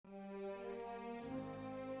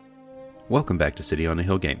Welcome back to City on a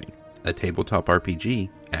Hill Gaming, a tabletop RPG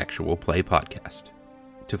actual play podcast.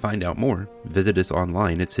 To find out more, visit us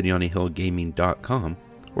online at cityonahillgaming.com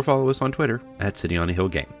or follow us on Twitter at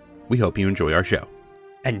cityonahillgame. We hope you enjoy our show.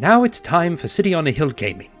 And now it's time for City on a Hill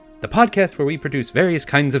Gaming, the podcast where we produce various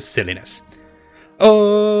kinds of silliness.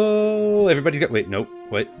 Oh, everybody's got... Wait, no,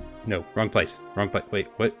 what? No, wrong place. Wait,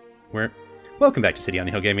 what? Where? Welcome back to City on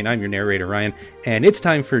a Hill Gaming. I'm your narrator, Ryan, and it's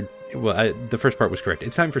time for... Well, the first part was correct.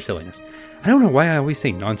 It's time for silliness. I don't know why I always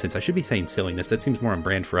say nonsense. I should be saying silliness. That seems more on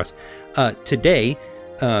brand for us. Today,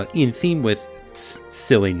 in theme with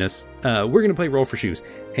silliness, we're going to play Roll for Shoes.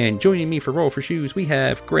 And joining me for Roll for Shoes, we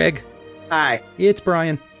have Greg. Hi. It's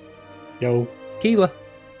Brian. Yo. Keela.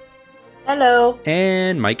 Hello.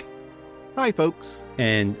 And Mike. Hi, folks.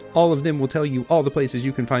 And all of them will tell you all the places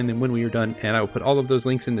you can find them when we are done, and I will put all of those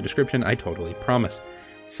links in the description, I totally promise.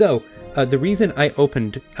 So, the reason I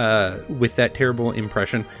opened with that terrible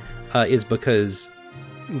impression is because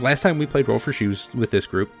last time we played Roll for Shoes with this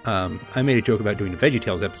group, I made a joke about doing a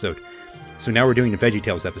VeggieTales episode. So now we're doing a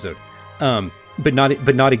VeggieTales episode. But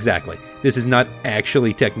not exactly. This is not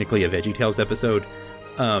actually technically a VeggieTales episode.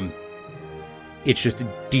 It's just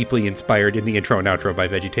deeply inspired in the intro and outro by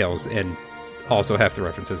VeggieTales, and also half the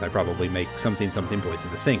references I probably make something boys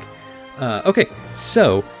in the sink. Okay,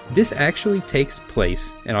 so this actually takes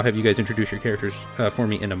place, and I'll have you guys introduce your characters for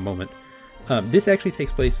me in a moment. This actually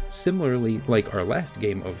takes place similarly like our last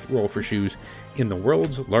game of Roll for Shoes in the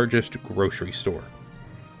world's largest grocery store.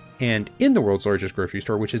 And in the world's largest grocery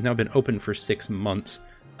store, which has now been open for 6 months,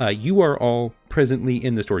 you are all presently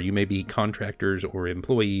in the store. You may be contractors or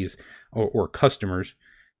employees or customers,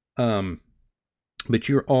 but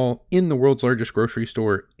you're all in the world's largest grocery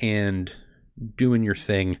store and doing your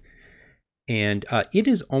thing. And it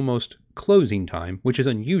is almost closing time, which is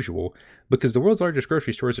unusual because the world's largest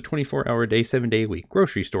grocery store is a 24-hour day, 7-day-a-week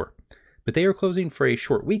grocery store. But they are closing for a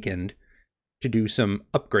short weekend to do some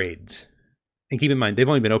upgrades. And keep in mind, they've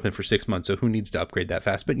only been open for 6 months, so who needs to upgrade that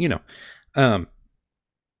fast? But, you know.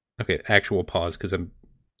 Okay, actual pause, because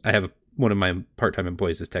I have one of my part-time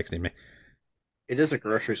employees is texting me. It is a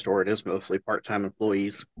grocery store. It is mostly part-time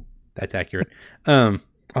employees. That's accurate. I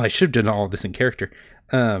should have done all of this in character.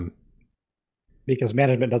 Because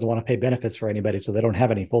management doesn't want to pay benefits for anybody, so they don't have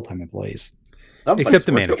any full-time employees. Except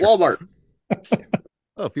the manager. At Walmart.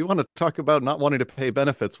 Oh, if you want to talk about not wanting to pay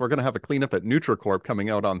benefits, we're going to have a cleanup at NutriCorp coming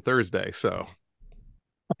out on Thursday, so...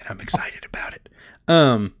 And I'm excited about it.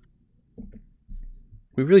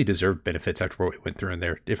 We really deserve benefits after what we went through in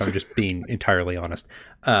there, if I'm just being entirely honest.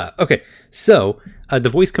 Okay, so the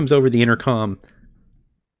voice comes over the intercom.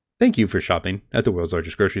 Thank you for shopping at the world's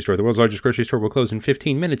largest grocery store. The world's largest grocery store will close in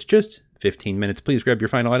 15 minutes, just 15 minutes. Please grab your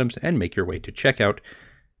final items and make your way to checkout.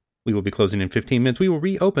 We will be closing in 15 minutes. We will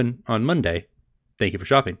reopen on Monday. Thank you for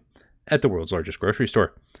shopping at the world's largest grocery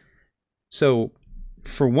store. So,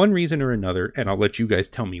 for one reason or another, and I'll let you guys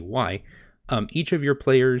tell me why, each of your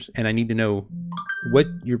players, and I need to know what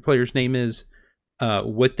your player's name is,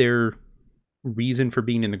 what their reason for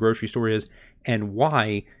being in the grocery store is, and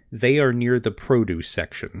why they are near the produce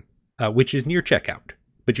section, which is near checkout.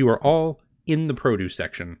 But you are all in the produce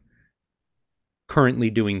section, currently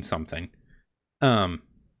doing something. And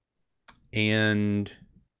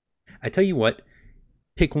I tell you what,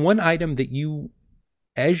 pick one item that you,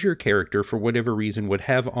 as your character, for whatever reason, would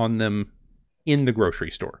have on them in the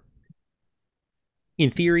grocery store. In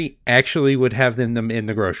theory, actually would have them in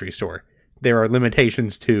the grocery store. There are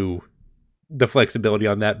limitations to the flexibility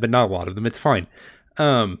on that, but not a lot of them. It's fine.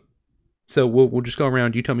 So we'll just go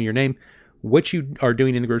around. You tell me your name, what you are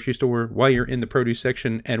doing in the grocery store, why you're in the produce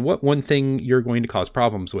section, and what one thing you're going to cause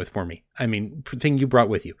problems with for me. I mean, thing you brought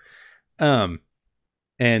with you.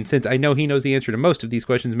 And since I know he knows the answer to most of these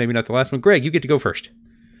questions, maybe not the last one, Greg, you get to go first.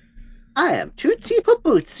 I am Tootsie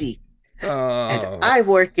Pabootsie, and I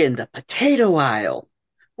work in the potato aisle.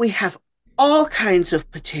 We have all kinds of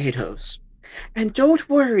potatoes. And don't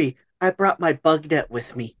worry, I brought my bug net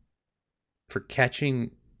with me. For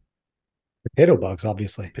catching Potato bugs,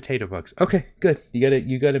 obviously. potato bugs. Okay, good.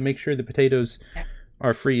 You gotta make sure the potatoes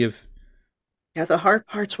are free of... Yeah, the hard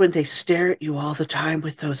part's when they stare at you all the time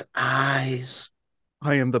with those eyes.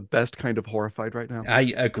 I am the best kind of horrified right now.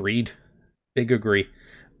 I agreed. Big agree.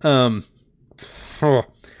 All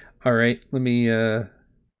right, let me...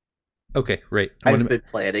 Okay, right. I've been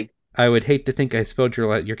planning. I would hate to think I spelled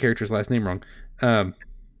your character's last name wrong.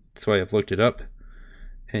 So I've looked it up.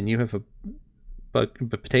 And you have a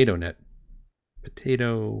potato net.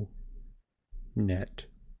 Potato net.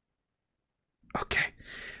 Okay.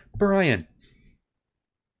 Brian.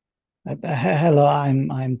 Hello,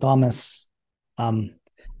 I'm Thomas. I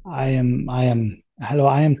am Hello,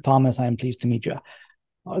 I am Thomas. I am pleased to meet you.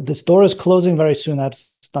 The store is closing very soon.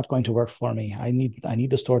 That's not going to work for me. I need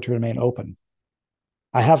the store to remain open.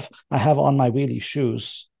 I have on my wheelie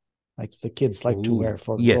shoes, like the kids like to wear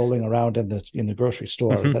for yes. rolling around in the grocery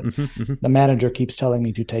store. Mm-hmm. The manager keeps telling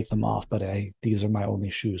me to take them off, but these are my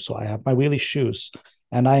only shoes. So I have my wheelie shoes,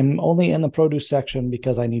 and I'm only in the produce section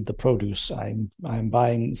because I need the produce. I'm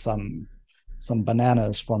buying some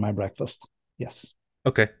bananas for my breakfast. Yes.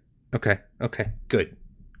 Okay.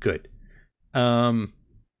 Good.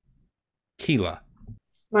 Keela.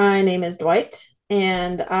 My name is Dwight,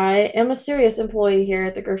 and I am a serious employee here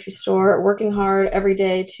at the grocery store, working hard every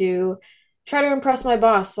day to try to impress my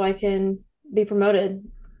boss so I can be promoted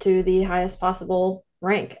to the highest possible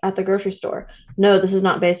rank at the grocery store. No, this is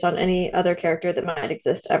not based on any other character that might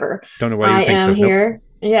exist ever. Don't know why you I would think so. am Nope. here.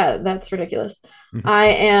 Yeah, that's ridiculous. Mhm. I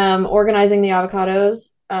am organizing the avocados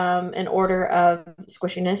in order of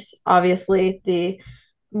squishiness. Obviously, the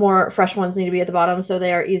more fresh ones need to be at the bottom so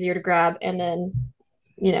they are easier to grab, and then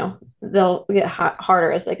they'll get harder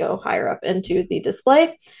as they go higher up into the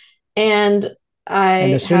display. And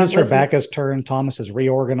And as soon as her back is turned, Thomas is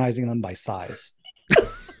reorganizing them by size.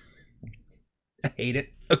 I hate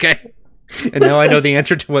it. Okay. And now I know the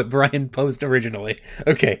answer to what Brian posed originally.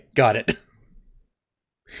 Okay, got it.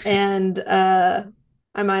 And I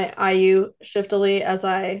might eye you shiftily as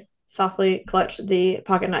I softly clutch the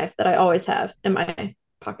pocket knife that I always have in my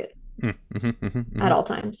pocket at all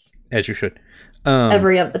times. As you should.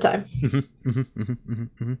 Every of the time.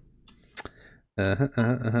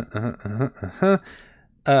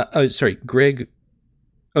 Oh, sorry, Greg.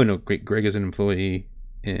 Oh no, great. Greg is an employee,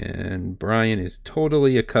 and Brian is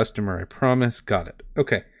totally a customer. I promise. Got it.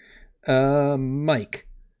 Okay. Mike.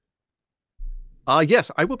 Yes,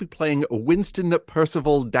 I will be playing Winston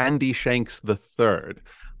Percival Dandy Shanks III,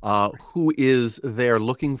 who is there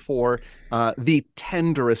looking for the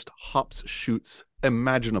tenderest hops shoots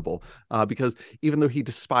imaginable, because even though he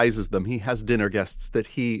despises them, he has dinner guests that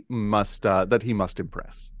he must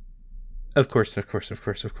impress. Of course.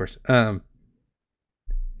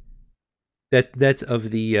 That's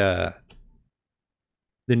of the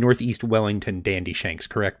Northeast Wellington Dandy Shanks,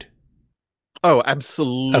 correct? Oh,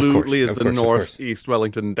 absolutely, is the Northeast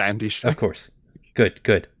Wellington Dandy Shanks. Of course.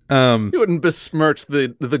 Good. You wouldn't besmirch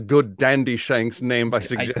the good Dandy Shanks name by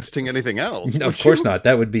suggesting anything else. Of course not.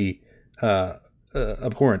 That would be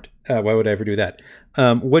abhorrent. Why would I ever do that?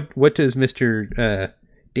 What does Mr.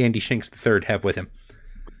 Dandy Shanks III have with him?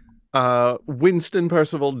 Winston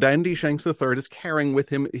Percival Dandy Shanks III is carrying with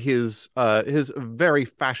him his very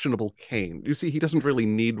fashionable cane. You see, he doesn't really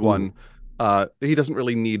need one. He doesn't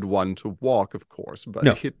really need one to walk, of course, but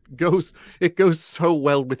no. It goes so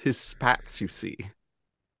well with his spats, you see.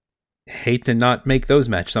 Hate to not make those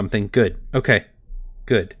match something. Good. Okay.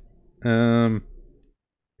 Good. Yeah,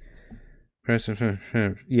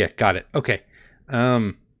 got it. Okay.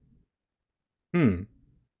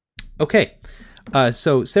 Okay.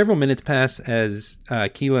 So several minutes pass as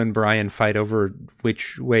Keela and Brian fight over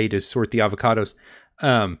which way to sort the avocados.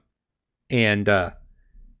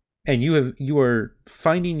 And you are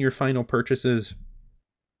finding your final purchases,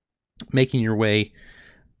 making your way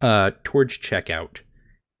towards checkout,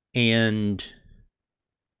 and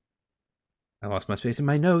I lost my space in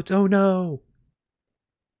my notes. Oh no!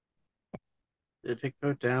 Did it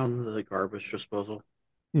go down the garbage disposal?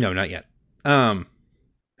 No, not yet.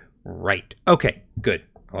 Right. Okay, good.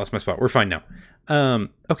 I lost my spot. We're fine now.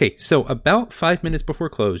 Okay, so about 5 minutes before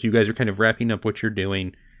close, you guys are kind of wrapping up what you're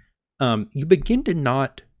doing. You begin to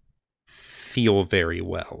not feel very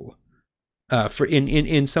well, for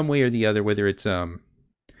in some way or the other, whether it's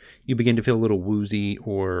you begin to feel a little woozy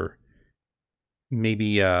or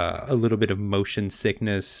maybe a little bit of motion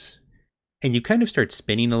sickness, and you kind of start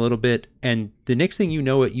spinning a little bit, and the next thing you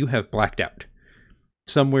know, you have blacked out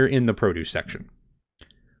somewhere in the produce section.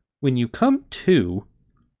 When you come to,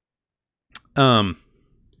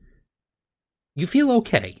 you feel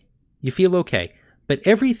okay. But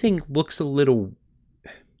everything looks a little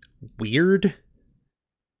weird.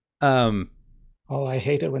 Oh, I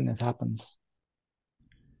hate it when this happens.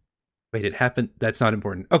 Wait, it happened? That's not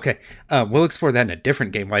important. Okay, we'll explore that in a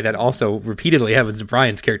different game, why that also repeatedly happens to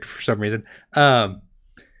Brian's character for some reason.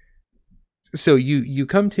 So you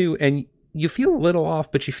come to, and you feel a little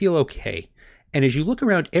off, but you feel okay. And as you look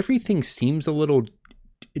around, everything seems a little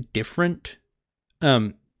different.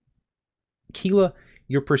 Keela,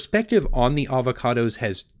 your perspective on the avocados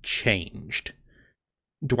has changed.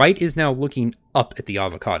 Dwight is now looking up at the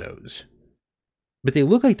avocados, but they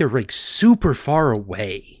look like they're like super far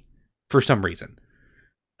away for some reason.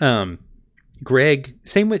 Greg,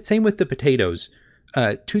 same with the potatoes.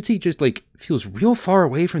 Tootsie just like feels real far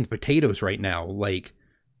away from the potatoes right now. Like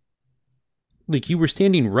you were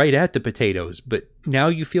standing right at the potatoes, but now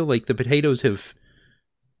you feel like the potatoes have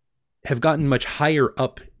gotten much higher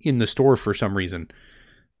up in the store for some reason.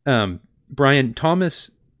 Brian, Thomas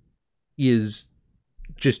is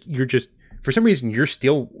you're for some reason you're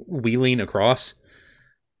still wheeling across.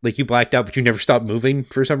 Like you blacked out, but you never stopped moving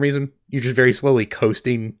for some reason. You're just very slowly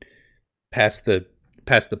coasting past the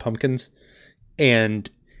pumpkins, and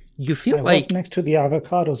you feel I like was next to the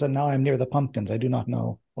avocados, and now I'm near the pumpkins. I do not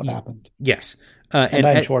know what happened. Yes, and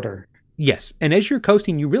I'm shorter. Yes, and as you're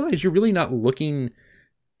coasting, you realize you're really not looking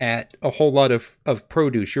at a whole lot of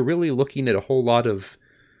produce. You're really looking at a whole lot of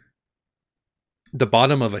the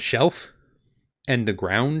bottom of a shelf and the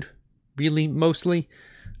ground, really mostly.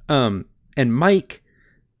 And Mike,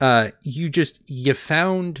 you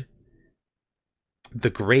found the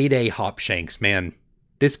grade A hop shanks, man.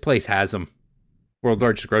 This place has them. World's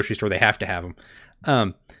largest grocery store. They have to have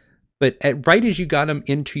them. But right as you got them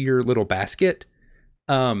into your little basket,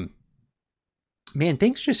 man,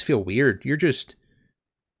 things just feel weird.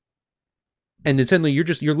 And then suddenly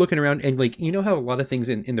you're looking around and like, you know how a lot of things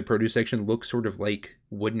in the produce section look sort of like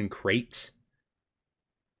wooden crates?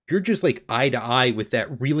 You're just like eye to eye with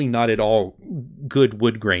that really not at all good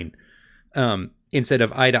wood grain. Instead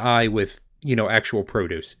of eye to eye with, actual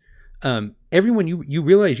produce. Everyone, you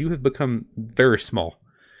realize you have become very small.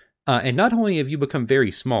 And not only have you become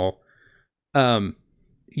very small,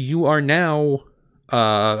 you are now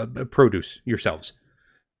produce yourselves.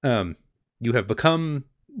 You have become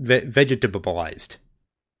vegetabilized.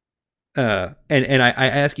 And I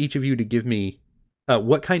ask each of you to give me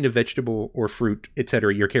what kind of vegetable or fruit,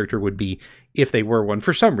 etc., your character would be if they were one.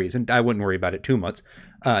 For some reason, I wouldn't worry about it too much.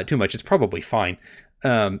 It's probably fine.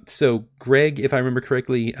 So, Greg, if I remember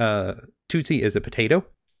correctly, Tootsie is a potato.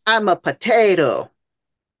 I'm a potato.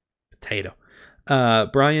 Potato.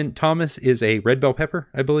 Brian, Thomas is a red bell pepper,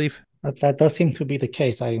 I believe. That does seem to be the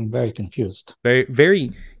case. I am very confused. Very,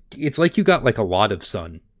 very. It's like you got like a lot of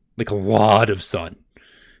sun.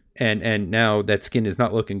 And now that skin is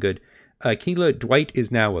not looking good. Keela, Dwight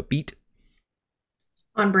is now a beet.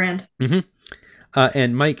 On brand. Mm-hmm.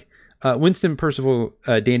 And Mike, Winston Percival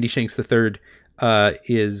Dandy Shanks III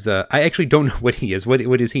is... I actually don't know what he is.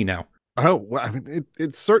 What is he now? Oh, well, I mean,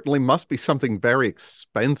 it certainly must be something very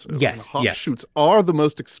expensive. Yes, hop shoots are the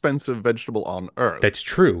most expensive vegetable on earth. That's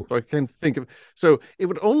true. So I can think of... So it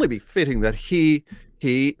would only be fitting that he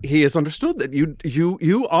has understood that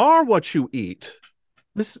you are what you eat.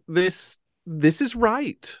 This is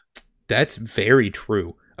right. That's very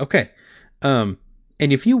true. Okay. And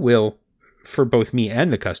if you will, for both me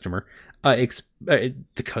and the customer,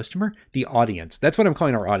 the audience. That's what I'm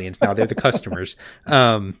calling our audience now. They're the customers.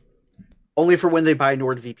 Only for when they buy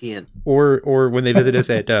NordVPN. Or when they visit us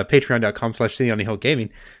at patreon.com/cityonthehillgaming.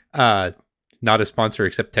 Not a sponsor,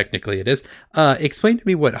 except technically it is. Explain to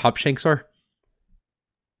me what hop shanks are.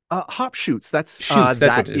 Hop shoots. That's what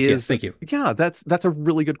it is. Is yes, thank you. Yeah, that's a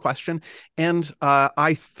really good question, and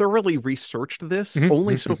I thoroughly researched this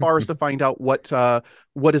only so far as to find out what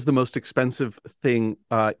is the most expensive thing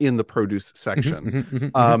in the produce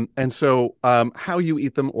section. And so how you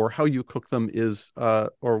eat them or how you cook them is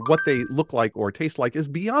or what they look like or taste like is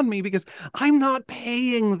beyond me because I'm not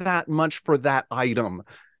paying that much for that item.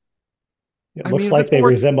 It looks like they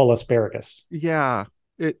resemble asparagus. Yeah,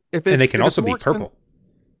 and they can also be purple.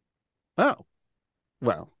 Oh,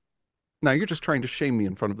 well, now you're just trying to shame me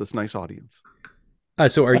in front of this nice audience.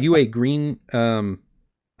 So are you a green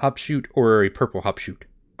hop shoot or a purple hop shoot?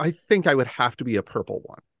 I think I would have to be a purple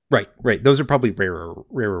one. Right. Those are probably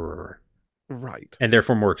rarer. Right. And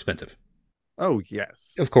therefore more expensive. Oh,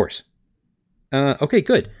 yes. Of course. Okay,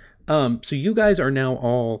 good. So you guys are now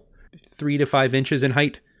all 3 to 5 inches in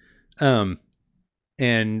height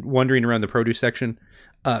and wandering around the produce section.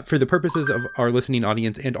 For the purposes of our listening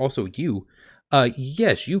audience and also you,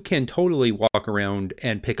 yes, you can totally walk around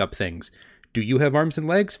and pick up things. Do you have arms and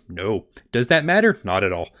legs? No. Does that matter? Not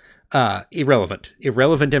at all. Irrelevant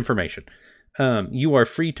information. You are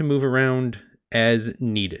free to move around as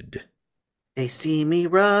needed. They see me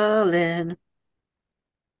rolling.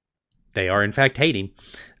 They are, in fact, hating.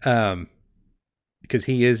 Because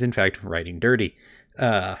he is, in fact, writing dirty.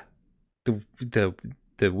 The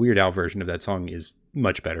Weird Al version of that song is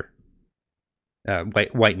much better.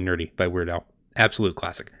 White and Nerdy by Weird Al. Absolute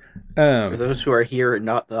classic. For those who are here and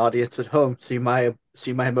not the audience at home, see my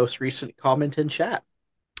most recent comment in chat.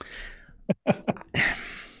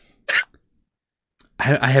 I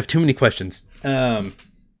have too many questions. I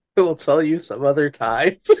will tell you some other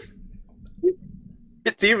time.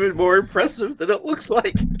 It's even more impressive than it looks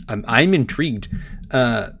like. I'm intrigued.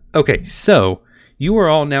 Okay, so you are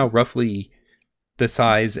all now roughly the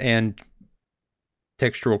size and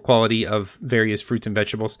textural quality of various fruits and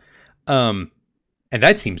vegetables. And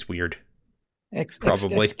that seems weird.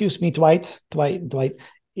 Probably. Excuse me, Dwight.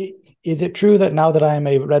 Is it true that now that I am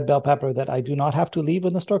a red bell pepper that I do not have to leave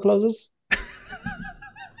when the store closes?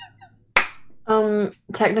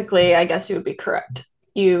 Technically, I guess you would be correct.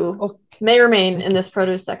 You may remain in this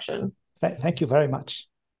produce section. Thank you very much.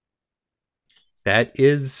 That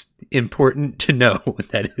is important to know.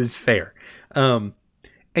 That is fair. And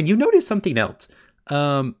you notice something else.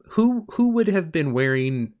 Who would have been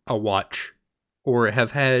wearing a watch or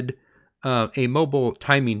have had a mobile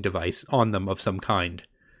timing device on them of some kind?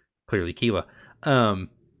 Clearly, Keela.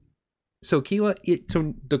 So Keela,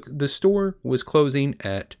 the store was closing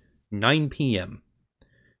at 9 p.m.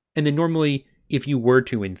 And then normally, if you were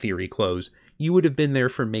to, in theory, close, you would have been there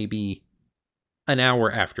for maybe an hour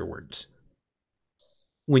afterwards.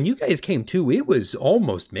 When you guys came to, it was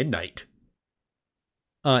almost midnight.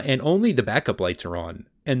 And only the backup lights are on.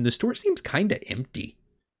 And the store seems kind of empty.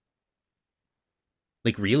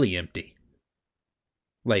 Like, really empty.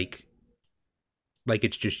 Like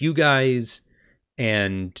it's just you guys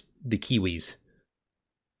and the Kiwis.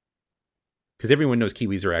 Because everyone knows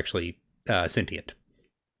Kiwis are actually sentient.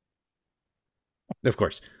 Of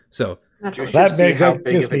course. So that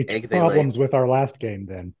gives me problems with our last game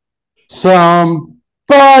then.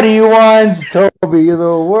 Somebody once told me the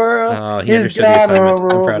world he understood the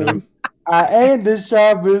assignment. I'm proud of him. I ain't the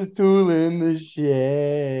sharpest tool in the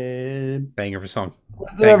shed. Banger of a song.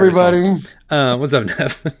 What's up, everybody? What's up,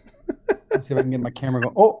 Nev? Let's see if I can get my camera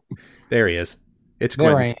going. Oh, there he is. It's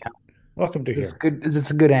there Quentin. I am. Welcome to here. Is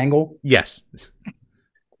this a good angle? Yes.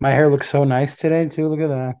 My hair looks so nice today too. Look at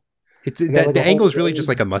that. The angle is really just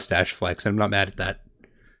like a mustache flex. I'm not mad at that.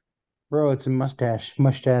 Bro, it's a mustache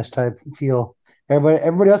type feel.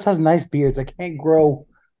 Everybody else has nice beards. I can't grow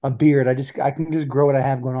a beard. I can just grow what I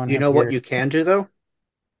have going on. You know what you can do though?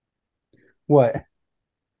 What?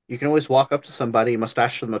 You can always walk up to somebody,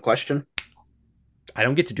 mustache them a question. I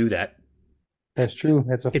don't get to do that. That's true.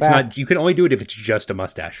 That's a fact. Not. You can only do it if it's just a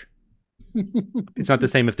mustache. It's not the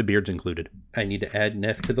same if the beard's included. I need to add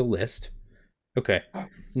Neff to the list. Okay.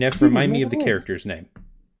 Neff, remind me of the character's name.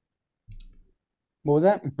 What was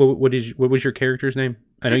that? What was your character's name?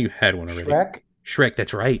 I know you had one already. Shrek,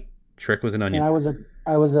 that's right. Shrek was an onion. And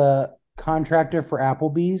I was a contractor for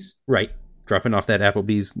Applebee's. Right. Dropping off that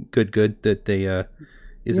Applebee's good that they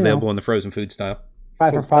is available in the frozen food style.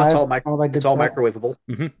 5 for 5. It's all microwavable.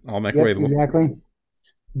 Mm-hmm. All microwavable. Yep, exactly.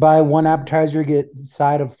 Buy one appetizer, get a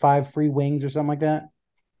side of 5 free wings or something like that.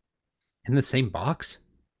 In the same box?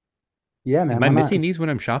 Yeah, man. Am I missing these when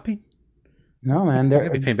I'm shopping? No, man. There's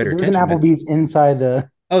an attention, Applebee's inside the.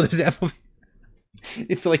 Oh, there's Applebee's.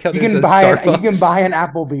 It's like how you there's can a buy Starbucks. You can buy an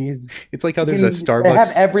Applebee's. It's like how there's a Starbucks. They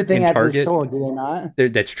have everything at Target. the store, do they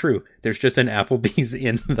not? That's true. There's just an Applebee's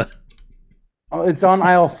in the. Oh, it's on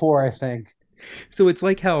aisle 4, I think. So it's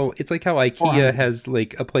like how IKEA has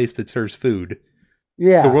like a place that serves food.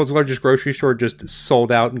 Yeah. The world's largest grocery store just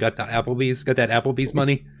sold out and got that Applebee's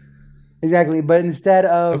money. Exactly, but instead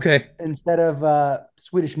of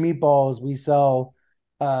Swedish meatballs, we sell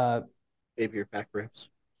maybe your back ribs.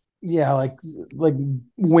 Yeah, like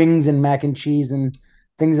wings and mac and cheese and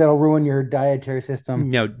things that'll ruin your dietary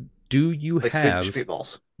system. Now, do you have Swedish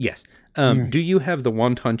meatballs? Yes. Do you have the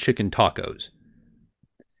wonton chicken tacos?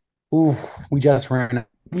 Ooh, we just ran out.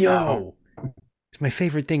 No, it's my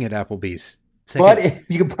favorite thing at Applebee's. But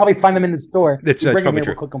you can probably find them in the store. That's probably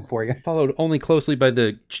true. We'll cook them for you. Followed only closely by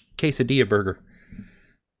the quesadilla burger.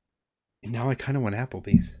 And now I kind of want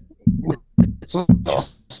Applebee's. It's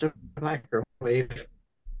just a microwave.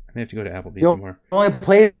 I may have to go to Applebee's tomorrow. The only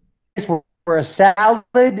place where a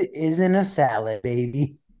salad isn't a salad,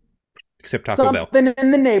 baby. Except Taco Bell. Something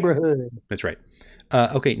in the neighborhood. That's right.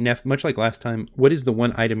 Okay, Neff, much like last time, what is the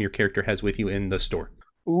one item your character has with you in the store?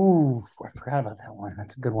 Ooh, I forgot about that one.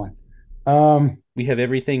 That's a good one. We have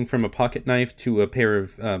everything from a pocket knife to a pair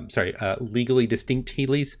of, legally distinct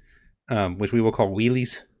Heelys, which we will call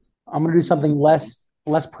wheelies. I'm going to do something less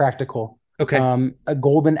practical. Okay. A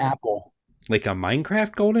golden apple. Like a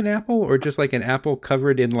Minecraft golden apple? Or just like an apple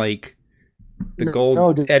covered in like the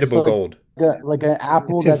gold, edible gold? Like an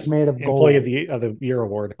apple that's made of gold. Employee of the Year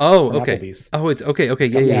award. Oh, okay. Applebee's. Oh, it's okay.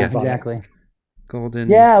 Yeah, exactly. Golden.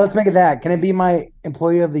 Yeah, let's make it that. Can it be my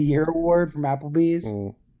Employee of the Year award from Applebee's?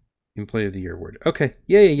 Oh, Employee of the Year award. Okay.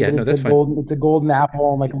 Yeah. No, that's fine. It's a golden apple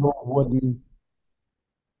on like a little wooden.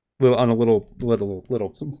 Well, on a little.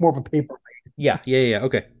 It's more of a paper. Yeah.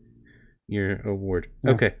 Okay. Your award.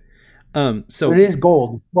 Yeah. Okay. So but it is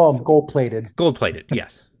gold. Well, gold plated. Gold plated.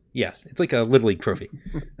 Yes. Yes, it's like a Little League trophy.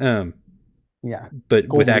 Yeah. But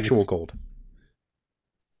Gold with leaf. actual gold.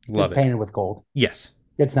 Love It's it. painted with gold. Yes.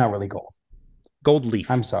 It's not really gold. Gold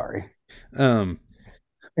leaf. I'm sorry. Um,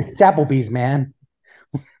 It's Applebee's, man.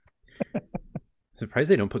 Surprised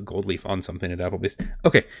they don't put gold leaf on something at Applebee's.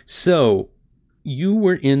 Okay, so you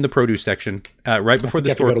were in the produce section right before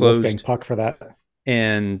the store closed, Puck for that.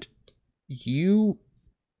 and you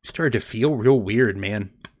started to feel real weird,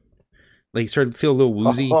 man. Like you started to feel a little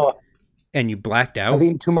woozy, and you blacked out. I've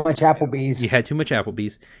eaten too much Applebee's. You had too much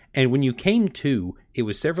Applebee's, and when you came to, it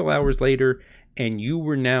was several hours later, and you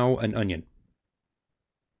were now an onion.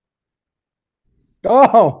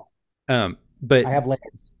 Oh, But I have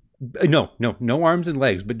legs. no arms and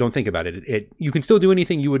legs. But don't think about it. You can still do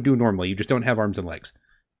anything you would do normally. You just don't have arms and legs.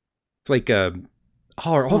 It's like, are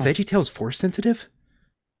all VeggieTales force sensitive?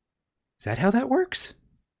 Is that how that works?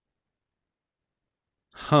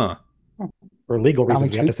 Huh. For legal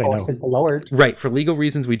reasons, we have to say no. Lowered. Right. For legal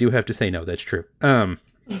reasons, we do have to say no. That's true.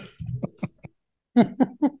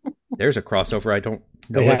 There's a crossover I don't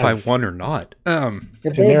know if I won or not.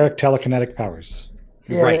 Generic telekinetic powers.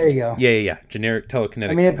 Yeah, right. There you go. Yeah. Generic telekinetic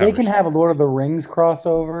I mean, if powers. they can have a Lord of the Rings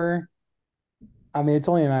crossover, I mean, it's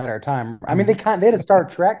only a matter of time. I mean, they had a Star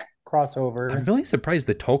Trek crossover. I'm really surprised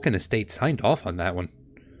the Tolkien estate signed off on that one.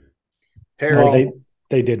 No,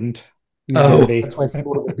 they didn't. No, that's why it's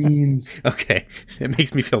Lord of the Beans. Okay, it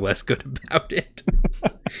makes me feel less good about it.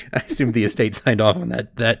 I assume the estate signed off on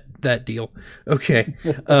that deal. Okay.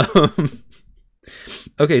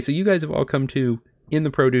 Okay, so you guys have all come to in the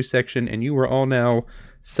produce section, and you were all now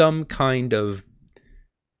some kind of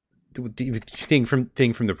thing from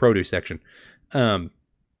the produce section.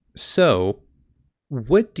 So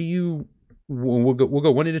what do you? We'll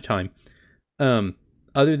go one at a time.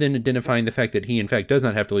 Other than identifying the fact that he, in fact, does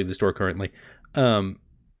not have to leave the store currently,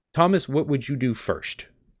 Thomas, what would you do first?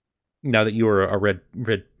 Now that you are a red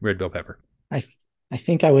bell pepper, I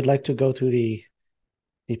think I would like to go to the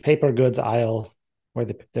paper goods aisle where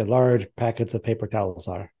the large packets of paper towels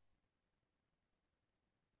are,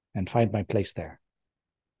 and find my place there.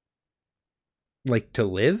 Like to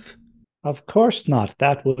live? Of course not.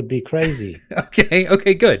 That would be crazy.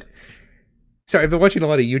 Okay, good. Sorry, I've been watching a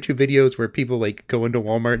lot of YouTube videos where people like go into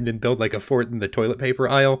Walmart and then build like a fort in the toilet paper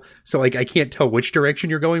aisle. So like I can't tell which direction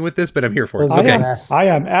you're going with this, but I'm here for it. Okay. I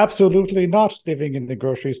am absolutely not living in the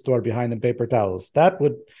grocery store behind the paper towels. That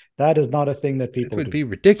is not a thing that people do. It would be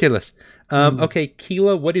ridiculous. Okay,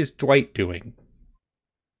 Keela, what is Dwight doing?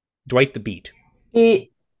 Dwight the beet.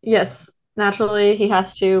 Yes, naturally he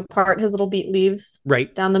has to part his little beet leaves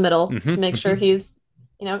down the middle to make sure he's,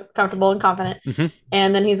 comfortable and confident.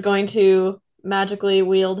 And then he's going to magically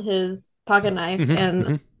wield his pocket knife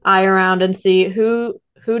and eye around and see who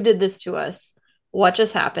did this to us, what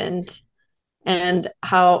just happened, and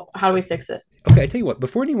how do we fix it. Okay, I tell you what,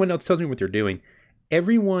 before anyone else tells me what they're doing,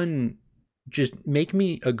 everyone just make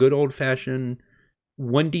me a good old-fashioned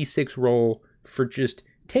 1d6 roll for just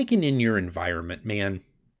taking in your environment, man.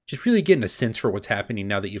 Just really getting a sense for what's happening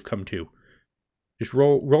now that you've come to. Just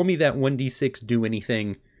roll me that 1d6, do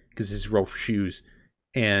anything, because this is roll for shoes,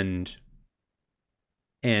 and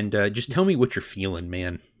just tell me what you're feeling,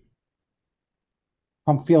 man.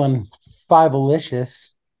 I'm feeling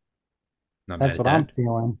five-alicious. That's what I'm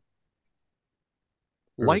feeling.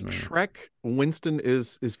 Like Shrek, Winston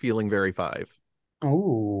is feeling very 5.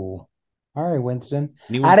 Ooh. All right, Winston.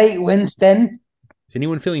 At 8, Winston. Is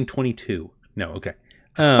anyone feeling 22? No, okay.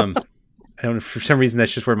 I don't know, for some reason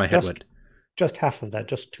that's just where my head went. Just half of that,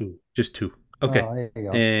 just 2. Just 2. Okay. Oh, there you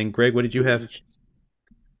go. And Greg, what did you have?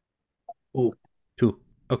 2.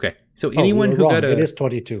 Okay. So anyone who got it is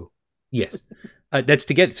 22. Yes. That's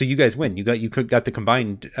to get, so you guys win. You got the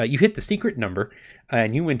combined, you hit the secret number,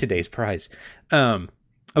 and you win today's prize. Okay,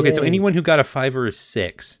 Yay. So anyone who got a 5 or a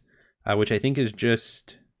 6, which I think is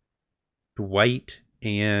just Dwight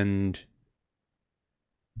and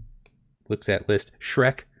looks at list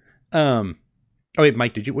Shrek. Oh wait,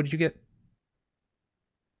 Mike, what did you get?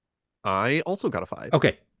 I also got a 5.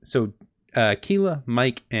 Okay, so Keela,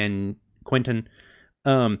 Mike, and Quentin,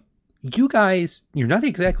 you guys, you're not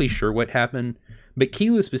exactly sure what happened, but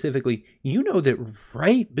Keela specifically, you know that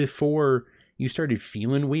right before you started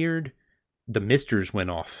feeling weird, the misters went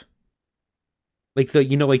off. Like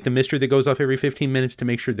the mister that goes off every 15 minutes to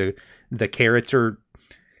make sure the carrots are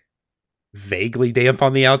vaguely damp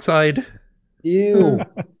on the outside. Ew.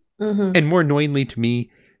 And more annoyingly to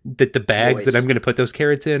me, that the bags that I'm going to put those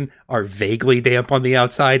carrots in are vaguely damp on the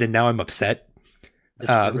outside, and now I'm upset.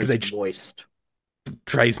 Because I just moist.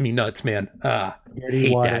 Drives me nuts, man. I Dirty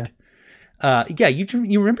hate water. that. Yeah,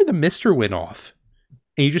 you remember the mister went off,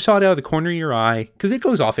 and you just saw it out of the corner of your eye, because it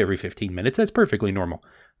goes off every 15 minutes. That's perfectly normal.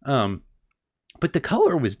 But the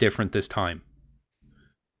color was different this time.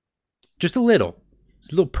 Just a little.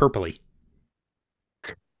 It's a little purpley.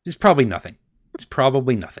 It's probably nothing.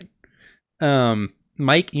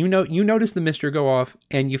 Mike, you notice the mister go off,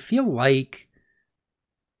 and you feel like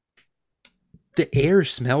the air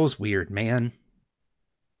smells weird, man.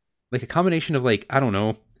 Like a combination of, like, I don't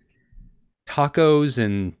know, tacos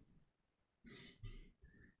and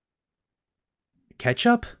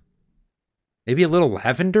ketchup? Maybe a little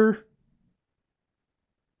lavender?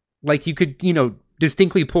 Like you could,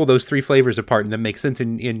 distinctly pull those three flavors apart and that makes sense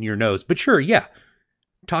in your nose. But sure, yeah.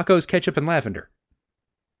 Tacos, ketchup, and lavender.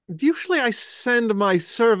 Usually I send my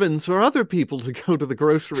servants or other people to go to the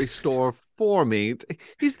grocery store for me.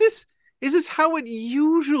 Is this how it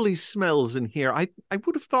usually smells in here? I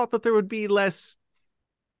would have thought that there would be less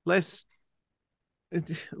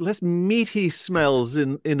meaty smells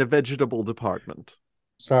in a vegetable department.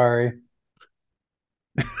 Sorry.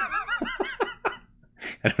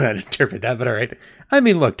 I don't know how to interpret that, but all right. I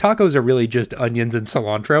mean, look, tacos are really just onions and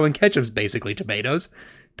cilantro, and ketchup's basically tomatoes.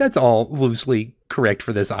 That's all loosely correct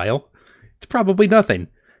for this aisle. It's probably nothing.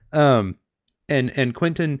 And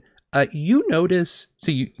Quentin, you notice,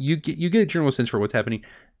 so you get a general sense for what's happening,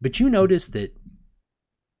 but you notice that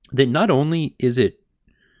not only is it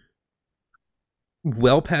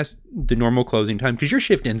well past the normal closing time, because your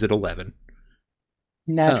shift ends at 11.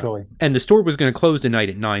 Naturally. And the store was going to close tonight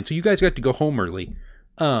at 9, so you guys got to go home early.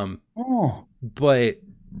 But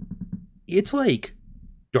it's like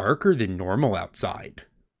darker than normal outside.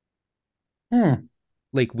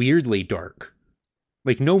 Like weirdly dark.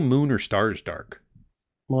 Like no moon or stars dark.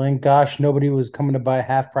 Well, and gosh, nobody was coming to buy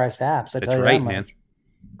half-price apps. That's right, man.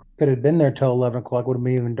 Could have been there till 11 o'clock. Would have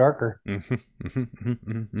been even darker.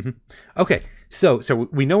 Okay, so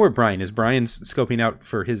we know where Brian is. Brian's scoping out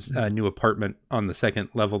for his new apartment on the second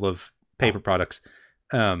level of paper products.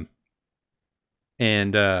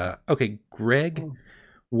 Okay, Greg,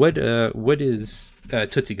 what is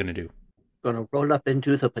Tootsie gonna do? Gonna roll up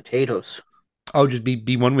into the potatoes. Oh, just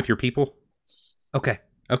be one with your people? Okay,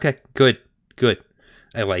 good.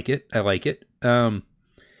 I like it.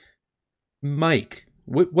 Mike,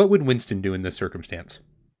 what would Winston do in this circumstance?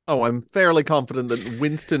 Oh, I'm fairly confident that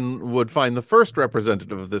Winston would find the first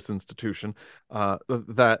representative of this institution,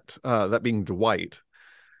 that being Dwight,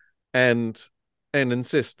 and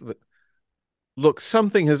insist that, look,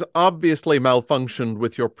 something has obviously malfunctioned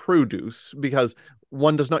with your produce, because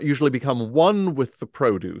one does not usually become one with the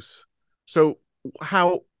produce. So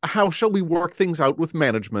how shall we work things out with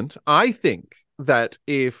management? I think that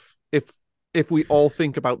if we all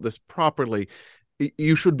think about this properly,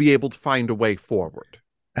 you should be able to find a way forward.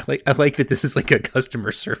 I like that this is like a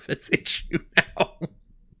customer service issue now.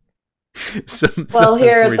 Well,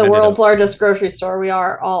 here at the world's largest grocery store, we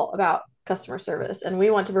are all about customer service, and we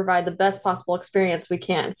want to provide the best possible experience we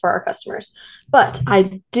can for our customers. But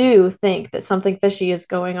I do think that something fishy is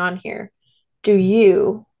going on here. Do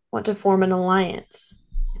you want to form an alliance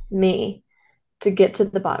with me to get to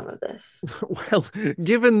the bottom of this? Well,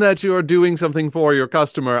 given that you're doing something for your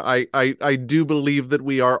customer, I do believe that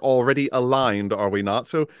we are already aligned, are we not?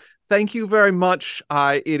 So thank you very much.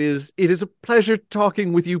 It is a pleasure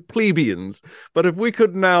talking with you plebeians, but if we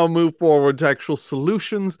could now move forward to actual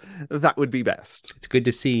solutions, that would be best. It's good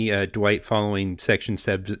to see Dwight following section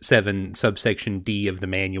 7, subsection D of the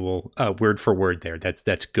manual, word for word there.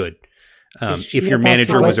 That's good. If your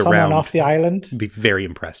manager was around, off the island, I'd be very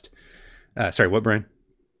impressed. Sorry, what, Brian?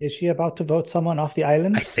 Is she about to vote someone off the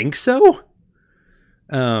island? I think so.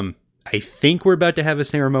 I think we're about to have a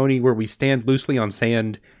ceremony where we stand loosely on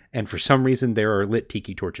sand, and for some reason there are lit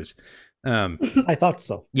tiki torches. I thought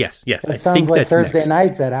so. Yes. That sounds like Thursday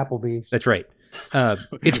nights at Applebee's. That's right.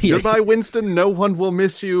 Goodbye, Winston. No one will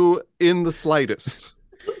miss you in the slightest.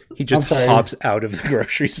 He just hops out of the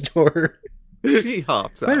grocery store. He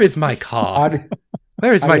hops out. Where is my car?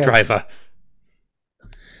 Where is my driver?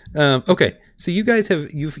 Okay, so you guys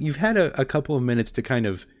you've had a couple of minutes to kind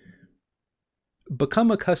of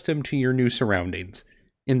become accustomed to your new surroundings,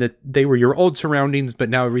 in that they were your old surroundings, but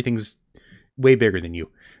now everything's way bigger than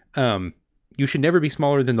you. You should never be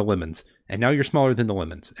smaller than the lemons, and now you're smaller than the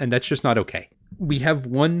lemons, and that's just not okay. We have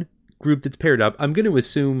one group that's paired up. I'm going to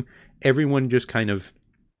assume everyone just kind of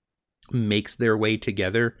makes their way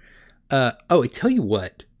together. I tell you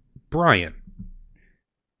what, Brian,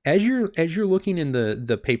 as you're looking in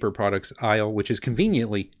the paper products aisle, which is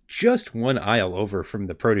conveniently just one aisle over from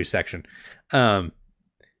the produce section,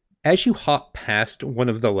 as you hop past one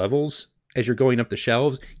of the levels, as you're going up the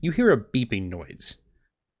shelves, you hear a beeping noise.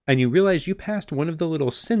 And you realize you passed one of the little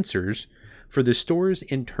sensors for the store's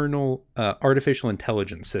internal artificial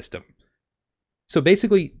intelligence system. So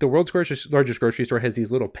basically, the world's largest grocery store has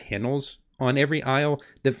these little panels on every aisle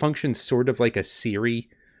that function sort of like a Siri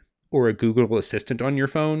or a Google Assistant on your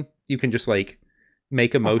phone. You can just like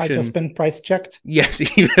make a motion. Have I just been price checked? Yes,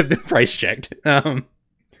 you have been price checked.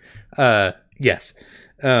 Yes.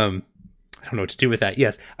 I don't know what to do with that.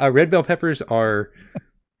 Yes. Red bell peppers are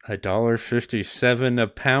 $1.57 a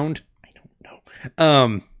pound. I don't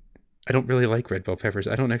know. I don't really like red bell peppers.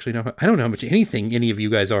 I don't actually know. I don't know how much anything any of you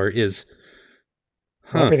guys is.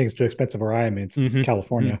 Huh. Well, everything's too expensive where I am. It's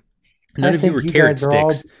California. None of you were carrot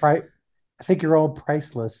sticks. I think you're all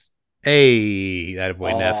priceless. Hey, that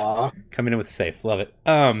boy Neff. Coming in with a safe. Love it.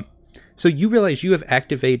 So you realize you have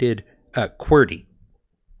activated QWERTY,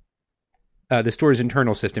 the store's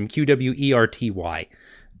internal system, QWERTY.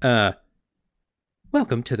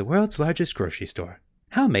 Welcome to the world's largest grocery store.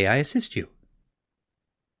 How may I assist you?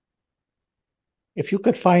 If you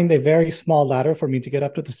could find a very small ladder for me to get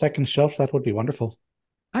up to the second shelf, that would be wonderful.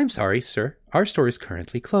 I'm sorry, sir. Our store is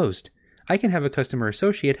currently closed. I can have a customer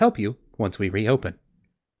associate help you once we reopen.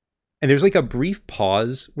 And there's like a brief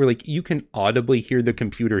pause where like you can audibly hear the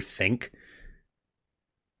computer think.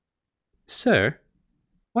 Sir,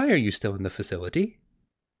 why are you still in the facility?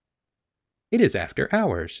 It is after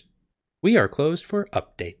hours. We are closed for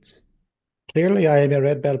updates. Clearly, I am a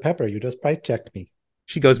red bell pepper. You just price checked me.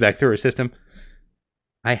 She goes back through her system.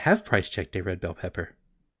 I have price checked a red bell pepper.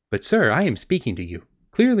 But sir, I am speaking to you.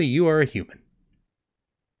 Clearly, you are a human.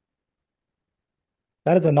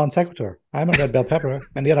 That is a non sequitur. I am a red bell pepper,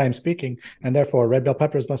 and yet I am speaking, and therefore red bell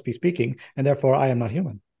peppers must be speaking, and therefore I am not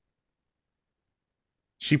human.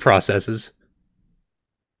 She processes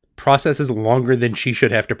longer than she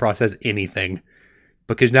should have to process anything,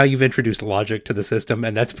 because now you've introduced logic to the system,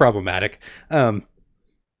 and that's problematic.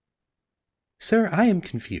 Sir, I am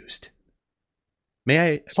confused.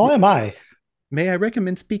 So am I. May I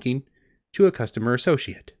recommend speaking to a customer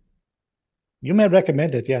associate? You may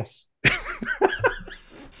recommend it, yes.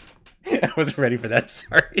 I wasn't ready for that.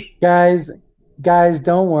 Sorry. Guys,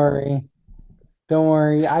 don't worry. Don't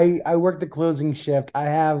worry. I work the closing shift. I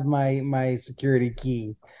have my security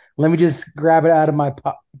key. Let me just grab it out of my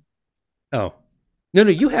Oh. No,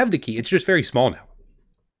 you have the key. It's just very small now.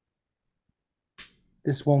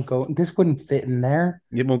 This wouldn't fit in there.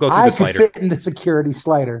 It won't go through the slider. I could fit in the security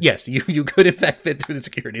slider. Yes, you could in fact fit through the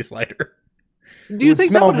security slider. Do you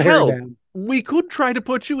think that would help? We could try to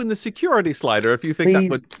put you in the security slider if you think that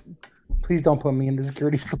would... Please don't put me in the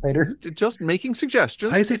security slider. Just making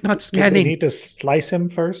suggestions. Why is it not scanning? You need to slice him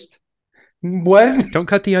first. What? Don't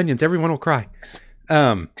cut the onions. Everyone will cry.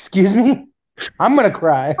 Excuse me? I'm going to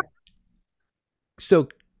cry. So,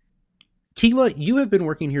 Keela, you have been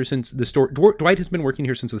working here since the store... Dwight has been working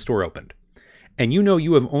here since the store opened. And you know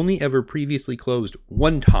you have only ever previously closed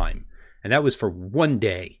one time. And that was for one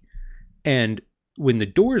day. And when the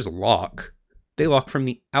doors lock, they lock from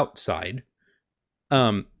the outside.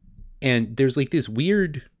 And there's like this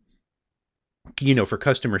weird, for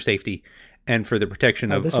customer safety and for the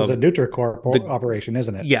protection of... This is a NutriCorp operation,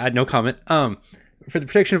 isn't it? Yeah, no comment. For the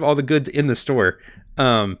protection of all the goods in the store,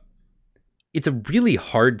 it's a really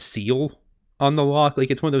hard seal on the lock. Like,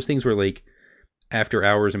 it's one of those things where, like, after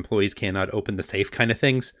hours, employees cannot open the safe kind of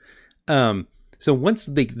things. So once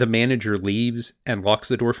the manager leaves and locks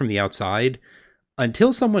the door from the outside,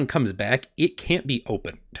 until someone comes back, it can't be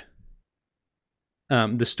opened.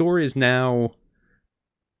 The store is now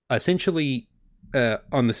essentially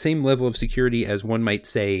on the same level of security as one might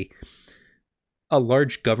say a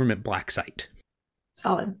large government black site.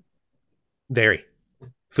 Solid. Very.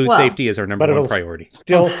 Food safety is our number one priority.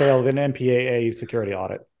 Still failed an MPAA security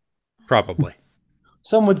audit. Probably.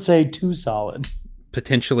 Some would say too solid.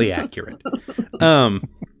 Potentially accurate. So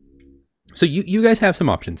you guys have some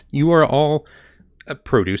options. You are all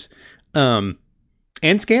produce and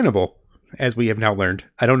scannable, as we have now learned.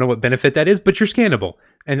 I don't know what benefit that is, but you're scannable,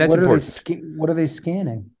 and that's important. What are they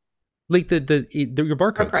scanning? Like your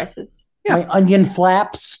barcodes. Our prices. Yeah. My onion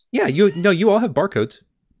flaps. Yeah, you all have barcodes.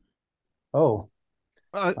 Oh,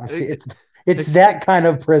 I see. It's that kind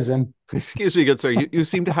of prison. Excuse me, good sir. You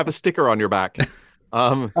seem to have a sticker on your back.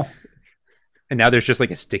 And now there's just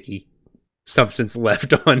like a sticky substance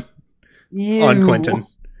left on Quentin.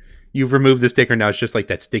 You've removed the sticker. Now it's just like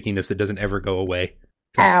that stickiness that doesn't ever go away.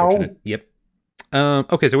 Ow. Yep.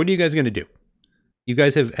 Okay, so what are you guys going to do? You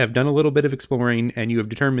guys have done a little bit of exploring, and you have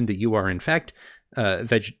determined that you are, in fact,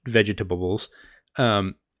 vegetables,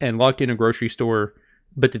 and locked in a grocery store,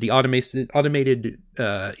 but that the automated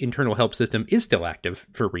internal help system is still active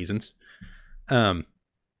for reasons, and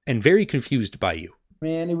very confused by you.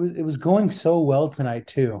 Man, it was going so well tonight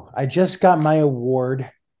too. I just got my award.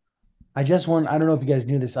 I just won. I don't know if you guys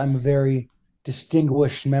knew this. I'm a very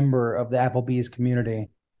distinguished member of the Applebee's community.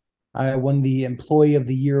 I won the Employee of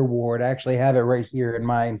the Year award. I actually have it right here in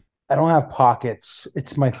my. I don't have pockets.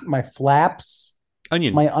 It's my flaps,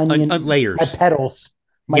 my onion, my layers. petals,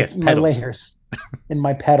 my petals. layers, and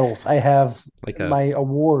my petals. I have like my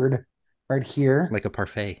award right here. Like a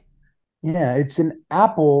parfait. Yeah, it's an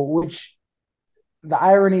apple, which the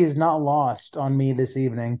irony is not lost on me this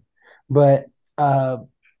evening. But I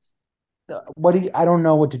don't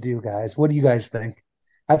know what to do, guys. What do you guys think?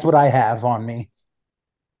 That's what I have on me.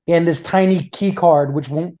 And this tiny key card, which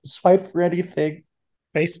won't swipe for anything.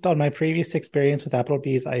 Based on my previous experience with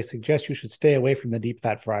Applebee's, I suggest you should stay away from the deep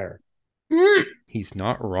fat fryer. He's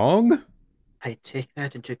not wrong. I take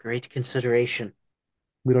that into great consideration.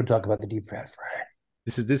 We don't talk about the deep fat fryer.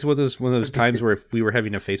 This is one of those times where if we were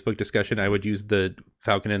having a Facebook discussion, I would use the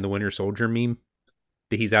Falcon and the Winter Soldier meme.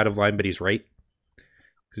 That he's out of line, but he's right.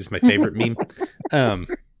 This is my favorite meme.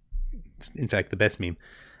 It's in fact the best meme.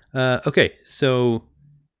 Okay, so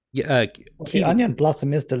yeah, the onion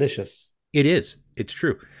blossom is delicious. It is. It's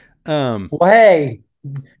true. Well, hey,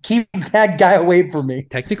 keep that guy away from me.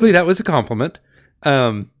 Technically, that was a compliment.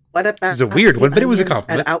 What about it was a weird one, but it was a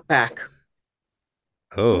compliment. At Outback.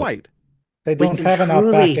 Oh, White. They don't have an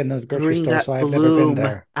Outback in the grocery store, so I've never been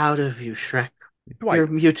there. Out of you, Shrek. Dwight. You're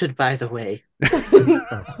muted, by the way.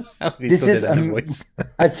 This is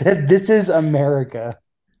I said this is America.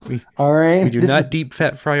 All right. We do not deep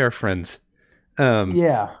fat fry our friends.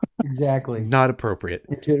 Yeah, exactly. Not appropriate.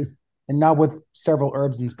 And not with several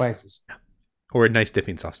herbs and spices. Or a nice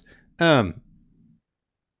dipping sauce. Mike,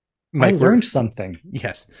 I learned something.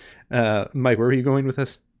 Yes. Mike, where are you going with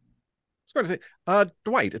this? I was going to say,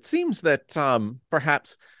 Dwight, it seems that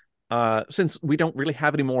perhaps since we don't really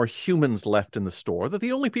have any more humans left in the store, that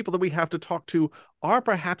the only people that we have to talk to are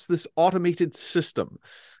perhaps this automated system.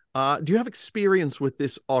 Do you have experience with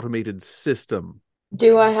this automated system?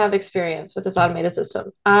 Do I have experience with this automated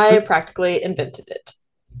system? I practically invented it.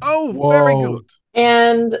 Oh, whoa. Very good.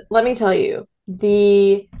 And let me tell you,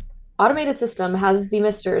 the automated system has the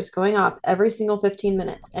misters going off every single 15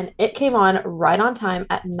 minutes, and it came on right on time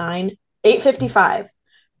at 8:55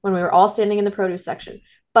 when we were all standing in the produce section.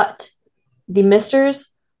 But the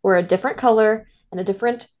misters were a different color and a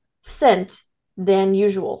different scent than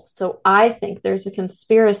usual. So I think there's a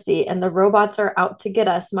conspiracy and the robots are out to get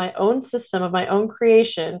us. My own system of my own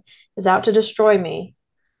creation is out to destroy me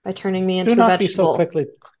by turning me into a vegetable. Do not be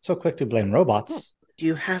so quick to blame robots. Do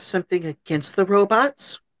you have something against the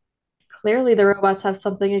robots? Clearly the robots have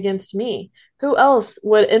something against me. Who else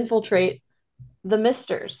would infiltrate the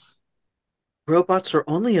misters? Robots are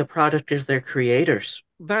only a product of their creators.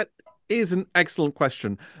 That is an excellent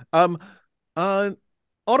question.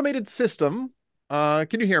 Automated system,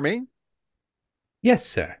 can you hear me? Yes,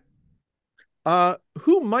 sir.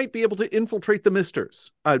 Who might be able to infiltrate the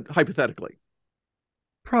misters, hypothetically?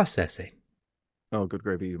 Processing. Oh, good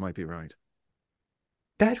gravy, you might be right.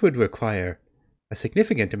 That would require a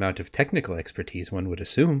significant amount of technical expertise, one would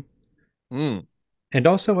assume. And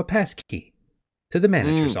also a pass key to the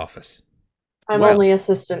manager's office. I'm only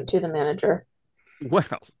assistant to the manager. Well,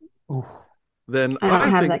 then I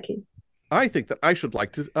don't have that key. I think that I should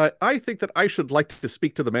like to. I think that I should like to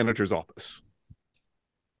speak to the manager's office.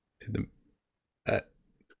 To the.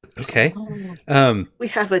 Okay. We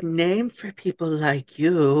have a name for people like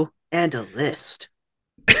you and a list.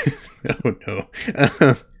 Oh no.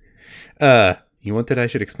 You want that I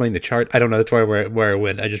should explain the chart? I don't know. That's where I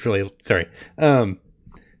went. I just really sorry.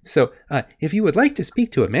 So, if you would like to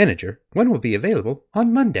speak to a manager, one will be available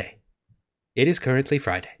on Monday. It is currently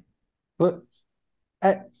Friday. But,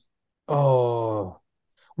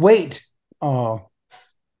 wait. Oh,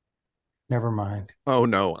 never mind. Oh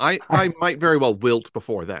no, I might very well wilt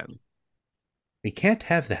before then. We can't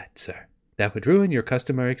have that, sir. That would ruin your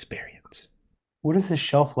customer experience. What is the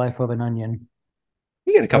shelf life of an onion?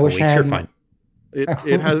 You get a couple weeks. You're fine.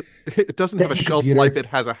 It doesn't have a shelf life. It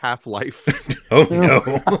has a half life. Oh no!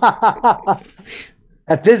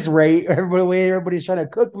 At this rate, everybody's trying to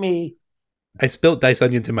cook me. I spilled diced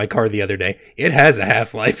onions in my car the other day. It has a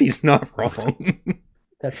half life. He's not wrong.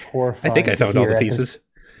 That's horrifying. I think I found all the pieces.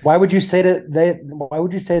 Why would you say that? Why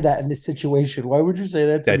would you say that in this situation? Why would you say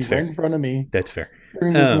that to me right in front of me? That's fair.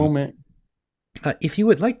 During this moment. If you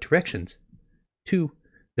would like directions to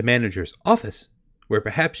the manager's office, where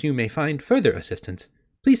perhaps you may find further assistance,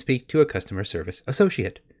 please speak to a customer service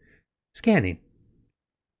associate. Scanning.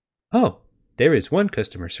 Oh, there is one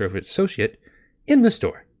customer service associate in the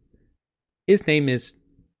store. His name is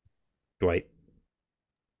Dwight.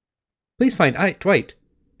 Please find Dwight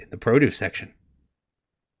in the produce section.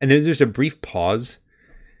 And then there's a brief pause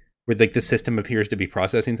where like the system appears to be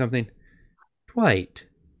processing something. Dwight,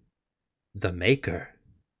 the maker.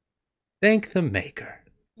 Thank the maker.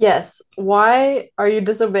 Yes. Why are you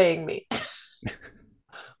disobeying me?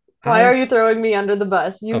 Why are you throwing me under the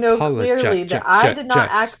bus? You know clearly that I did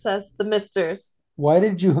not access the misters. Why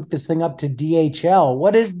did you hook this thing up to DHL?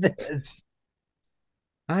 What is this?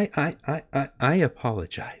 I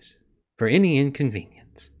apologize for any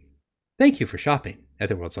inconvenience. Thank you for shopping at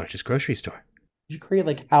the world's largest grocery store. Did you create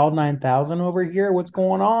like HAL 9000 over here? What's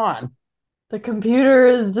going on? The computer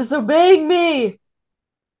is disobeying me.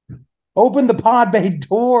 Open the pod bay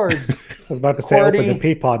doors. I was about to say open the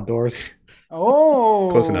pea pod doors. Oh.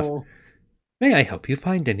 Close enough. May I help you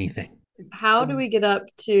find anything? How do we get up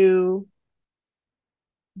to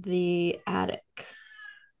the attic?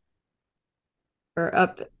 Or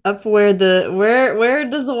up where where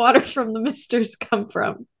does the water from the misters come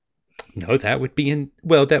from? No, that would be in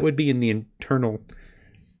the internal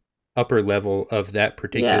upper level of that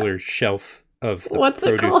particular shelf of the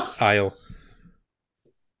produce aisle.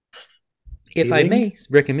 If I may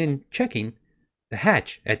recommend checking the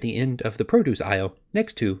hatch at the end of the produce aisle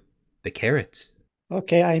next to the carrots.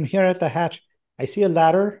 Okay, I'm here at the hatch. I see a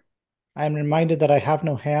ladder. I am reminded that I have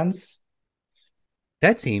no hands.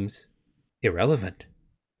 That seems irrelevant.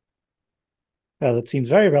 Well, it seems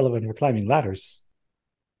very relevant for climbing ladders.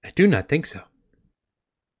 I do not think so.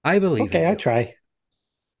 I believe Okay, I try.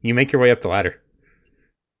 You make your way up the ladder.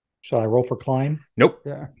 Shall I roll for climb? Nope.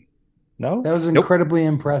 Yeah. No? That was incredibly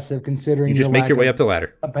impressive considering you just make your way up the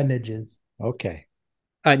ladder. Appendages. Okay.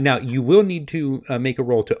 Now, you will need to make a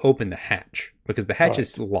roll to open the hatch because the hatch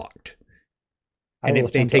is locked. And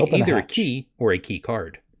they take either a key or a key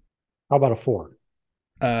card. How about a 4?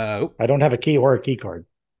 I don't have a key or a key card,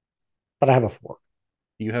 but I have a 4.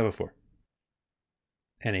 You have a 4.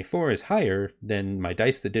 And a 4 is higher than my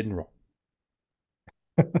dice that didn't roll.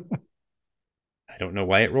 I don't know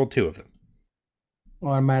why it rolled 2 of them.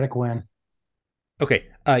 Automatic win. Okay,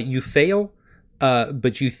 you fail,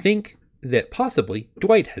 but you think that possibly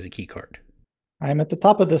Dwight has a key card. I'm at the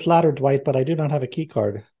top of this ladder, Dwight, but I do not have a key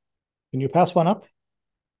card. Can you pass one up?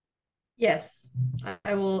 Yes,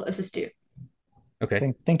 I will assist you.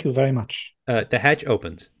 Okay. Thank you very much. The hatch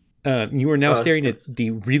opens. You are now staring at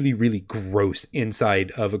the really, really gross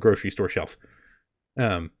inside of a grocery store shelf.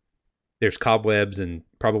 There's cobwebs and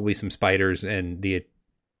probably some spiders and the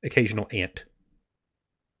occasional ant.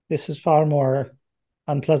 This is far more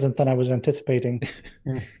unpleasant than I was anticipating.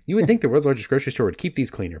 You would think the world's largest grocery store would keep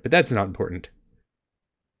these cleaner, but that's not important.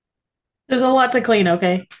 There's a lot to clean,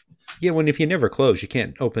 okay? Yeah, if you never close, you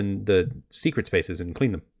can't open the secret spaces and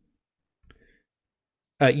clean them.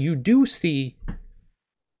 You do see...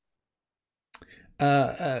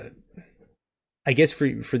 I guess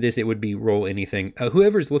for this, it would be roll anything.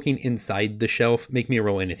 Whoever's looking inside the shelf, make me a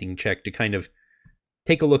roll anything check to kind of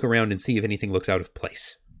take a look around and see if anything looks out of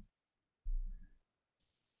place.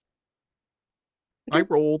 I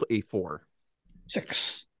rolled a 4.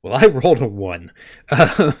 6. Well, I rolled a 1.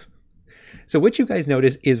 So what you guys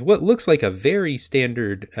notice is what looks like a very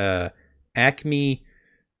standard Acme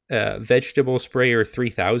vegetable sprayer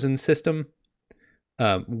 3000 system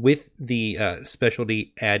with the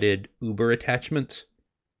specialty added Uber attachments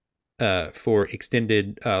for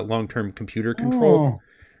extended long-term computer control.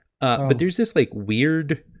 But there's this like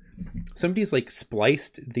weird, somebody's like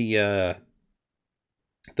spliced the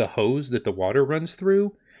hose that the water runs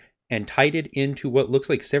through and tied it into what looks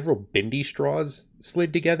like several bendy straws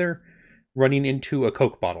slid together, running into a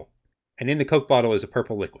Coke bottle. And in the Coke bottle is a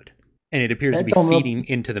purple liquid. And it appears to be feeding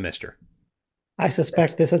into the mister. I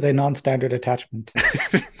suspect this is a non-standard attachment.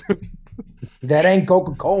 That ain't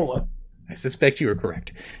Coca-Cola. I suspect you are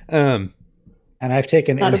correct. And I've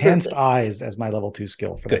taken Enhanced Eyes as my level 2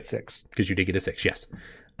 skill for that 6. Because you did get a 6, yes.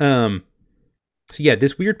 So yeah,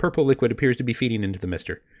 this weird purple liquid appears to be feeding into the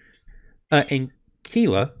mister. And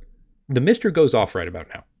Keela, the mister goes off right about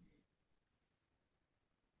now.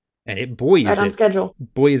 And boy is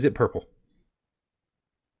it purple.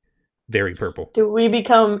 Very purple. Do we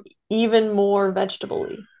become even more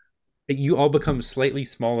vegetable-y? You all become slightly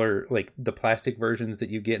smaller, like the plastic versions that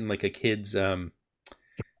you get in like a kid's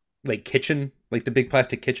like kitchen, like the big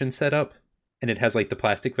plastic kitchen setup, and it has like the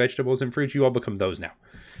plastic vegetables and fruits. You all become those now.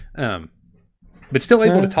 But still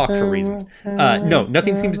able to talk for reasons. No,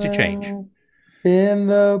 nothing seems to change. In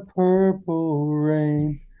the purple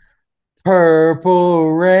rain.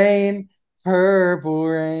 Purple rain. Purple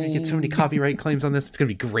rain. I get so many copyright claims on this. It's going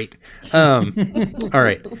to be great. All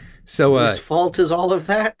right. So whose fault is all of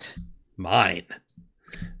that? Mine.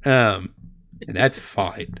 And that's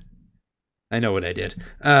fine. I know what I did.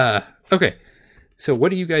 Okay. So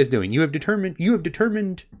what are you guys doing? You have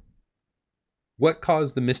determined what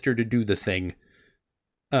caused the Mister to do the thing,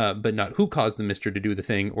 but not who caused the Mister to do the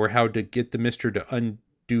thing or how to get the Mister to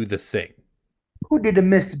undo the thing. Who did the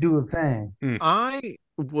miss to do a thing? I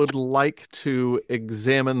would like to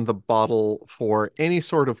examine the bottle for any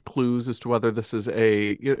sort of clues as to whether this is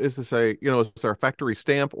is there a factory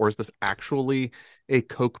stamp, or is this actually a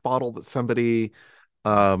Coke bottle that somebody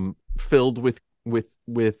filled with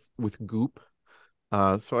goop.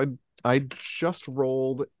 So I just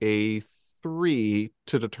rolled a 3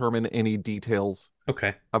 to determine any details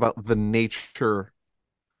Okay. about the nature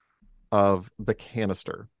of the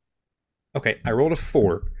canister. Okay, I rolled a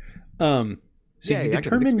 4. So Yay, you I get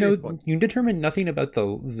an experience point. determine nothing about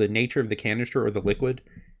the nature of the canister or the liquid,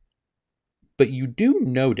 but you do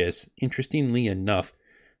notice, interestingly enough,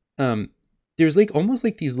 there's like almost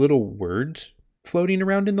like these little words floating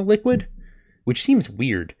around in the liquid, which seems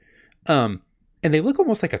weird. And they look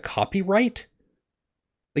almost like a copyright.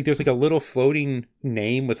 Like there's like a little floating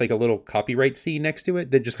name with like a little copyright C next to it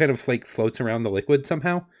that just kind of like floats around the liquid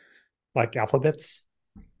somehow. Like alphabets?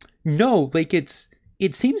 No, like it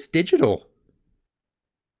seems digital.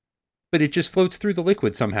 But it just floats through the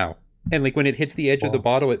liquid somehow. And like when it hits the edge of the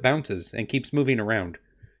bottle, it bounces and keeps moving around.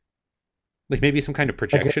 Like maybe some kind of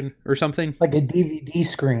projection or something. Like a DVD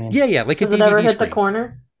screen. Yeah, like Does a it DVD ever hit screen. the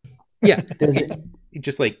corner? Yeah. Does it? It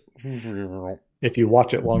just like... If you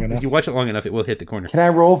watch it long enough. If you watch it long enough, it will hit the corner. Can I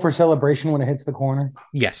roll for celebration when it hits the corner?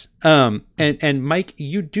 Yes. And Mike,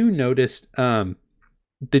 you do notice that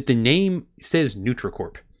the name says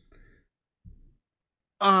Nutricorp.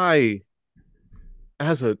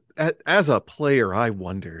 As a player, I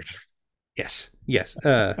wondered. Yes.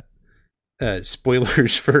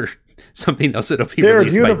 Spoilers for something else that'll be Shared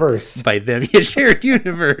released universe. by them. Yeah, shared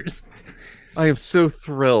universe. I am so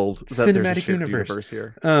thrilled that there's a Cinematic shared universe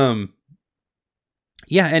here.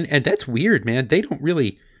 Yeah, and that's weird, man. They don't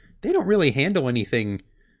really handle anything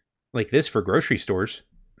like this for grocery stores.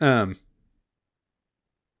 And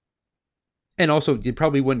also, you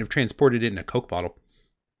probably wouldn't have transported it in a Coke bottle.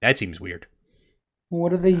 That seems weird. What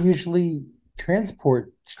do they usually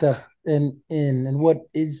transport stuff in? And what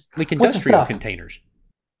is like what's the industrial stuff? containers?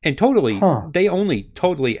 And they only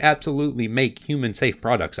totally, absolutely make human safe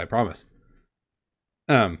products. I promise.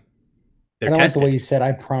 They're I don't like tested. the way you said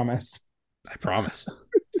 "I promise." I promise.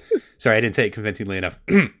 Sorry, I didn't say it convincingly enough.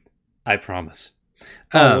 I promise.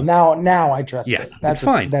 Now I trust Yes, it. that's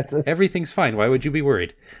fine. Everything's fine. Why would you be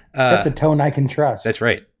worried? That's a tone I can trust. That's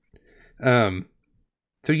right. So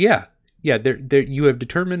yeah. There. You have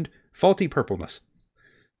determined faulty purpleness.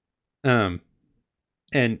 And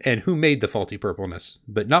who made the faulty purpleness,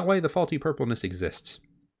 but not why the faulty purpleness exists.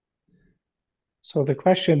 So the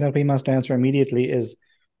question that we must answer immediately is,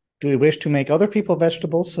 do we wish to make other people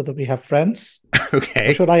vegetables so that we have friends? Okay.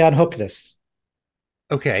 Or should I unhook this?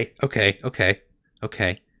 Okay.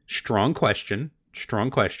 Strong question.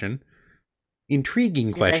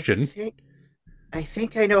 Intriguing question. I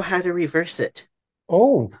think I know how to reverse it.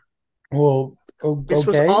 Oh, well, This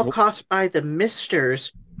was okay. all caused by the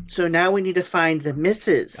misters, so now we need to find the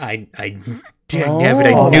misses. I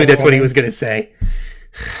knew that's what he was going to say.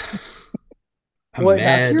 Now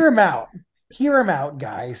hear him out. Hear him out,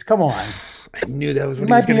 guys. Come on. I knew that was what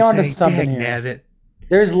You he was might be going to onto say. something Dang here. nabbit.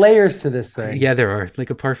 There's layers to this thing. Yeah, there are. Like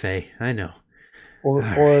a parfait. I know.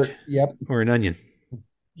 Yep. Or an onion.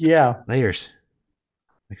 Yeah. Layers.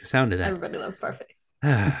 Like the sound of that. Everybody loves parfait.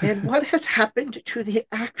 And what has happened to the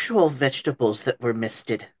actual vegetables that were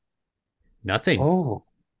misted? Nothing. Oh.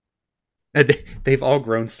 They've all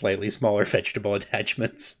grown slightly smaller vegetable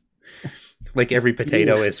attachments. Like every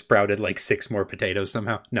potato has sprouted like 6 more potatoes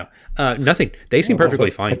somehow. No, nothing. They seem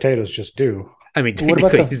perfectly fine. Potatoes just do. I mean,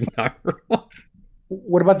 technically he's not wrong.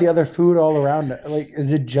 What about the other food all around? Like,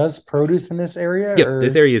 is it just produce in this area? Yep,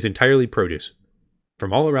 this area is entirely produce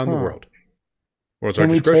from all around the world.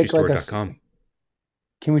 WorldsLargestGroceryStore.com.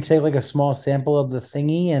 Can we take like a small sample of the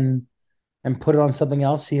thingy and put it on something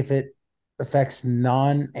else? See if it affects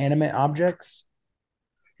non-animate objects.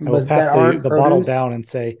 I will pass the bottle down and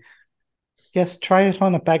say, "Yes, try it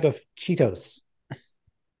on a bag of Cheetos."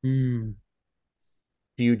 Mm.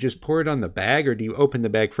 Do you just pour it on the bag, or do you open the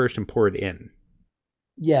bag first and pour it in?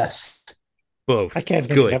 Yes. Both. I can't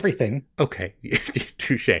think of everything. Okay.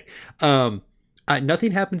 Touche.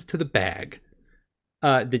 Nothing happens to the bag.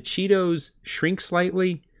 The Cheetos shrink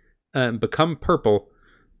slightly, become purple,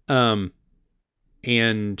 and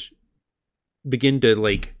begin to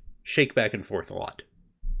like shake back and forth a lot.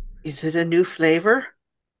 Is it a new flavor?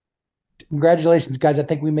 Congratulations, guys. I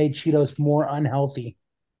think we made Cheetos more unhealthy.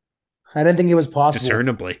 I didn't think it was possible.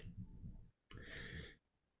 Discernibly.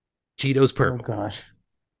 Cheetos Oh purple. gosh.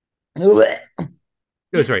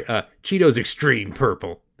 That's right. Cheetos Extreme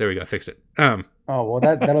Purple. There we go. Fix it. Oh well,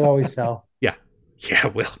 that'll always sell. Yeah. Yeah,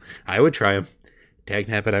 well, I would try them. Dag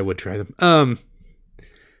nabbit, I would try them.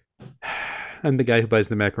 I'm the guy who buys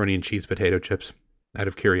the macaroni and cheese potato chips out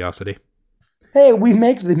of curiosity. Hey, we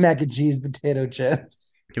make the mac and cheese potato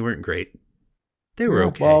chips. They weren't great. They were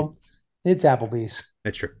okay. Well, it's Applebee's.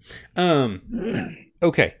 That's true.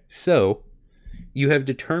 Okay, so you have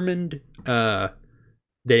determined that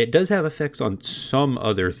it does have effects on some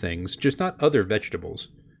other things, just not other vegetables,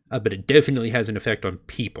 but it definitely has an effect on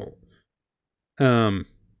people. So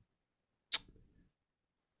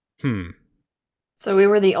we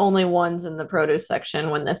were the only ones in the produce section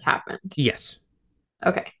when this happened. Yes.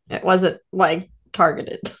 Okay. It wasn't like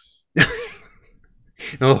targeted.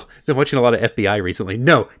 Oh, been watching a lot of FBI recently.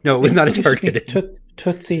 No, it was not a targeted.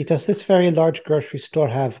 Tootsie, does this very large grocery store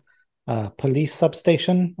have a police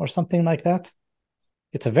substation or something like that?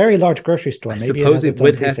 It's a very large grocery store. I Maybe suppose it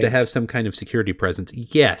would have precinct. to have some kind of security presence.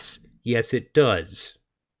 Yes, it does.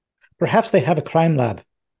 Perhaps they have a crime lab.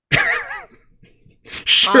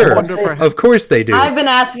 Sure, of course they do. I've been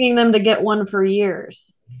asking them to get one for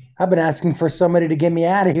years. I've been asking for somebody to get me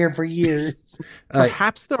out of here for years.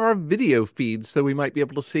 Perhaps there are video feeds, so we might be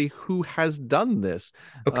able to see who has done this.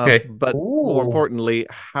 Okay. But more importantly,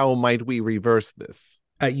 how might we reverse this?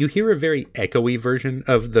 You hear a very echoey version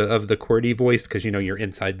of the QWERTY voice because you're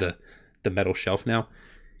inside the metal shelf now.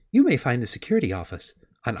 You may find the security office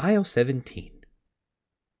on aisle 17,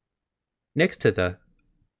 next to the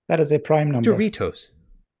That is a prime number. Doritos.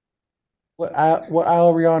 What aisle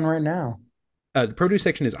are we on right now? The produce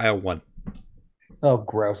section is aisle 1. Oh,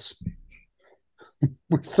 gross.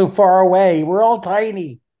 We're so far away. We're all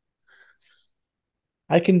tiny.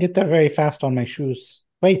 I can get there very fast on my shoes.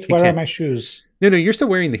 Wait, where are my shoes? No, you're still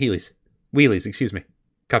wearing the Wheelies, excuse me.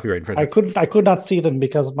 Copyright infringement. I could not see them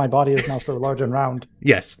because my body is now so large and round.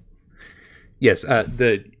 Yes. There's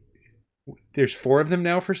 4 of them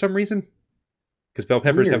now for some reason. Because bell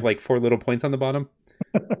peppers have like 4 little points on the bottom.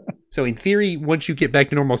 So in theory, once you get back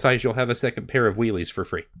to normal size, you'll have a second pair of wheelies for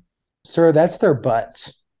free. Sir, that's their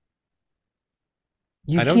butts.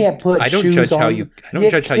 You can't put shoes on. I don't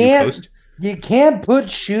judge how you post. You can't put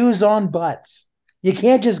shoes on butts. You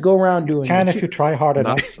can't just go around doing it. If you try hard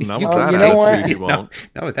enough. Not with that attitude, you won't.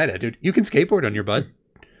 Not with that attitude. You can skateboard on your butt.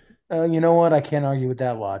 You know what? I can't argue with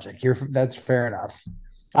that logic. That's fair enough.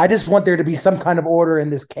 I just want there to be some kind of order in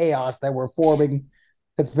this chaos that we're forming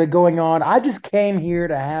that's been going on. I just came here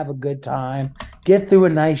to have a good time, get through a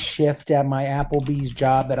nice shift at my Applebee's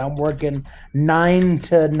job that I'm working 9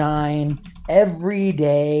 to 9 every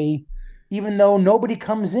day, even though nobody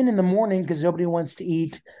comes in the morning because nobody wants to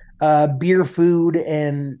eat beer food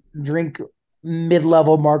and drink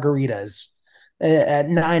mid-level margaritas at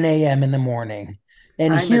 9 a.m. in the morning.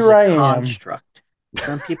 And here I am. Construct.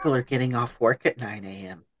 Some people are getting off work at 9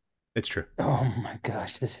 a.m. It's true. Oh my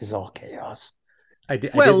gosh, this is all chaos. I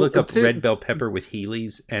did look up red bell pepper with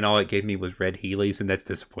Heelys, and all it gave me was red Heelys, and that's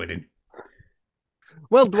disappointing.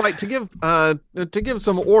 Well, Dwight, to give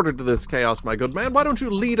some order to this chaos, my good man, why don't you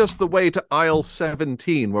lead us the way to aisle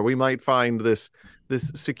 17, where we might find this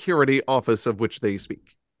security office of which they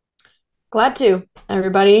speak? Glad to.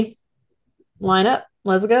 Everybody, line up.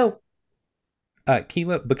 Let's go.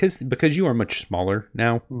 Keela, because you are much smaller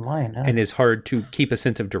now, and it's hard to keep a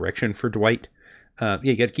sense of direction for Dwight.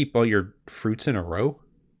 You got to keep all your fruits in a row,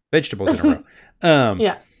 vegetables in a row.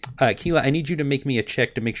 Yeah. Keela, I need you to make me a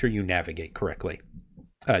check to make sure you navigate correctly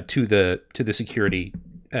to the security.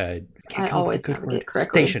 I always navigate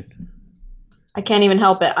correctly. Station. I can't even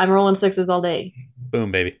help it. I'm rolling 6s all day.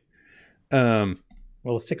 Boom, baby.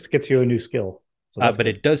 Well, 6 gets you a new skill, so but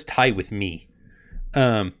it does tie with me.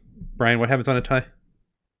 Brian, what happens on a tie?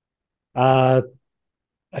 A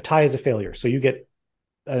tie is a failure, so you get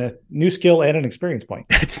a new skill and an experience point.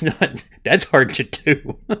 That's hard to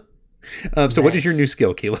do. So what is your new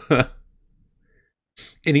skill, Keela?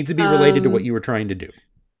 It needs to be related to what you were trying to do.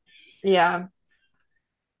 Yeah.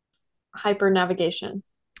 Hyper navigation.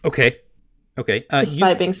 Okay.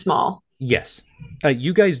 Despite being small. Yes.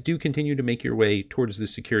 You guys do continue to make your way towards the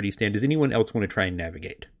security stand. Does anyone else want to try and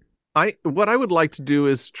navigate? What I would like to do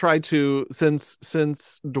is try to,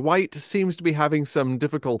 since Dwight seems to be having some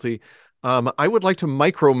difficulty, I would like to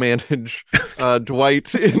micromanage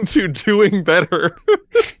Dwight into doing better.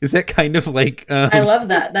 Is that kind of like? I love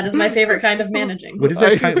that. That is my favorite kind of managing. What is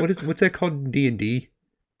that? What's that called in D&D?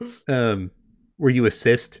 Where you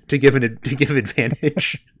assist to give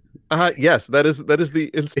advantage. Yes, that is the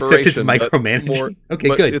inspiration. Except it's micromanaging. Okay,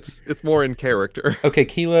 but good. It's more in character. Okay,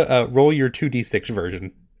 Keela, roll your 2d6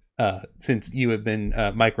 version. since you have been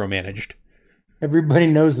micromanaged. Everybody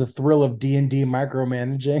knows the thrill of D&D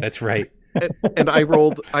micromanaging. That's right. And I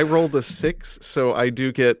rolled a 6, so I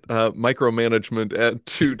do get micromanagement at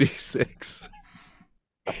 2d6.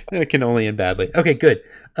 It can only end badly. Okay, good.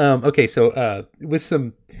 Okay, so with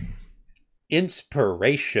some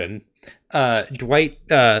inspiration, Dwight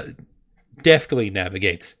deftly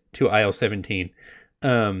navigates to aisle 17.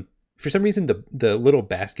 For some reason, the little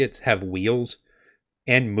baskets have wheels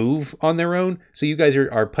and move on their own, so you guys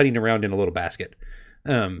are putting around in a little basket.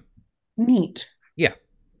 Neat. Yeah,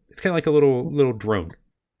 it's kind of like a little drone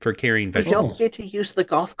for carrying We vegetables. don't get to use the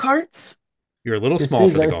golf carts. You're a little This small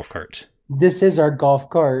is for the our- golf carts. This is our golf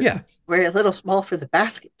cart. Yeah, We're a little small for the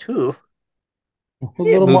basket, too.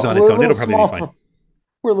 We're it moves on its own. It'll probably be fine.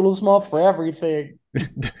 We're a little small for everything.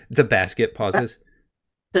 The basket pauses.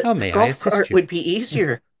 The, How the may I golf assist cart you? would be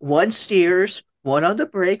easier. One steers, one on the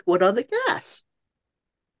brake, one on the gas.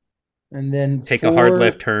 And then Take a hard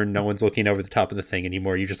left turn. No one's looking over the top of the thing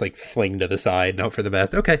anymore. You just like fling to the side and hope for the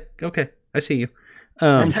best. Okay, I see you.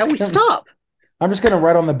 That's how we stop. I'm just gonna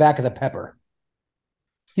ride on the back of the pepper.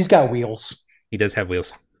 He's got wheels. He does have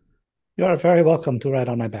wheels. You are very welcome to ride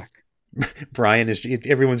on my back. Brian is.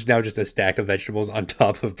 Everyone's now just a stack of vegetables on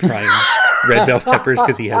top of Brian's red bell peppers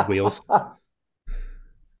because he has wheels.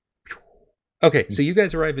 Okay, so you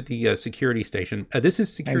guys arrive at the security station. This is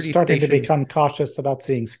I'm security starting station. to become cautious about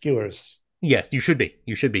seeing skewers. Yes, you should be.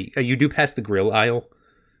 You should be. You do pass the grill aisle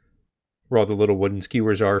where all the little wooden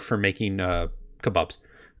skewers are for making kebabs.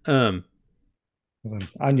 There's an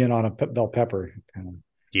onion on a bell pepper. Kind of.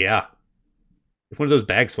 Yeah. If one of those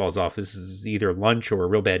bags falls off, this is either lunch or a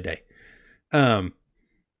real bad day. Though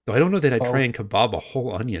I don't know that I'd try and kebab a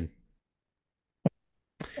whole onion.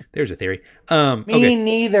 There's a theory. Me Okay.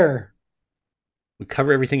 neither. We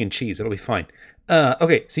cover everything in cheese. It'll be fine.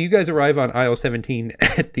 Okay, so you guys arrive on aisle 17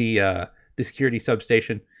 at the security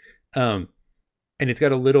substation. And it's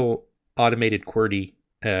got a little automated QWERTY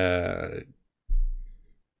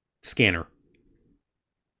scanner.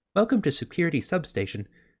 Welcome to Security Substation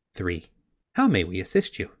 3. How may we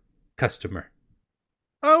assist you, customer?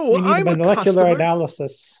 Oh, We need I'm a a molecular customer.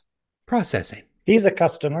 analysis. Processing. He's a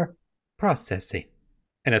customer. Processing.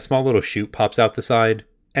 And a small little chute pops out the side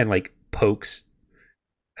and like pokes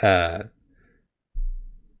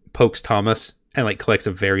Thomas and like collects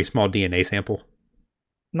a very small DNA sample.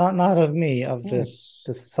 Not of me, of the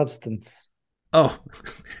substance. Oh,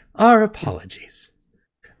 our apologies.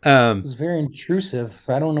 It was very intrusive.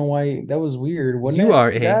 I don't know why. That was weird. Wasn't You it, are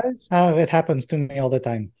a- guys? It happens to me all the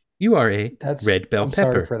time. You are a That's red bell I'm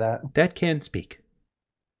pepper sorry for that. that can speak.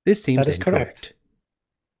 This seems That is incorrect.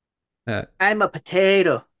 I'm a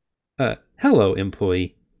potato. Hello,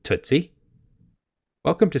 employee Tootsie.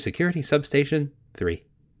 Welcome to Security Substation 3.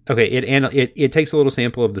 Okay, it takes a little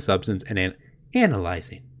sample of the substance and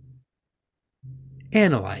analyzing.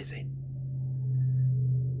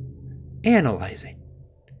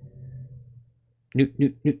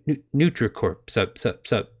 Nutricorp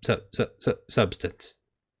substance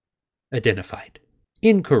identified.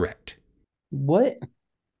 Incorrect. What?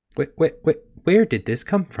 Where did this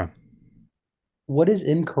come from? What is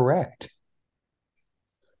incorrect?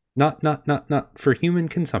 Not for human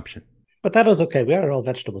consumption. But that was okay. We are all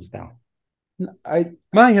vegetables now.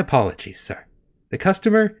 My apologies, sir. The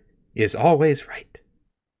customer is always right.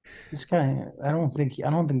 This guy. I don't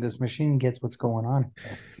think this machine gets what's going on.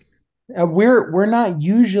 We're not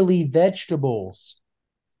usually vegetables.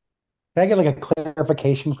 Can I get like a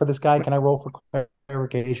clarification for this guy? Can I roll for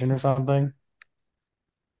clarification or something?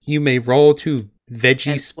 You may roll to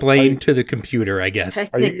veggie-splain to the computer, I guess.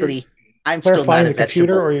 Technically, I'm still not Clarifying a the computer,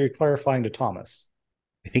 vegetable. or you're clarifying to Thomas?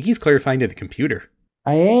 I think he's clarifying to the computer.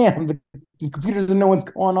 I am. The computer doesn't know what's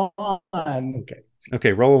going on. Okay.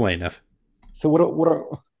 Okay, roll away enough. So what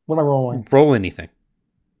am I rolling? Roll anything.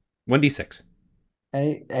 1d6.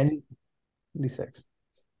 Any D6.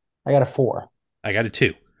 I got a 4. I got a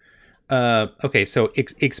 2. Okay, so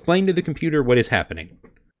explain to the computer what is happening.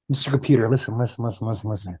 Mr. Computer, listen.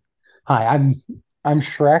 Hi, I'm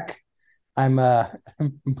Shrek. I'm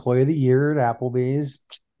employee of the year at Applebee's.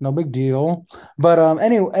 No big deal. But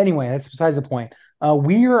anyway, that's besides the point.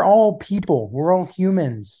 We are all people. We're all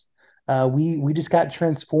humans. We just got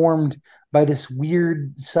transformed by this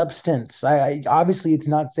weird substance. I obviously it's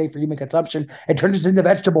not safe for human consumption. It turns us into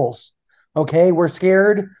vegetables. Okay, we're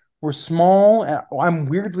scared. We're small. I'm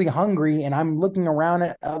weirdly hungry, and I'm looking around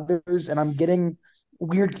at others, and I'm getting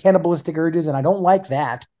weird cannibalistic urges, and I don't like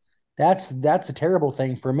that. That's a terrible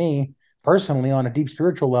thing for me personally on a deep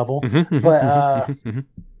spiritual level. But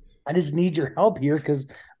I just need your help here because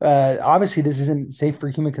obviously this isn't safe for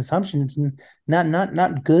human consumption. It's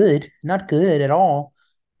not good, not good at all.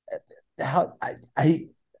 How I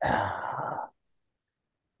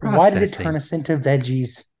why did it turn Processing. us into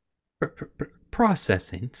veggies?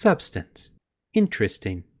 Processing. Substance.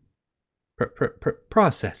 Interesting.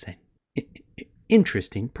 Processing.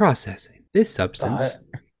 Interesting processing. This substance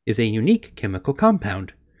is a unique chemical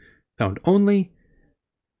compound found only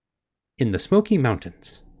in the Smoky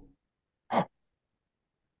Mountains.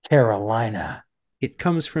 Carolina. It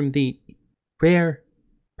comes from the rare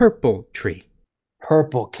purple tree.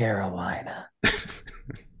 Purple Carolina.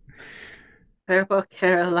 Purple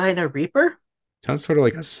Carolina Reaper? Sounds sort of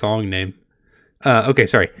like a song name. Okay,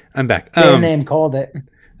 sorry. I'm back. Their name called it.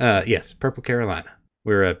 Yes, Purple Carolina.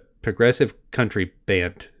 We're a progressive country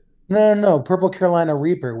band. No. Purple Carolina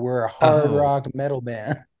Reaper. We're a hard rock metal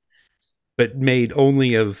band. But made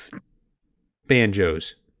only of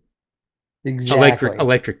banjos. Exactly.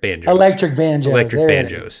 Electric banjos. Electric banjos. Electric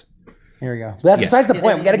banjos. Here we go. That's besides the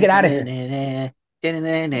point. We got to get out of here.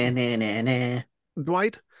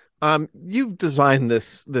 Dwight, you've designed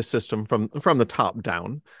this system from the top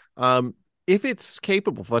down. If it's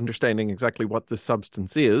capable of understanding exactly what this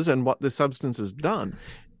substance is and what this substance has done,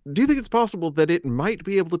 do you think it's possible that it might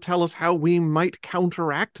be able to tell us how we might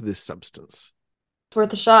counteract this substance? It's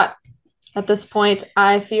worth a shot. At this point,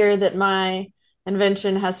 I fear that my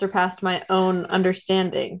invention has surpassed my own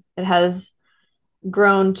understanding. It has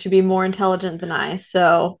grown to be more intelligent than I,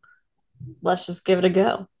 so let's just give it a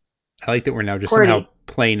go. I like that we're now just somehow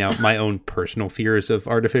playing out my own personal fears of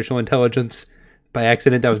artificial intelligence by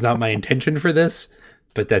accident. That was not my intention for this,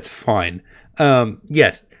 but that's fine.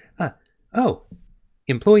 Yes.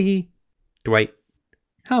 Employee Dwight,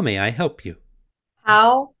 how may I help you?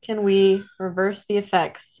 How can we reverse the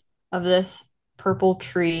effects of this purple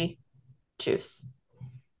tree juice?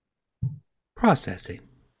 Processing.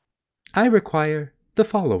 I require the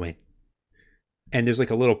following. And there's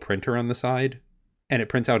like a little printer on the side, and it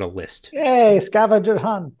prints out a list. Yay, scavenger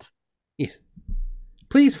hunt. Yes.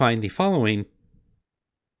 Please find the following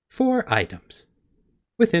 4 items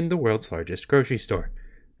within the world's largest grocery store,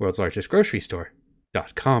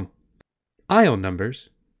 worldslargestgrocerystore.com. Aisle numbers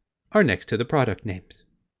are next to the product names.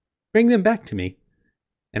 Bring them back to me,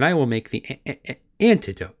 and I will make the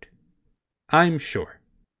antidote. I'm sure.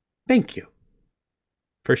 Thank you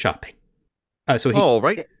for shopping. All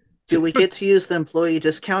right. Do we get to use the employee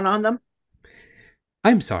discount on them?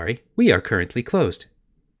 I'm sorry, we are currently closed.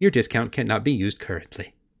 Your discount cannot be used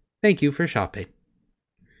currently. Thank you for shopping.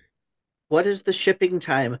 What is the shipping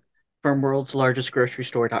time from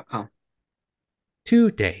worldslargestgrocerystore.com?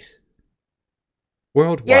 2 days.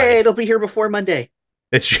 Worldwide. Yay, it'll be here before Monday.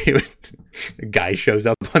 That's true. A guy shows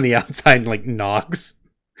up on the outside and like knocks.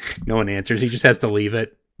 No one answers. He just has to leave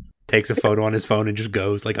it. Takes a photo on his phone and just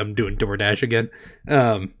goes like, I'm doing DoorDash again.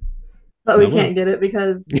 But we can't get it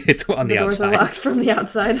because it's on the doors outside. are locked from the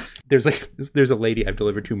outside. There's a lady I've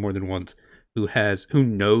delivered to more than once who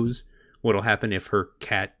knows what'll happen if her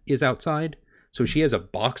cat is outside. So she has a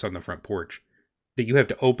box on the front porch that you have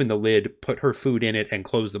to open the lid, put her food in it, and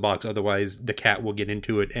close the box. Otherwise, the cat will get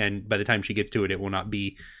into it, and by the time she gets to it, it will not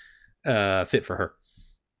be fit for her.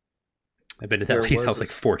 I've been to that lady's house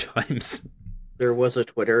like 4 times. There was a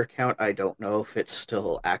Twitter account. I don't know if it's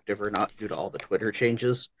still active or not due to all the Twitter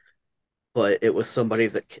changes, but it was somebody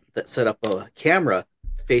that set up a camera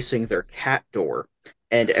facing their cat door,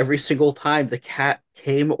 and every single time the cat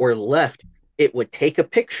came or left, it would take a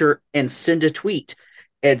picture and send a tweet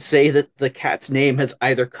and say that the cat's name has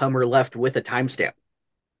either come or left with a timestamp.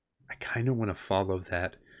 I kind of want to follow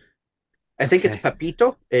that. I think it's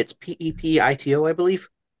Pepito. It's Pepito, I believe.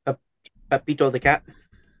 Pepito the cat.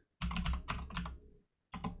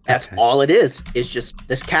 That's all it is. It's just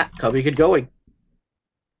this cat coming and going.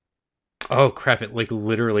 Oh crap! It like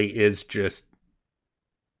literally is just.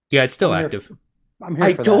 Yeah, it's still active. I'm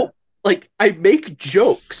here for that. I make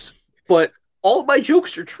jokes, but all my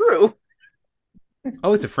jokes are true.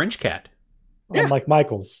 Oh, it's a French cat. Yeah. Like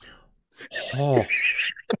Michael's. Oh.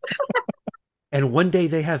 And one day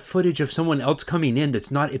they have footage of someone else coming in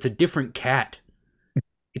it's a different cat.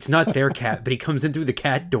 It's not their cat, but he comes in through the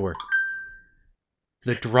cat door.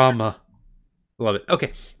 The drama. Love it.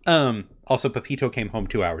 Okay. Also, Pepito came home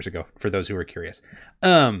 2 hours ago, for those who are curious.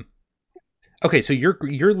 Okay, so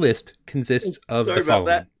your list consists of the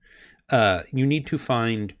following. You need to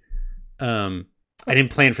find... I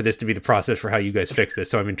didn't plan for this to be the process for how you guys fix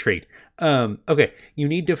this, so I'm intrigued. Okay, you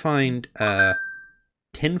need to find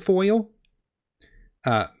tinfoil,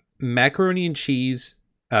 macaroni and cheese,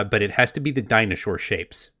 but it has to be the dinosaur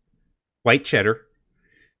shapes. White cheddar.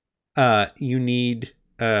 You need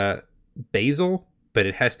basil, but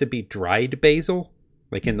it has to be dried basil,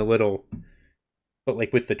 like in the little, but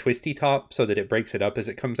like with the twisty top so that it breaks it up as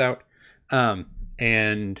it comes out,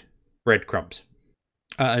 and breadcrumbs.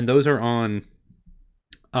 And those are on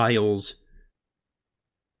aisles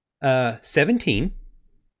 17,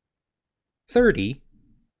 30,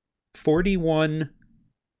 41,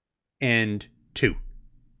 and 2.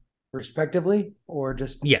 Respectively, or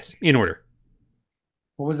just Yes, in order.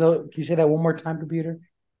 what was the? Can you say that one more time, computer?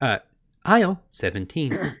 Aisle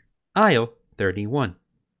 17, aisle 31,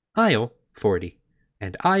 aisle 40,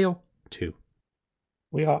 and aisle 2.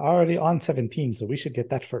 We are already on 17, so we should get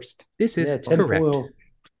that first. This is correct. tinfoil.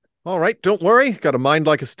 All right, don't worry. Got a mind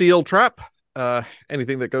like a steel trap.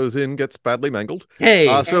 Anything that goes in gets badly mangled.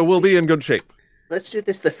 Hey! So we'll be in good shape. Let's do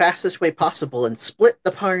this the fastest way possible and split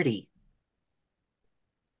the party.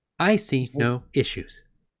 I see no issues.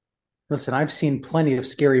 Listen, I've seen plenty of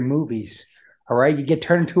scary movies. All right, you get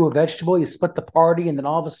turned into a vegetable, you split the party, and then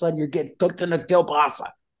all of a sudden you're getting cooked in a kielbasa.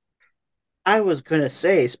 I was gonna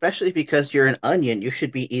say, especially because you're an onion, you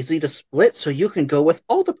should be easy to split so you can go with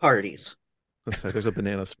all the parties. Let's say there's a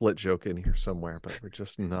banana split joke in here somewhere, but we're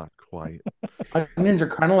just not quite. Onions are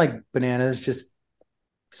kind of like bananas, just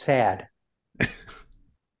sad. Is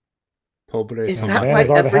No, that why bananas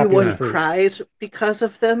are the everyone happiest fruit. cries because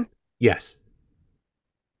of them? Yes.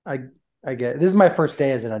 I get this is my first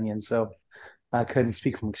day as an onion, so I couldn't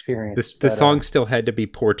speak from experience. The song still had to be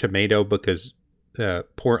Poor Tomato because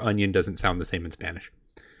Poor Onion doesn't sound the same in Spanish.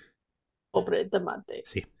 Pobre tomate.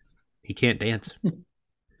 See, he can't dance.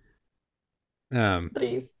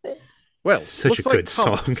 Triste. Well, Such a looks like good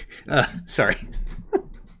song. Sorry.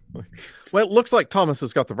 Well, it looks like Thomas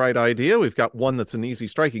has got the right idea. We've got one that's an easy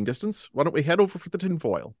striking distance. Why don't we head over for the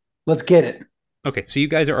tinfoil? Let's get it. Okay, so you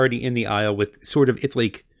guys are already in the aisle with sort of,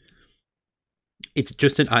 it's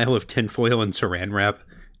just an aisle of tinfoil and saran wrap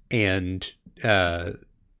and for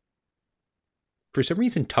some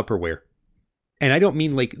reason Tupperware. And I don't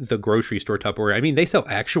mean like the grocery store Tupperware. I mean, they sell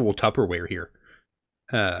actual Tupperware here.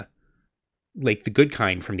 Like the good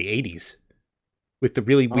kind from the 80s with the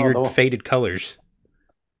really weird faded colors.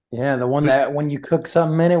 Yeah, the one that when you cook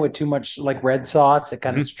something in it with too much like red sauce, it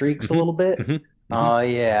kind of streaks a little bit. Oh,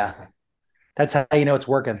 yeah. That's how you know it's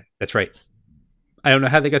working. That's right. I don't know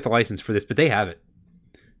how they got the license for this, but they have it.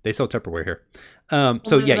 They sell Tupperware here. So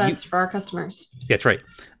We're the yeah, best for our customers. that's right.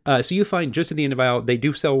 So you find just at the end of the aisle, they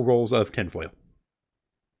do sell rolls of tinfoil.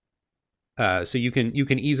 So you can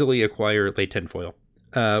easily acquire late tinfoil.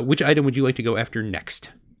 Which item would you like to go after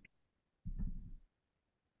next?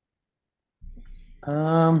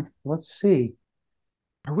 Let's see.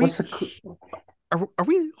 Are we? Are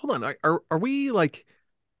we? Hold on. Are we like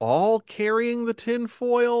all carrying the tin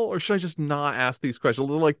foil, or should I just not ask these questions?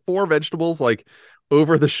 Like 4 vegetables, like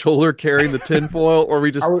over the shoulder carrying the tin foil, or are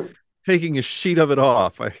we just taking a sheet of it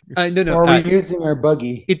off? No. Or are we using our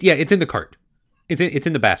buggy? It's in the cart. It's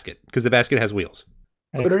in the basket because the basket has wheels.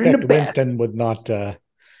 I Put it in expect the basket. Winston would not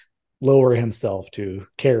lower himself to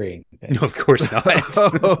carrying things. No, of course not.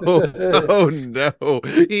 oh no,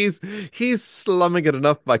 he's slumming it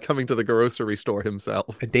enough by coming to the grocery store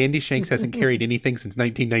himself. Dandy Shanks hasn't carried anything since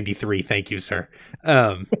 1993. Thank you, sir.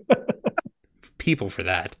 People for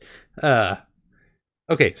that.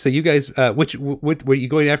 Okay, so you guys, what were you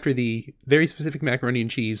going after? The very specific macaroni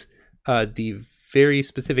and cheese, the very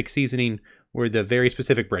specific seasoning, or the very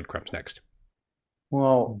specific breadcrumbs next?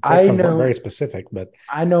 Well, I I know know very specific, but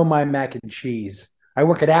I know my mac and cheese. I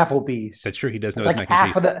work at Applebee's. That's true. He does know It's his like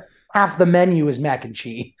mac and cheese half the menu is mac and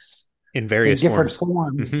cheese in in various different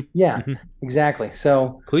forms. forms. Mhm, Yeah, mhm. exactly.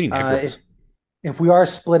 So Including egg rolls. if we are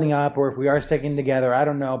splitting up or if we are sticking together, I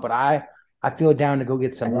don't know, but I feel down to go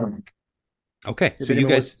get some. Okay, If so you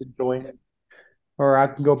anyone guys, wants to join it. Or I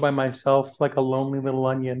can go by myself like a lonely little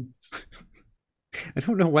onion. I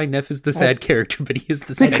don't know why Neff is the sad character, but he is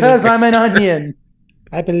the sad Because character. I'm an onion.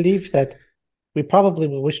 I believe that we probably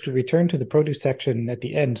will wish to return to the produce section at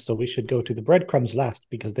the end, so we should go to the breadcrumbs last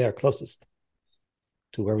because they are closest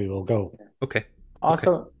to where we will go. Okay.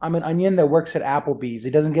 Also, I'm an onion that works at Applebee's.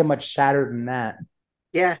 It doesn't get much sadder than that.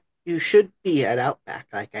 Yeah, you should be at Outback,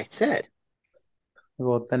 like I said.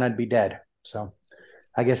 Well, then I'd be dead. So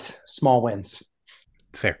I guess small wins.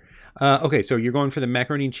 Fair. Okay, so you're going for the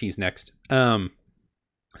macaroni and cheese next.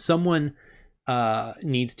 Someone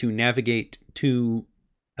needs to navigate to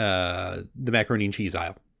the macaroni and cheese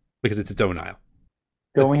aisle because it's its own aisle.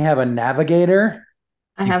 Don't we have a navigator?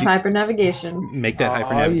 I You have do- hyper navigation. Make that Oh,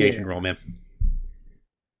 hyper navigation yeah. roll, man.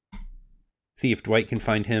 See if Dwight can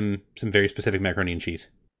find him some very specific macaroni and cheese.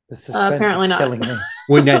 The suspense Apparently is not. killing me.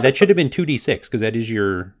 Well, no, that should have been 2d6 because that is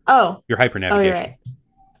your Oh, hyper you're navigation. right.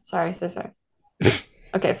 Sorry, so sorry.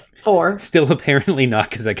 Okay, 4. Still apparently not,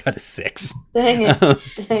 because I got a 6. Dang it.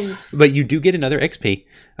 Dang. But you do get another XP.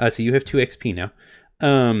 So you have 2 XP now.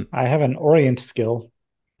 I have an orient skill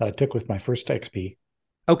that I took with my first XP.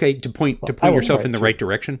 Okay, to point yourself in the right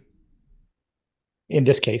direction. In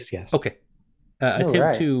this case, yes. Okay.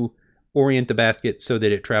 Attempt to orient the basket so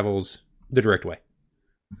that it travels the direct way.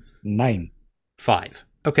 9. 5.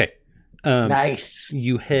 Okay. Nice.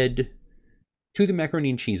 You head to the macaroni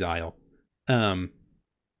and cheese aisle.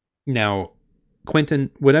 Now,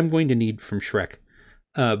 Quentin, what I'm going to need from Shrek,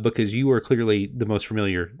 because you are clearly the most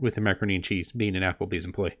familiar with the macaroni and cheese, being an Applebee's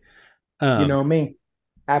employee. You know me,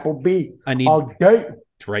 Applebee. I need all day.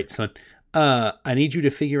 That's right, son. I need you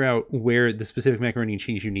to figure out where the specific macaroni and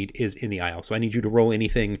cheese you need is in the aisle. So I need you to roll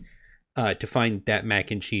anything to find that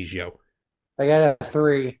mac and cheese, yo. I got a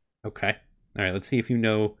 3. Okay. All right. Let's see if you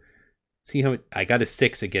know. See how I got a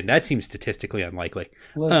 6 again. That seems statistically unlikely.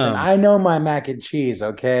 Listen, I know my mac and cheese.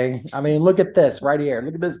 Okay, I mean, look at this right here.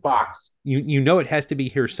 Look at this box. You know it has to be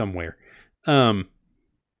here somewhere.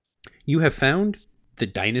 You have found the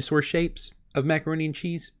dinosaur shapes of macaroni and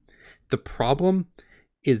cheese. The problem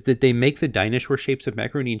is that they make the dinosaur shapes of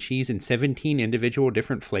macaroni and cheese in 17 individual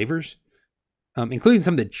different flavors, including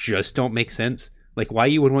some that just don't make sense. Like why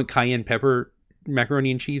you would want cayenne pepper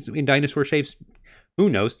macaroni and cheese in dinosaur shapes, who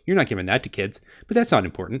knows? You're not giving that to kids, but that's not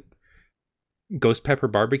important. Ghost pepper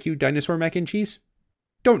barbecue dinosaur mac and cheese?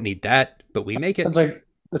 Don't need that, but we make it.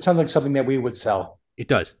 That sounds like something that we would sell. It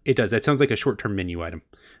does. It does. That sounds like a short-term menu item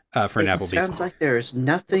for an Applebee's. It sounds like there's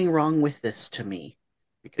nothing wrong with this to me,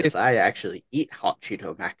 because I actually eat hot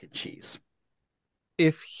Cheeto mac and cheese.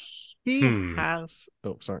 If he has...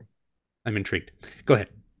 Oh, sorry. I'm intrigued. Go ahead.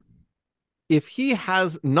 If he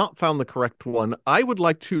has not found the correct one, I would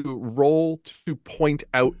like to roll to point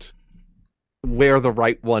out where the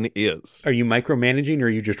right one is. Are you micromanaging or are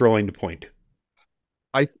you just rolling to point?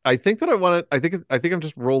 I think that I want to... I think I'm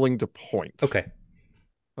just rolling to point. Okay.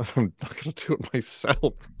 I'm not going to do it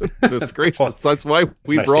myself. Goodness gracious. That's why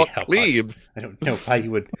we brought Cleves. I don't know why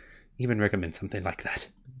you would even recommend something like that.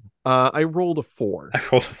 I rolled a 4. I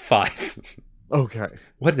rolled a 5. Okay.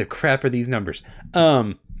 What the crap are these numbers?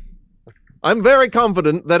 I'm very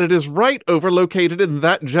confident that it is right over-located in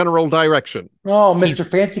that general direction. Oh, Mr.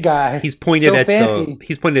 Fancy Guy. He's pointed at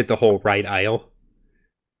the whole right aisle,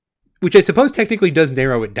 which I suppose technically does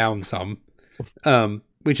narrow it down some,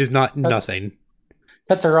 which is nothing.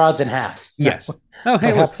 Cuts our odds in half. Yes. Oh,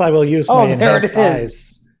 hey, perhaps I will use my enhanced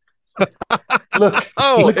eyes.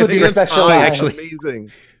 Look with these special eyes. Actually,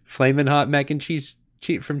 amazing. Flamin' hot mac and cheese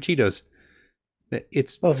from Cheetos.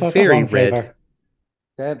 It's so very red.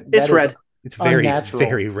 It's red. It's very, unnatural.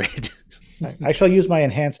 very red. I shall use my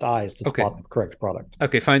enhanced eyes to spot the correct product.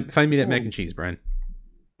 Okay, find me that mac and cheese, Brian.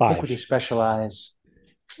 5. Look with your special eyes.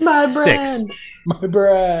 My brand. 6. My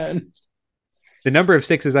brand. The number of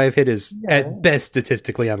 6s I have hit is at best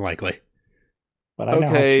statistically unlikely. But I now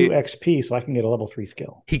have 2 XP, so I can get a level 3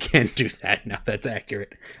 skill. He can't do that now. That's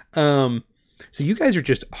accurate. So you guys are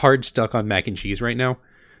just hard stuck on mac and cheese right now.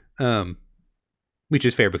 Which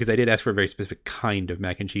is fair, because I did ask for a very specific kind of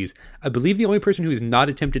mac and cheese. I believe the only person who has not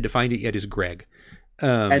attempted to find it yet is Greg.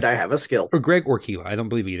 And I have a skill. Or Greg or Keela. I don't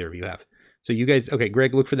believe either of you have. So you guys... Okay,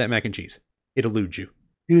 Greg, look for that mac and cheese. It eludes you.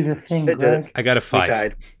 Do the thing, Greg. I got a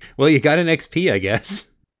 5. Well, you got an XP, I guess.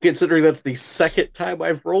 Considering that's the second time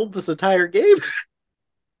I've rolled this entire game.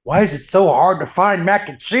 Why is it so hard to find mac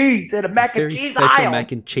and cheese in a mac and cheese aisle?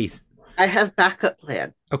 Mac and cheese. I have backup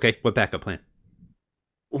plan. Okay, what backup plan?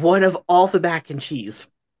 One of all the mac and cheese.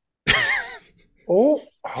 Oh,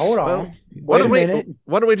 hold on. Well, Wait a minute.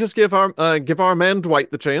 Why don't we just give our man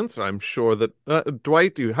Dwight the chance? I'm sure that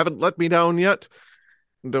Dwight, you haven't let me down yet.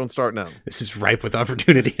 Don't start now. This is ripe with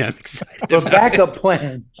opportunity. I'm excited. But backup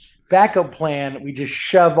plan. We just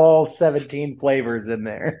shove all 17 flavors in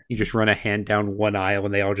there. You just run a hand down one aisle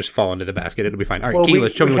and they all just fall into the basket. It'll be fine. All right, Keela,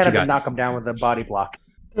 show me what you got. Knock them down with a body block.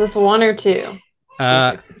 Is this 1 or 2?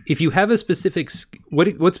 If you have a specific,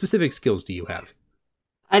 what specific skills do you have?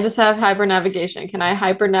 I just have hyper navigation. Can I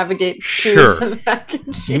hyper navigate to the mac and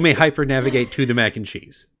cheese? You may hyper navigate to the mac and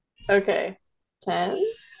cheese. Okay. 10.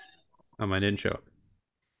 Oh, mine didn't show up.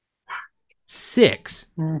 6.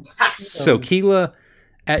 So Keela,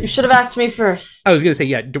 you should have asked me first. I was gonna say,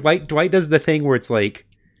 yeah. Dwight does the thing where it's like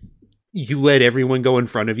you let everyone go in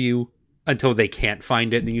front of you until they can't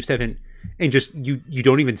find it, and then you step in and just you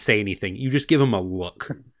don't even say anything. You just give them a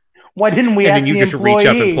look. Why didn't we? And then you just reach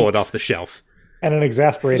up and pull it off the shelf. And an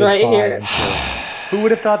exasperated right sigh. here. Who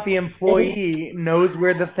would have thought the employee knows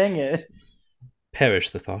where the thing is? Perish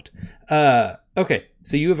the thought. Okay,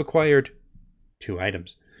 so you have acquired 2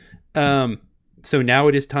 items. So now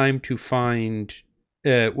it is time to find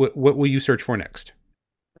What will you search for next?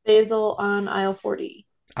 Basil on aisle 40.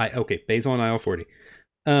 Okay, basil on aisle 40.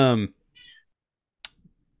 So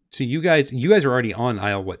you guys are already on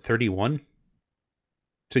aisle what, 31?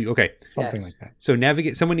 So okay, Something Yes. like that. so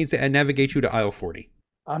navigate. Someone needs to navigate you to aisle 40.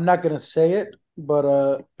 I'm not gonna say it, but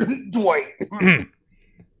Dwight.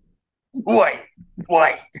 Dwight.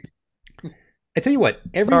 I tell you what,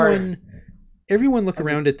 everyone look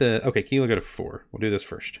around at the. Okay, Keela got a 4. We'll do this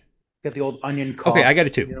first. Got the old onion cough. Okay, I got a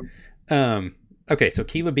 2. Okay, so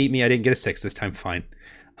Keela beat me. I didn't get a 6 this time. Fine.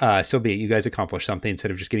 So be it. You guys accomplished something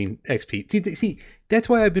instead of just getting XP. See, that's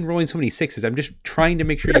why I've been rolling so many 6s. I'm just trying to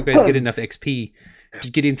make sure you guys get enough XP to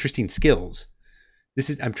get interesting skills.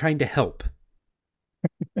 I'm trying to help.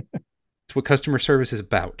 It's what customer service is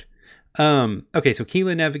about. Okay, so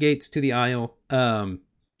Keela navigates to the aisle,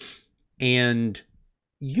 and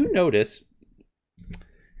you notice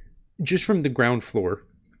just from the ground floor,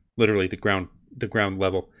 literally the ground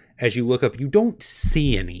level, as you look up, you don't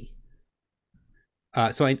see any.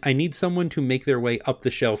 So I need someone to make their way up the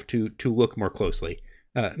shelf to look more closely.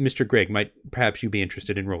 Mr. Greg, might perhaps you be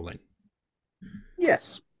interested in rolling?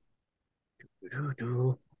 Yes.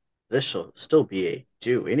 This will still be a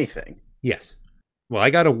do anything. Yes. Well,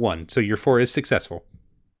 I got a 1, so your 4 is successful.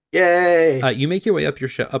 Yay! You make your way up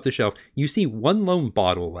up the shelf. You see one lone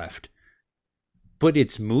bottle left, but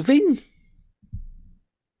it's moving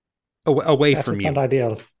away That's from just you. not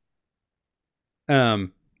ideal.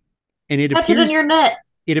 And it Catch it in your net.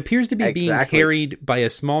 It appears to be being Exactly. carried by a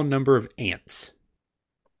small number of ants.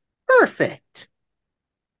 Perfect.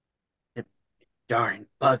 The darn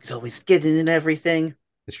bugs always getting in everything.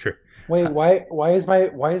 It's true. Wait, why is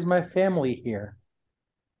my family here?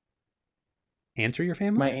 Ants are your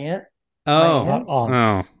family? My aunt? Oh, my aunt?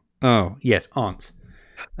 Aunts. oh, yes, aunts.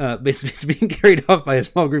 But it's being carried off by a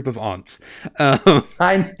small group of aunts.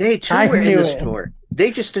 They too I were in knew the it. store.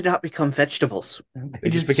 They just did not become vegetables. They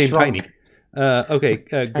just became shrunk. tiny. Okay,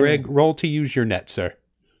 Greg, roll to use your net, sir.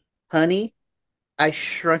 Honey, I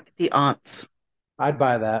shrunk the aunts. I'd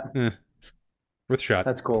buy that. Worth a shot.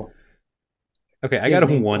 That's cool. Okay, I got a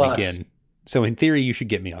Disney 1 Plus. again. So in theory, you should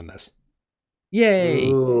get me on this. Yay!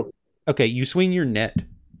 Ooh. Okay, you swing your net.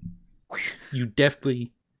 You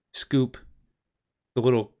deftly scoop the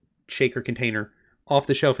little shaker container off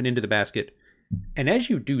the shelf and into the basket. And as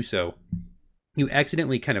you do so, you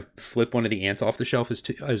accidentally kind of flip one of the ants off the shelf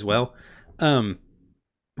as well.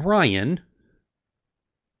 Brian,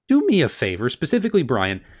 do me a favor, specifically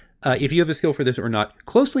Brian, if you have a skill for this or not,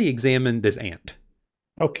 closely examine this ant.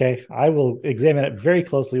 Okay, I will examine it very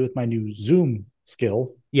closely with my new zoom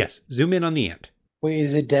skill. Yes, zoom in on the ant. Wait,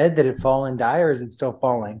 is it dead? Did it fall and die, or is it still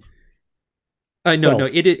falling? No,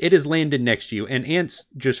 12. it is landed next to you, and ants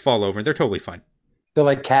just fall over. They're totally fine. They're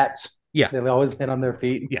like cats. Yeah. They always land on their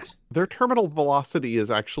feet. Yes, Their terminal velocity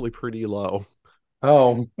is actually pretty low.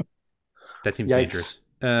 Oh, that seems Yikes. dangerous.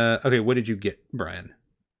 Okay, what did you get, Brian?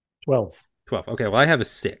 12. 12. Okay, well, I have a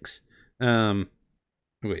 6.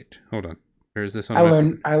 Wait, hold on. Where is this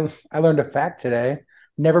on? I learned a fact today.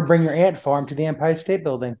 Never bring your ant farm to the Empire State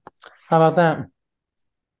Building. How about that?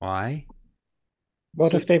 Why?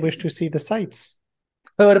 What if they wish to see the sights?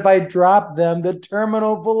 But if I drop them, the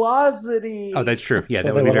terminal velocity. Oh, that's true. Yeah, So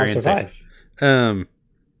that they would be will very not unsafe. survive.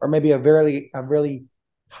 Or maybe a really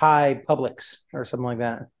high Publix or something like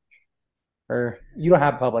that. Or you don't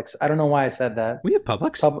have Publix. I don't know why I said that. We have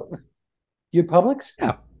Publix. You have Publix?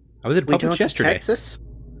 Yeah, I was at We Publix don't in yesterday. Texas.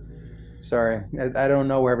 Sorry, I don't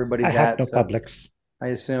know where everybody's I have at. no so Publix. I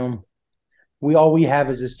assume all we have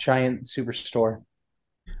is this giant superstore.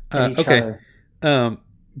 And each Okay. other.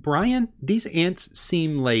 Brian, these ants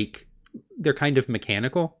seem like they're kind of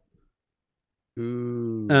mechanical.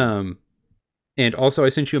 Ooh. And also I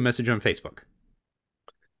sent you a message on Facebook.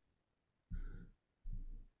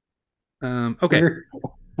 Okay.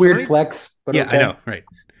 Weird Right? flex, but Yeah, okay. I know, right.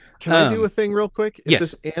 Can I do a thing real quick? If yes.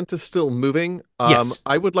 this ant is still moving, Yes.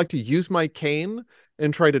 I would like to use my cane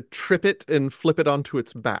and try to trip it and flip it onto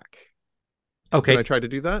its back. Okay. Can I try to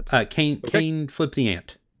do that? Kane flip the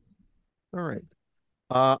ant. All right.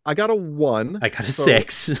 I got a 1. I got a So-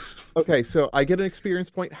 6. Okay, so I get an experience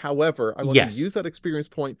point. However, I want Yes. to use that experience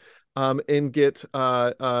point and get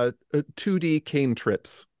 2D cane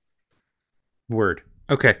trips. Word.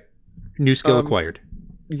 Okay. New skill acquired.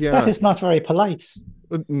 Yeah. That is not very polite.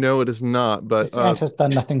 No, it is not. But This ant has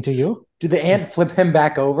done nothing to you. Did the ant flip him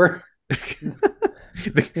back over?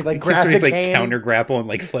 Like grab the like cane. counter grapple and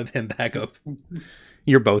like flip him back up.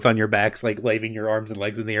 You're both on your backs, like waving your arms and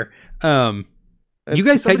legs in the air. You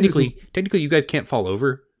guys technically you guys can't fall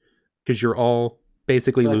over because you're all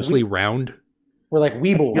basically Like loosely round. We're like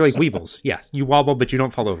Weebles. You're like Weebles. Yeah, you wobble, but you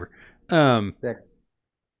don't fall over. Sick.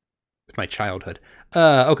 It's my childhood.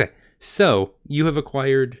 Okay. So you have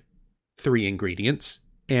acquired 3 ingredients.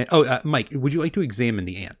 And Mike, would you like to examine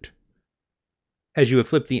the ant? As you have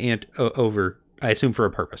flipped the ant over, I assume for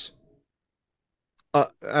a purpose.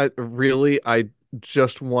 Really, I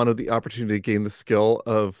just wanted the opportunity to gain the skill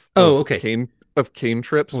of Okay.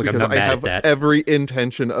 cantrips Look, I'm because not I mad at have that. every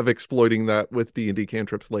intention of exploiting that with D&D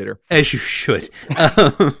cantrips later. As you should.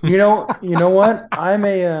 You know what? I'm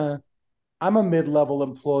a mid-level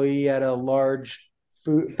employee at a large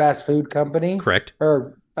fast food company, Correct.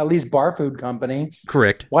 or at least bar food company.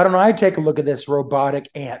 Correct. Why don't I take a look at this robotic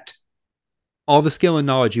ant? All the skill and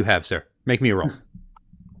knowledge you have, sir. Make me a roll.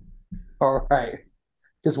 All right,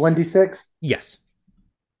 just 1d6. Yes.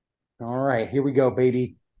 All right, here we go,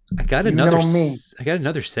 baby. I got You another. know me. I got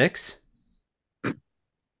another 6.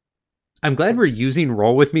 I'm glad we're using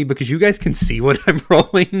roll with me because you guys can see what I'm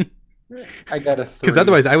rolling. I got a 3. Because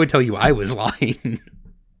otherwise, I would tell you I was lying.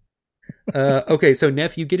 Okay, so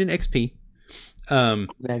Neff, you get an XP.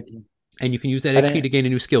 Thank you. And you can use that XP to gain a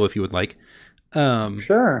new skill if you would like.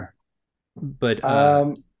 Sure. But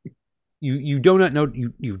you do not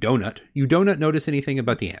notice anything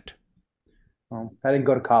about the ant. Well, I didn't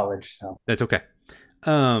go to college, so That's okay.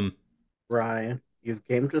 Ryan, you've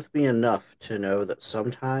gamed with me enough to know that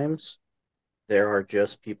sometimes there are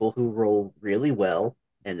just people who roll really well,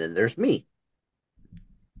 and then there's me.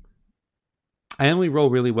 I only roll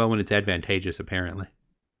really well when it's advantageous, apparently.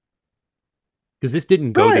 Because this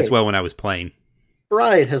didn't go this well when I was playing.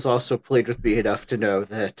 Brian has also played with me enough to know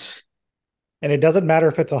that. And it doesn't matter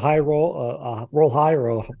if it's a high roll, a roll high or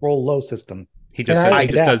a roll low system. He just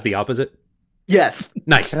does the opposite. Yes.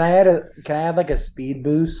 Nice. Can I add like a speed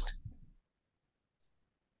boost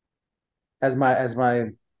as my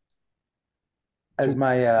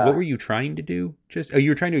what were you trying to do? You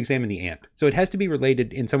were trying to examine the ant. So it has to be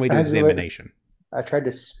related in some way to examination. I tried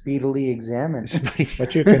to speedily examine.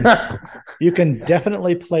 But you can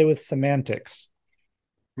definitely play with semantics.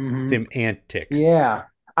 Mm-hmm. Semantics. Yeah.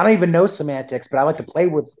 I don't even know semantics, but I like to play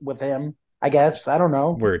with him, I guess. I don't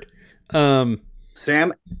know. Word.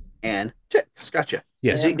 Sam and Ticks. Gotcha.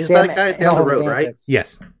 Yes. Is that guy down the road, right?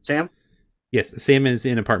 Yes. Sam? Yes. Sam is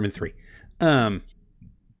in apartment 3.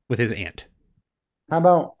 With his aunt. How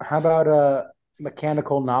about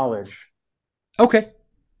mechanical knowledge? Okay.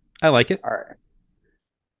 I like it. All right.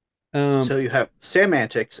 So you have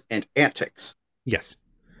semantics and antics. Yes.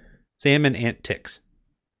 Sam and Ant Ticks.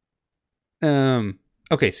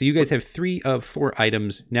 Okay, so you guys have 3 of 4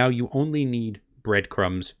 items. Now you only need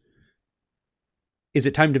breadcrumbs. Is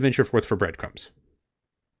it time to venture forth for breadcrumbs?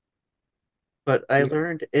 But I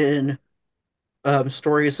learned in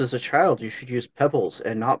stories as a child you should use pebbles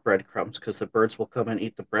and not breadcrumbs because the birds will come and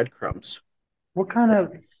eat the breadcrumbs. What kind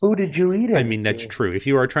of food did you eat? I mean, that's true. If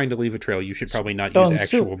you are trying to leave a trail, you should probably not use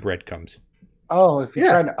actual breadcrumbs. Oh, if you're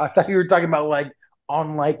trying to, I thought you were talking about like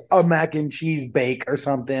on like a mac and cheese bake or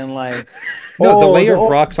something like. No, the layer of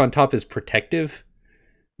rocks on top is protective,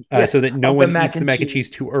 so that no one eats the mac and cheese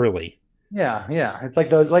too early. Yeah. It's like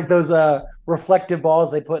those reflective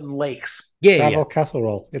balls they put in lakes. Travel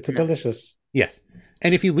casserole. It's delicious. Yes.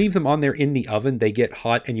 And if you leave them on there in the oven, they get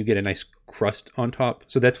hot and you get a nice crust on top.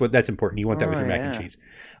 So that's important. You want that with your mac and cheese.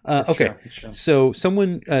 Okay. True. So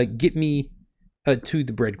someone get me to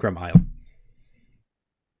the breadcrumb aisle.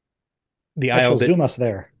 The aisle that zoom us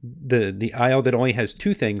there. The aisle that only has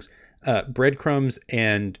 2 things: breadcrumbs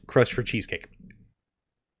and crust for cheesecake.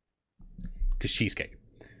 Because cheesecake.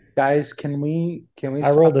 Guys, can we?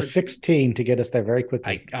 I rolled a 16 to get us there very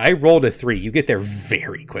quickly. I rolled a 3. You get there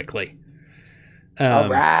very quickly. All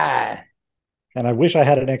right. And I wish I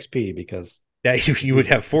had an XP because you would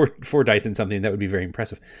have four dice in something that would be very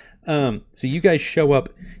impressive. So you guys show up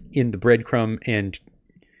in the breadcrumb and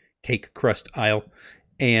cake crust aisle,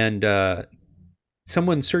 and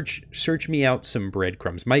someone search me out some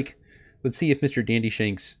breadcrumbs. Mike, let's see if Mr.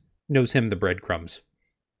 Dandyshanks knows him the breadcrumbs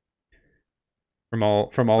from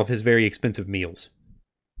all of his very expensive meals.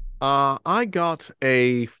 I got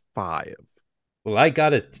a 5. Well, I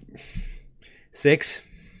got a 6.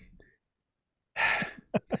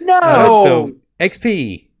 No. So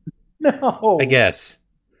XP. No. I guess.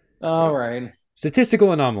 All right.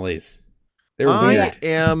 Statistical anomalies. They're weird.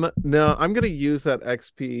 I'm going to use that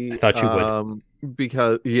XP. I thought you would.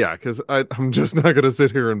 Because I'm just not going to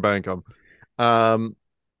sit here and bank them.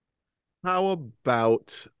 How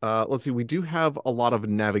about, let's see, we do have a lot of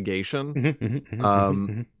navigation.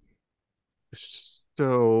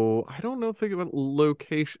 So I don't know, think about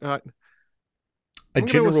location. I'm going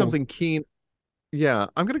to go with something keen. Yeah,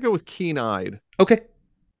 I'm going to go with keen-eyed. Okay.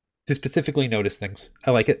 To specifically notice things.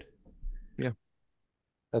 I like it. Yeah.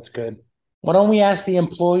 That's good. Why don't we ask the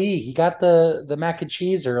employee? He got the mac and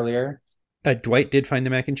cheese earlier. Dwight did find the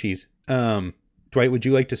mac and cheese. Dwight, would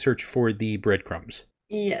you like to search for the breadcrumbs?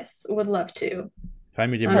 Yes, would love to.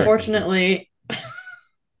 Find me the Unfortunately,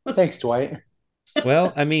 Thanks, Dwight.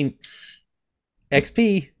 Well, I mean,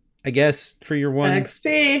 XP, I guess, for your one.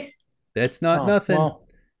 XP. That's not nothing.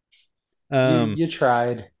 Well, you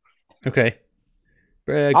tried. Okay.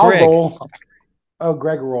 I'll Greg. roll. Oh,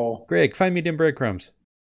 Greg, roll. Greg, find me them breadcrumbs.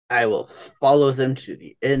 I will follow them to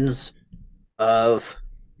the ends of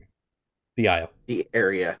the aisle. The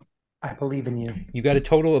area. I believe in you. You got a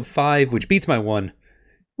total of 5, which beats my 1.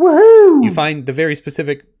 Woohoo! You find the very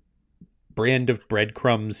specific brand of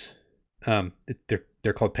breadcrumbs.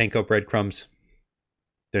 They're called panko breadcrumbs.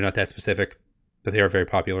 They're not that specific, but they are very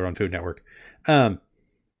popular on Food Network. And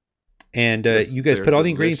you guys put all the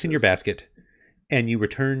ingredients in your basket, and you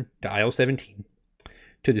return to aisle 17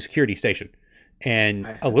 to the security station. And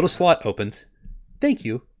a little slot opens. Thank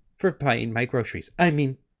you for buying my groceries. I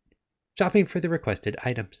mean, shopping for the requested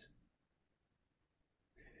items.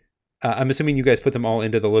 I'm assuming you guys put them all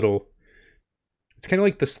into the little. It's kind of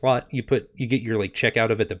like the slot you get your like check out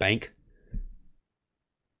of at the bank.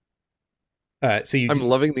 I'm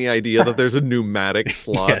loving the idea that there's a pneumatic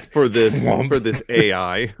slot for this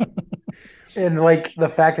AI. And like the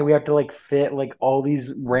fact that we have to like fit like all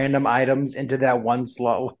these random items into that one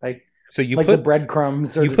slot, like so you like put the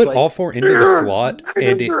breadcrumbs. You put all 4 into the slot,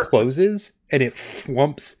 and it closes, and it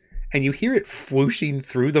flumps, and you hear it flooshing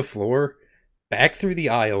through the floor, back through the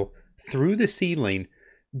aisle, through the ceiling,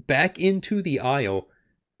 back into the aisle,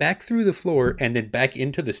 back through the floor, and then back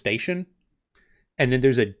into the station. And then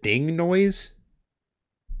there's a ding noise,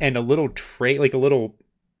 and a little tray, like a little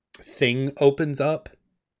thing opens up,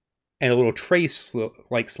 and a little tray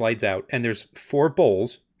slides out, and there's 5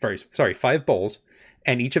 bowls,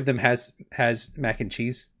 and each of them has mac and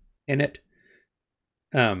cheese in it.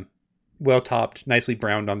 Well topped, nicely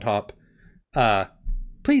browned on top.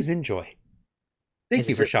 Please enjoy. Thank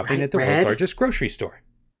you for shopping at the world's largest grocery store.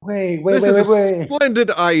 Wait. This is a splendid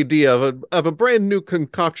idea of a brand new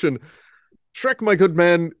concoction. Shrek, my good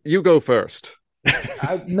man, you go first.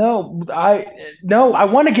 No, I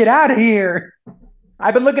want to get out of here.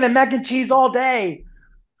 I've been looking at mac and cheese all day.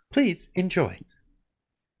 Please enjoy.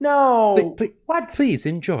 No. What? Please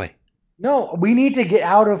enjoy. No, we need to get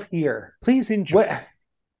out of here. Please enjoy. What?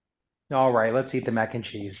 All right, let's eat the mac and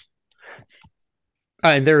cheese.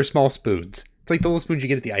 And there are small spoons. It's like the little spoons you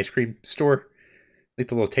get at the ice cream store. Like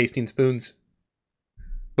the little tasting spoons.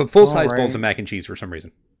 But full-size bowls of mac and cheese for some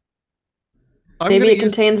reason. Maybe it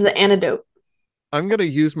contains the antidote. I'm going to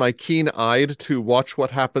use my keen-eyed to watch what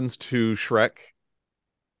happens to Shrek.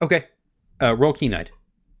 Okay. Roll keen-eyed.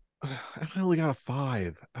 I only got a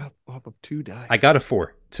 5 off of 2 dice. I got a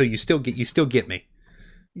 4. So you still get me.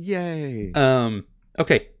 Yay.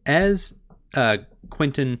 Okay. As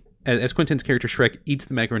Quentin's character Shrek eats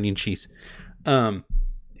the macaroni and cheese,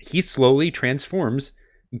 he slowly transforms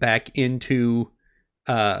back into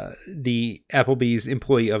the Applebee's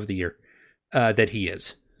employee of the year that he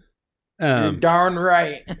is. You're darn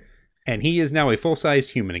right. And he is now a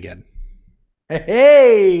full-sized human again.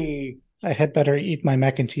 Hey! I had better eat my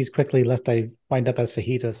mac and cheese quickly lest I wind up as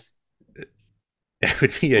fajitas. That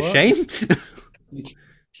would be a shame.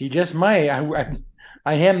 He just might.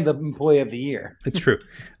 I am the employee of the year. It's true.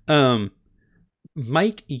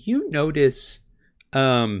 Mike, you notice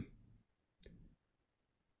that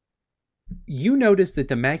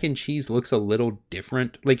the mac and cheese looks a little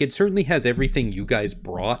different. Like it certainly has everything you guys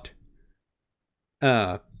brought.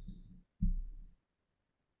 But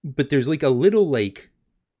there's like a little like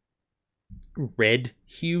red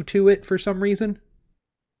hue to it for some reason.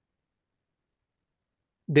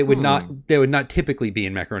 That would not typically be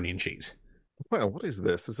in macaroni and cheese. Well, what is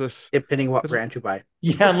this? Is this depending what brand you buy?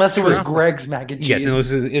 Yeah, unless it was Greg's mac and cheese. Yes,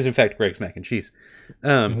 unless it is in fact Greg's mac and cheese.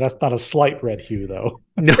 That's not a slight red hue, though.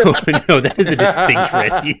 No, that is a distinct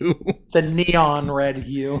red hue. It's a neon red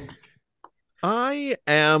hue. I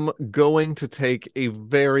am going to take a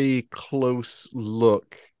very close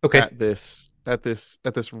look at this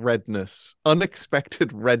redness,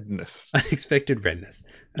 unexpected redness. Unexpected redness.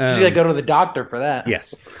 You gotta go to the doctor for that.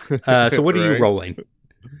 Yes. So what are you rolling?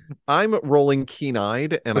 I'm rolling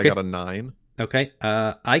keen-eyed, and I got a 9. Okay.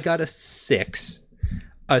 I got a 6.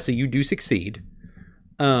 So you do succeed.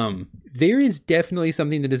 There is definitely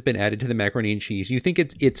something that has been added to the macaroni and cheese. You think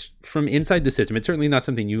it's from inside the system. It's certainly not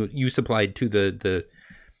something you supplied to the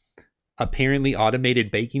apparently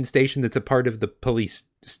automated baking station that's a part of the police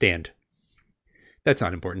stand. That's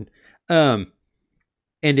not important. And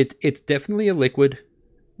it's definitely a liquid,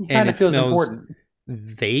 and it feels smells important.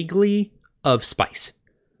 vaguely of spice.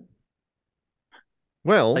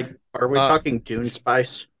 Well, Like Are we talking Dune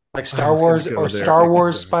spice? like I Star was gonna Wars go or there Star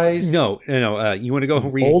Wars exactly. spice? No. You want to go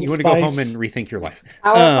Old you want to go home Spice. and rethink your life.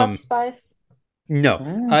 Powerpuff Spice. No.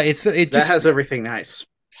 Mm. It That just has everything nice.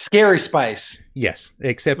 Scary spice. yes,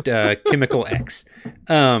 except chemical X.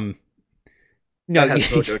 No, That has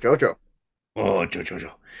Mojo Jojo. oh,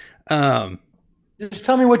 Jojo. Um, Just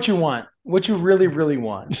tell me what you want. What you really, really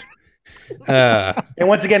want. uh, And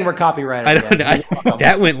once again, we're copyrighted. I don't. again.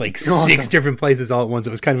 That went like You're welcome. 6 different places all at once.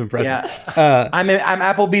 It was kind of impressive. Yeah. I'm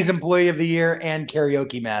Applebee's Employee of the Year and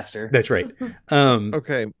Karaoke Master. That's right.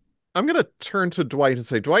 Okay. I'm going to turn to Dwight and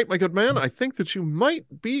say, Dwight, my good man, I think that you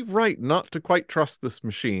might be right not to quite trust this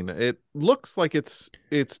machine. It looks like it's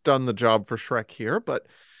done the job for Shrek here, but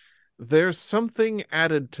there's something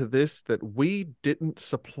added to this that we didn't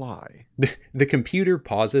supply. The computer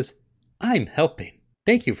pauses. I'm helping.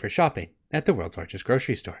 Thank you for shopping at the world's largest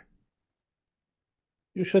grocery store.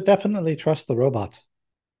 You should definitely trust the robot.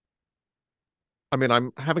 I mean,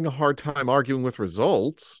 I'm having a hard time arguing with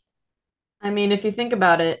results. I mean, if you think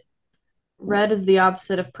about it, red is the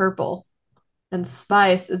opposite of purple, and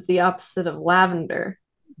spice is the opposite of lavender.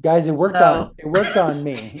 Guys, it worked So- on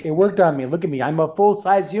me. It worked on me. Look at me. I'm a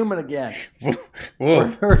full-size human again.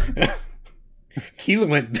 Whoa. Keela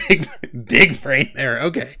went big brain there.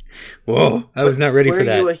 Okay. Whoa. I was not ready Were for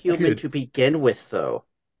that. you a human Good. to begin with, though?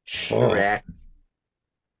 Shrek.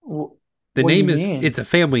 The What do name you is mean? it's a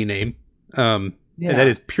family name. And Yeah. that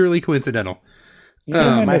is purely coincidental.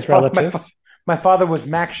 Yeah, my, it's fa- relative. my father was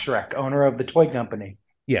Max Shrek, owner of the toy company.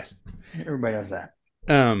 Yes. Everybody knows that.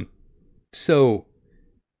 So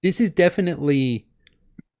this is definitely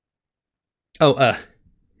the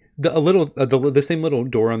same little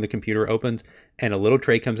door on the computer opens and a little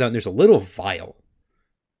tray comes out and there's a little vial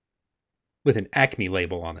with an Acme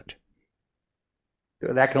label on it.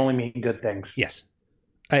 That can only mean good things. Yes.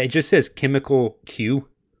 It just says chemical Q.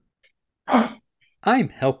 I'm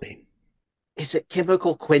helping. Is it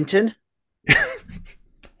Chemical Quentin?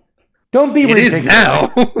 Don't be It is now.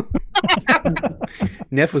 ridiculous.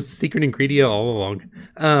 Neff was the secret ingredient all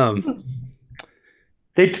along.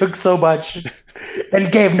 They took so much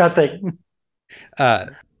and gave nothing.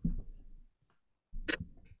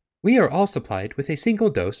 We are all supplied with a single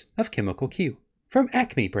dose of chemical Q from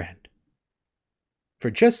Acme brand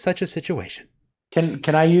for just such a situation.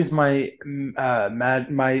 Can I use my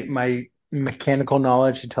my mechanical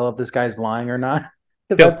knowledge to tell if this guy's lying or not?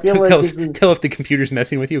 Because I feel like Tell if the computer's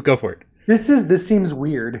messing with you. Go for it. this seems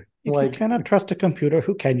weird. If Like you cannot trust a computer,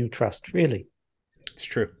 who can you trust, really? It's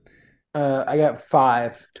true. I got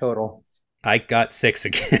 5 total. I got 6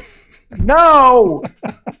 again. No.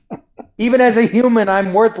 Even as a human,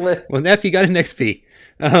 I'm worthless. Well, Neff, you got an XP.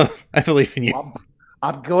 I believe in you.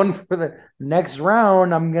 I'm going for the next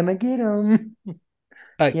round. I'm gonna get him.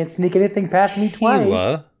 Can't sneak anything past me twice.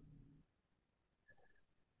 Keela,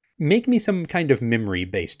 make me some kind of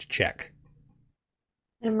memory-based check.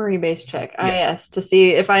 Memory-based check. Yes. Yes, to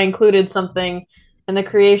see if I included something in the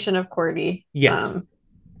creation of QWERTY. Yes.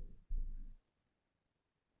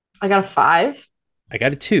 I got a 5. I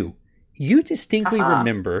got a 2. You distinctly Haha.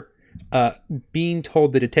 remember being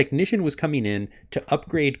told that a technician was coming in to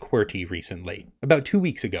upgrade QWERTY recently, about 2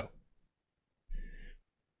 weeks ago.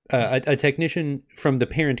 A technician from the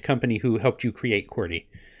parent company who helped you create QWERTY,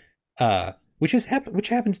 which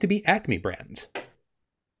happens to be Acme Brands,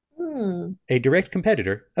 a direct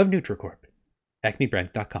competitor of NutriCorp.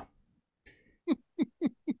 AcmeBrands.com.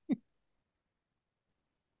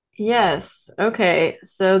 Yes. Okay.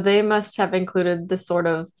 So they must have included this sort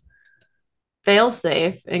of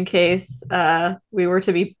failsafe in case we were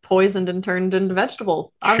to be poisoned and turned into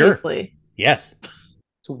vegetables, Sure. obviously. Yes.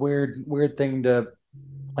 It's a weird thing to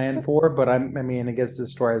plan for, but I mean, I guess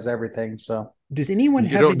this store has everything. So Does anyone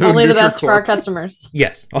You have don't any- know Only the best for our NutriCorp. customers.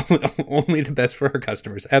 Yes, only the best for our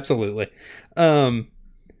customers. Absolutely.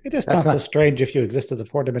 It is That's not so not- strange if you exist as a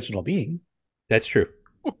four-dimensional being. That's true.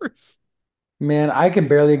 Of course. man, I can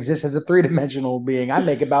barely exist as a 3-dimensional being. I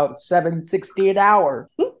make about $7.60 an hour.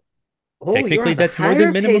 Oh, Technically, you're on the that's more than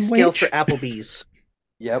higher minimum pay scale wage. for Applebee's.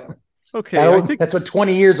 Yep. Okay, I think That's what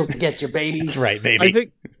 20 years will get you, baby. That's right,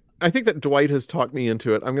 baby. I think that Dwight has talked me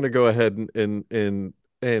into it. I'm going to go ahead and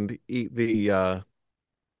eat the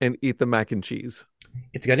mac and cheese.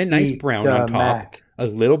 It's got a nice Eat brown the on top, Mac. a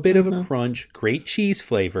little bit of a Mhm. crunch, great cheese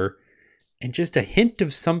flavor, and just a hint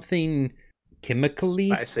of something chemically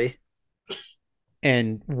Spicy.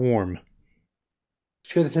 and warm.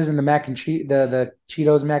 Sure, this isn't the mac and cheese, the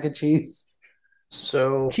Cheetos mac and cheese.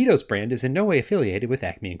 So Cheetos brand is in no way affiliated with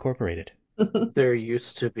Acme Incorporated. there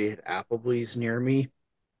used to be an Applebee's near me,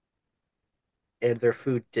 and their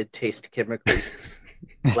food did taste chemically.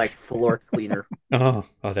 like floor cleaner. Oh,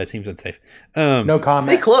 that seems unsafe. No They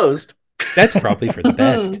comment. closed. That's probably for the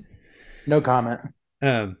best. No comment.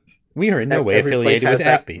 We are in no way Every place affiliated with has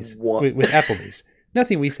that Applebee's. one. With Applebee's.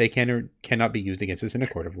 Nothing we say can or cannot be used against us in a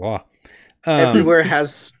court of law. Everywhere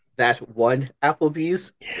has that one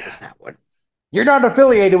Applebee's. It was that one. You're not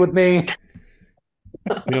affiliated with me.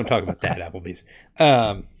 We don't talk about that Applebee's.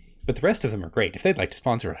 But the rest of them are great. If they'd like to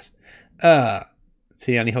sponsor us,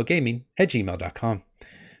 cityonthehillgaming@gmail.com.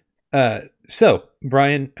 So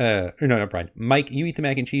Brian, or no, not Brian, Mike, you eat the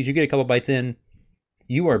mac and cheese. You get a couple bites in.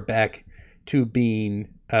 You are back to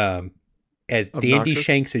being as dandy Obnoxious?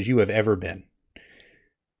 shanks as you have ever been.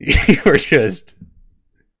 You are just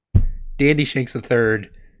Dandy Shanks the Third.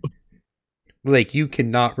 Like, you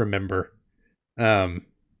cannot remember. You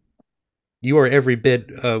are every bit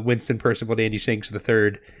Winston Percival Dandy Shanks the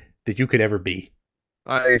Third that you could ever be.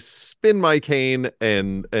 I spin my cane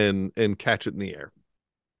and catch it in the air.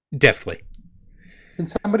 Definitely. Can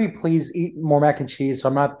somebody please eat more mac and cheese so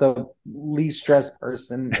I'm not the least stressed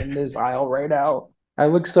person in this aisle right now?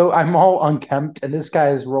 I'm all unkempt, and this guy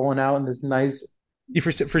is rolling out in this nice.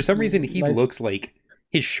 For some reason, he looks like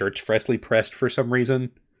his shirt's freshly pressed for some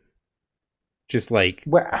reason. Just like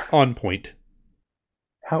on point.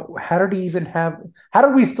 How did he even have? How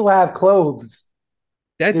do we still have clothes?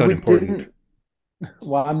 That's unimportant.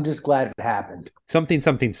 Well, I'm just glad it happened. Something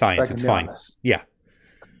science. It's fine. Honest. Yeah.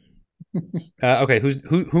 Okay.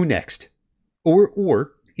 Who next?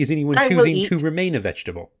 Or is anyone choosing to remain a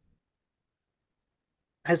vegetable?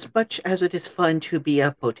 As much as it is fun to be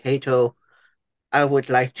a potato, I would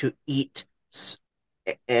like to eat,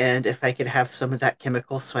 and if I could have some of that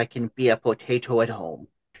chemical so I can be a potato at home.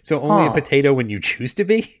 So only a potato when you choose to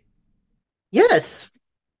be? Yes.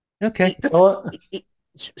 Okay.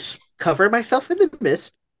 Cover myself in the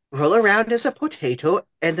mist, roll around as a potato,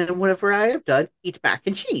 and then whenever I have done, eat mac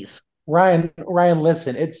and cheese. Ryan,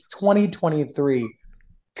 listen, it's 2023.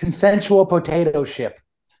 Consensual potato ship.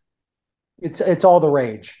 It's all the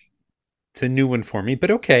rage. It's a new one for me, but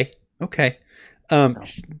okay.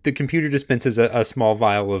 The computer dispenses a small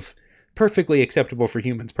vial of perfectly acceptable for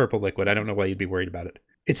humans purple liquid. I don't know why you'd be worried about it.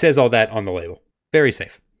 It says all that on the label. Very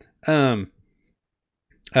safe. Very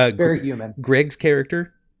human. Greg's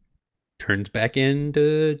character turns back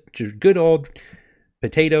into good old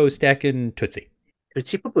potato stacking Tootsie.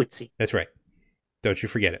 Tootsie Pabootsie. That's right. Don't you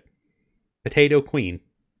forget it. Potato queen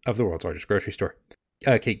of the world's largest grocery store.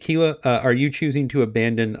 Okay, Keela, are you choosing to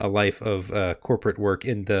abandon a life of corporate work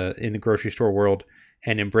in the grocery store world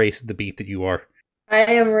and embrace the beat that you are? I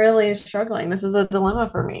am really struggling. This is a dilemma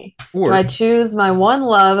for me. Or, do I choose my one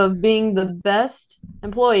love of being the best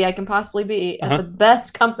employee I can possibly be at the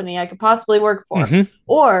best company I could possibly work for,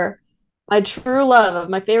 or my true love of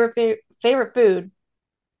my favorite food,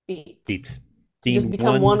 beets. Just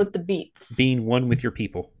become one with the beets. Being one with your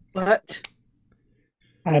people. But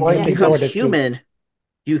when you become human,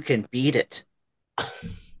 you can beat it.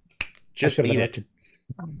 Just beat it.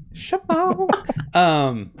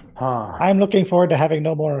 I'm looking forward to having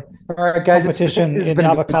no more competition in the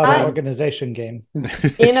avocado organization game.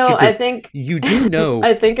 I think you do know.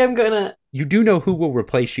 I think I'm gonna. You do know who will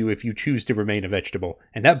replace you if you choose to remain a vegetable,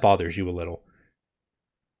 and that bothers you a little.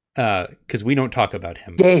 Because we don't talk about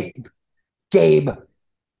him. Gabe's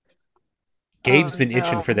been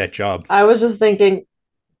itching for that job. I was just thinking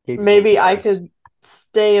maybe I could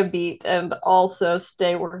stay a beat and also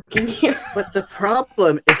stay working here. But the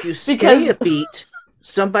problem, if you stay a beat,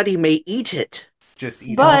 somebody may eat it. Just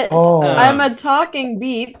eat it. But I'm a talking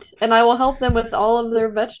beat, and I will help them with all of their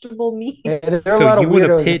vegetable needs. So you want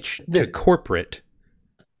to pitch to corporate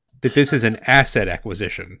that this is an asset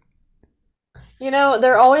acquisition?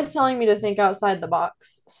 They're always telling me to think outside the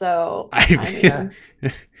box. So now you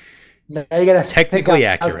gotta technically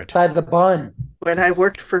accurate. Outside the bun. When I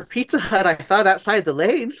worked for Pizza Hut, I thought outside the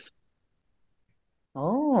lanes.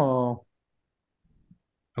 Oh.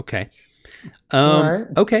 Okay. Right.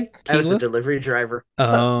 Okay. I was a delivery driver.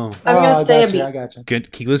 Oh. I'm going to stay a beat. I gotcha.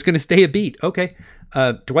 Good. Keela's going to stay a beat. Okay.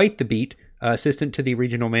 Dwight the Beat, assistant to the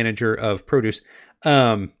regional manager of produce,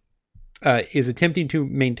 is attempting to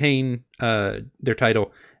maintain their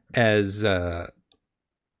title as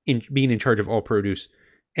being in charge of all produce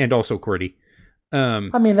and also QWERTY.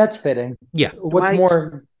 I mean, that's fitting. Yeah. What's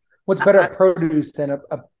better at produce than a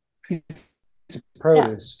piece of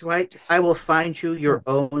produce? Yeah. Dwight, I will find you your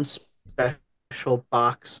own special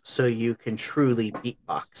box so you can truly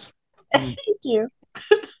beatbox. Thank you.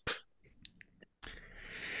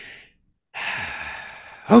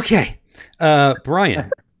 Okay.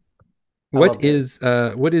 Brian, what is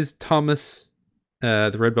Thomas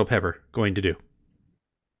the Red Bell Pepper going to do?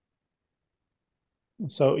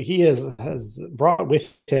 So he has brought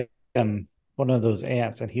with him one of those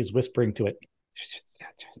ants, and he's whispering to it,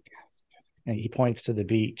 and he points to the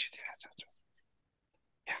beach.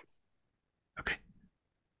 Okay.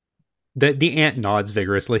 The ant nods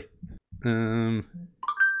vigorously.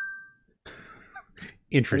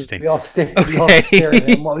 Interesting. We all stare. Okay. We all stare at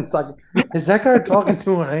him while he's talking. Is that guy talking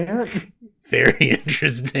to an ant? Very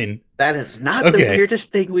interesting. That is not the Okay.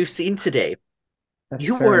 weirdest thing we've seen today. That's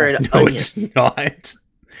You fair were enough. an No, onion. it's not.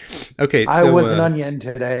 Okay, I so, was an onion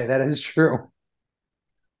today. That is true.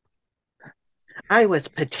 I was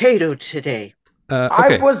potato today.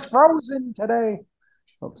 okay. I was frozen today.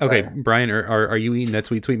 Oh, Okay, sorry. Brian, are you eating that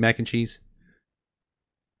sweet mac and cheese?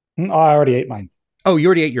 Oh, I already ate mine Oh, you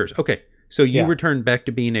already ate yours. Okay, so you Yeah. returned back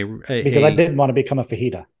to being because I didn't want to become a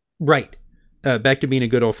fajita. right, back to being a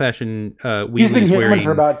good old fashioned He's been Wheaties human wearing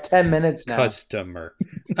for about 10 minutes now. customer.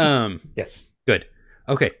 Yes. Good.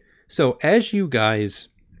 Okay, so as you guys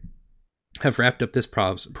have wrapped up this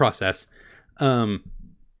process, you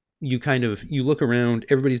look around.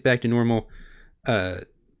 Everybody's back to normal.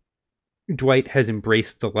 Dwight has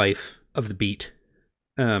embraced the life of the beat,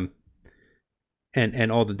 and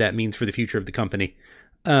all that means for the future of the company,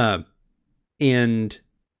 and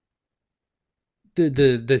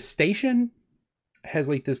the station has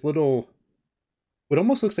like this little, what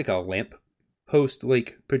almost looks like a lamp post,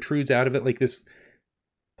 like protrudes out of it, like this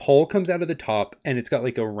pole comes out of the top, and it's got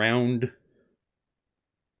like a round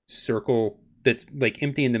circle that's like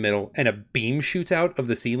empty in the middle, and a beam shoots out of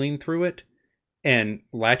the ceiling through it and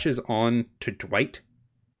latches on to Dwight,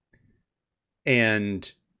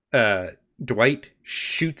 and Dwight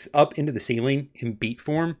shoots up into the ceiling in beat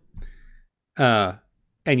form, and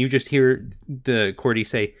you just hear the Cordy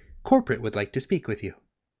say, "Corporate would like to speak with you."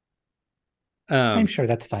 I'm sure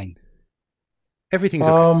that's fine. Everything's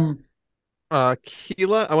okay.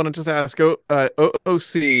 Keela, I want to just ask,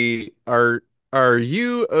 OOC, are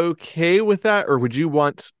you okay with that, or would you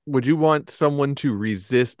want someone to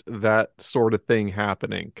resist that sort of thing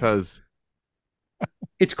happening? Because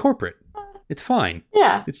It's corporate. It's fine.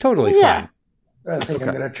 Yeah. It's totally Yeah. fine. I think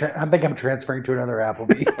Okay. I think I'm transferring to another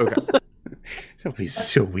Applebee's. Okay. That'll be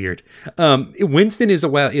so weird. Winston is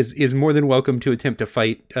more than welcome to attempt to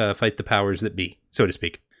fight the powers that be, so to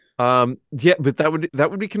speak. Yeah, but that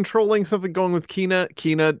would be controlling something going with Kina.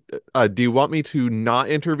 Kina, do you want me to not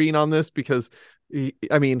intervene on this? Because,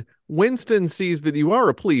 I mean, Winston sees that you are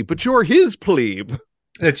a plebe, but you're his plebe.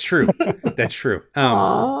 That's true. That's true.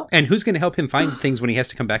 Aw. And who's going to help him find things when he has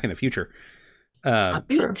to come back in the future? A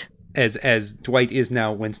beat. As Dwight is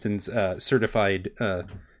now Winston's certified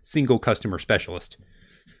single customer specialist.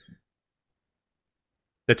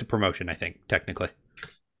 That's a promotion, I think, technically.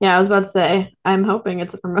 Yeah, I was about to say, I'm hoping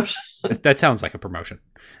it's a promotion. That sounds like a promotion.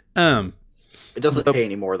 It doesn't pay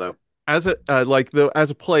anymore, though. As a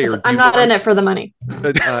player, I'm not in it for the money.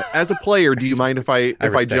 as a player, do you mind if I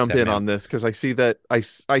respect jump that, in man. on this? Because I see that I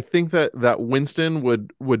think that Winston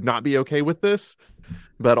would not be okay with this,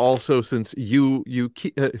 but also since Keela,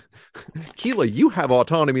 you have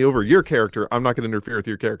autonomy over your character, I'm not going to interfere with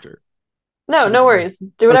your character. No worries.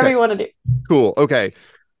 Do whatever Okay. you want to do. Cool. Okay.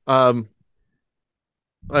 Roll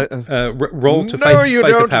to No, fight you the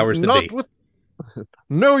don't. powers that Not be. with.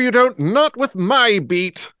 No, you don't. Not with my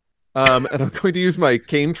beat. And I'm going to use my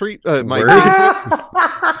cane treat. My Word. cane clips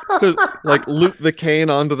to like loop the cane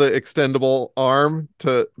onto the extendable arm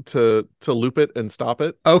to loop it and stop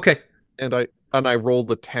it. Okay. And I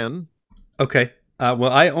rolled a 10. Okay.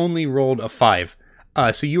 Well, I only rolled a 5.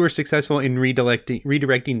 So you were successful in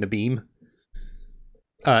redirecting the beam.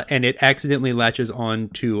 And it accidentally latches on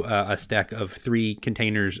to a stack of 3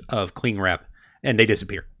 containers of cling wrap, and they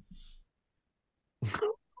disappear.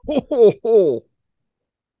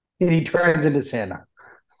 And he turns into Santa.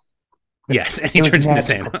 Yes, and he It was turns into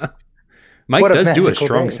magical. Santa. Mike What a does do a magical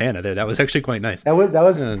strong day. Santa there. That was actually quite nice. That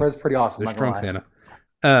was Uh, pretty awesome. A Not strong gonna lie.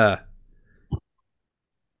 Santa.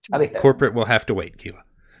 Out of here. Corporate will have to wait, Keela.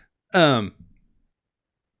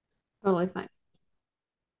 Totally fine.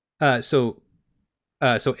 So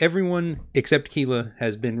everyone except Keela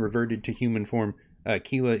has been reverted to human form.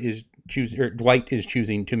 Keela is Dwight is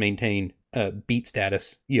choosing to maintain beat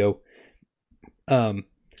status.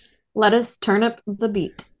 Let us turn up the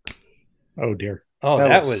beat. Oh dear. Oh, That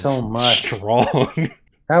that was was so much. strong.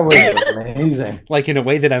 That was amazing. Like in a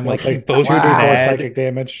way that I'm like both 2d4 mad. psychic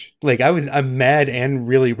damage. Like I'm mad and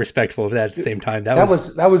really respectful of that at the same time. That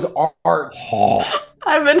was art. Oh,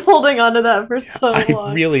 I've been holding on to that for so I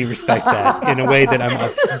long. really respect that in a way that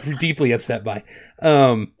I'm deeply upset by.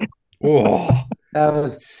 Oh, That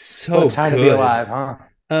was so what a time good. to be alive, huh?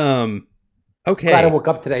 Okay. Glad I woke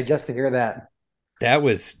up today just to hear that. That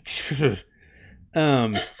was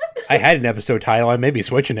I had an episode title. I may be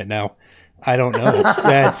switching it now. I don't know.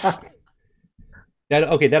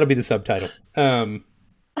 Okay, that'll be the subtitle.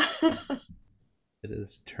 It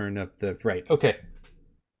is turn up the right. Okay.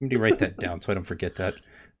 Let me write that down so I don't forget that.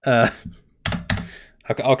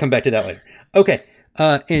 I'll come back to that later. Okay.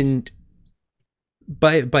 And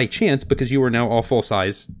by chance, because you are now all full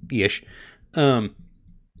size ish,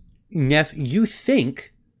 Neff, you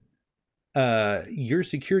think your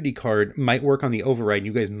security card might work on the override and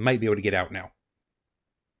you guys might be able to get out now.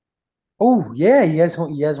 Oh yeah, you guys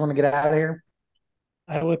want to get out of here?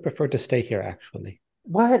 I would prefer to stay here, actually.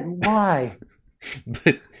 What? Why?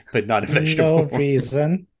 but not a vegetable. No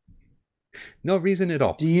reason. No reason at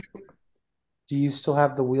all. Do you still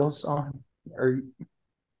have the wheels on? Or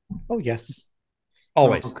Oh yes.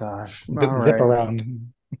 Always. Oh gosh. The All Zip right.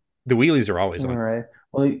 around. The wheelies are always All on. right.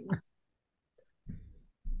 Well,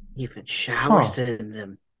 Even showers in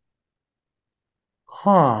them.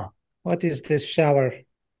 huh. What is this shower?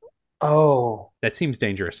 Oh, That seems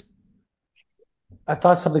dangerous. I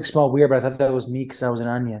thought something smelled weird, but I thought that was me because I was an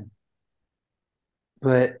onion.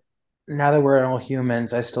 But now that we're all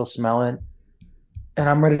humans, I still smell it. And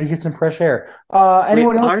I'm ready to get some fresh air.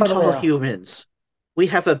 Anyone We else? aren't on the all way? humans. We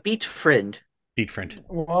have a beat friend. Beat friend.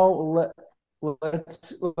 Well,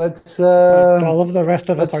 let's All of the rest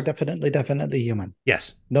of us let's- are definitely human.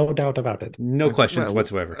 Yes. No doubt about it. No questions Well,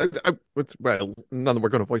 whatsoever. Well, none that we're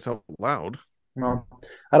going to voice out loud. well,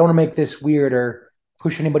 I don't want to make this weird or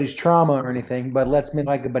push anybody's trauma or anything, but let's make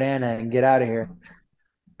like a banana and get out of here.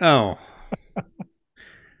 Oh.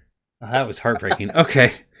 That was heartbreaking.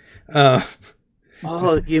 Okay.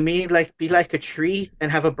 Oh, you mean like be like a tree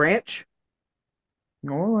and have a branch?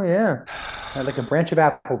 Oh yeah, like a branch of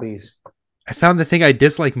Applebee's. I found the thing I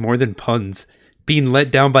dislike more than puns. Being let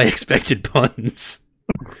down by expected puns.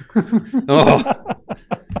 Oh.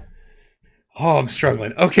 Oh, I'm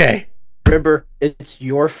struggling. Okay. Remember, it's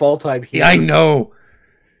your fault I'm here. Yeah, I know.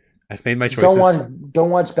 I've made my choices. Don't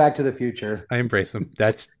watch Back to the Future. I embrace them.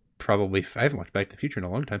 That's probably... I haven't watched Back to the Future in a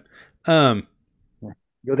long time.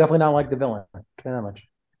 You'll definitely not like the villain. I'll tell you that much.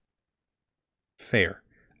 Fair.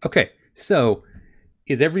 Okay, so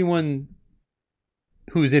is everyone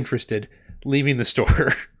who's interested leaving the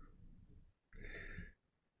store?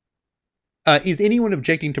 Is anyone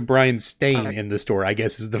objecting to Brian staying in the store? I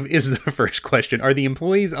guess is the first question. Are the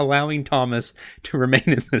employees allowing Thomas to remain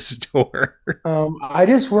in the store? I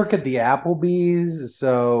just work at the Applebee's,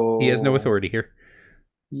 so He has no authority here.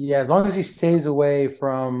 Yeah, as long as he stays away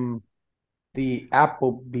from the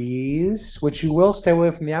Applebee's, which you will stay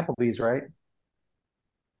away from the Applebee's, right?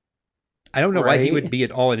 I don't know why he Right. would be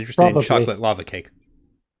at all interested in Probably. chocolate lava cake.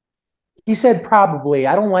 He said probably.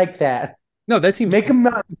 I don't like that. No, that seems Make him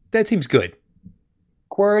not that seems good.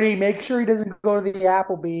 QWERTY. Make sure he doesn't go to the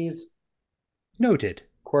Applebee's. Noted.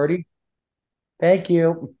 QWERTY. Thank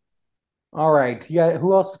you. All right. Yeah.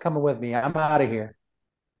 Who else is coming with me? I'm out of here.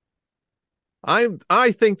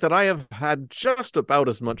 I think that I have had just about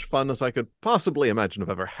as much fun as I could possibly imagine of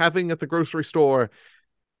ever having at the grocery store.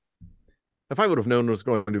 If I would have known it was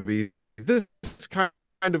going to be this kind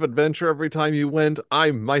of adventure every time you went,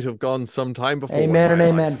 I might have gone sometime before. Amen and my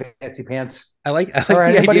amen, life. fancy pants. I like All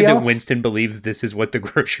right, the anybody idea that else? Winston believes this is what the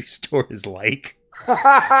grocery store is like.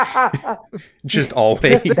 Just Just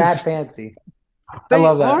always. that fancy. They I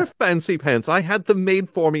love that. are fancy pants. I had them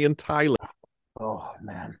made for me in Thailand. Oh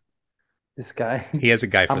man, this guy. He has a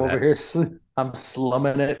guy for I'm that. over here. I'm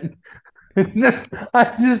slumming it.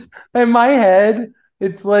 I just in my head,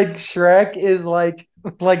 it's like Shrek is like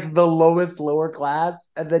the lowest lower class,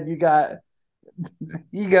 and then you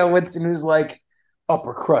got Winston who's like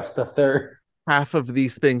upper crust, the third. Half of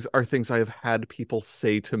these things are things I have had people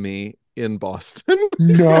say to me in Boston.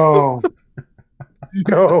 No,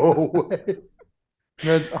 no way.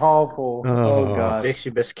 That's awful. Oh. Oh gosh, Makes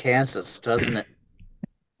you miss Kansas, doesn't it?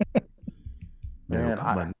 Man, No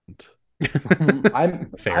comment.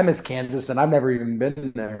 Fair. I miss Kansas, and I've never even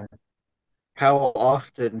been there. How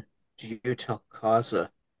often do you tell Kaza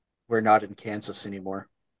we're not in Kansas anymore?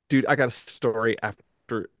 Dude, I got a story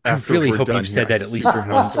after I really we're hope done you've said here. that at least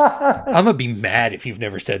once. I'm gonna be mad if you've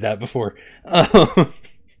never said that before.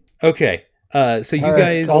 Okay, so you All right,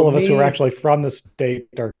 guys, so All of us who are me- actually from the state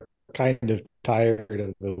are kind of tired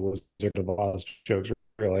of the Wizard of Oz jokes,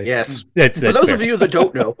 really. Yes. that's For those fair. of you that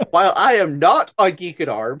don't know, while I am not on Geek at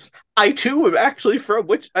Arms, I too am actually from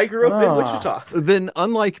I grew up in Ah. Wichita. Then,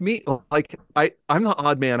 unlike me, like I'm the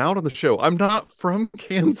odd man out on the show. I'm not from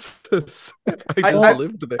Kansas. I just I-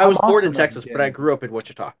 lived there. I was I'm born in also not Texas, but I Kansas. grew up in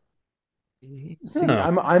Wichita. See,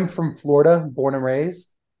 Huh. I'm from Florida, born and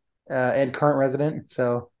raised, and current resident.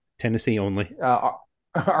 So Tennessee only.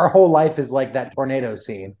 our whole life is like that tornado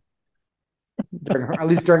scene, at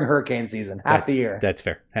least during hurricane season, half the year. That's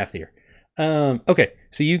fair, half the year. Okay,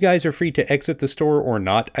 so you guys are free to exit the store or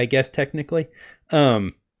not, I guess technically.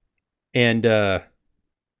 And the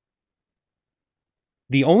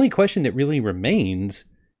only question that really remains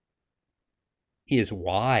is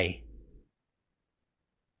why.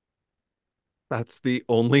 That's the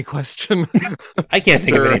only question. I can't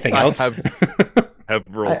think of anything else. I have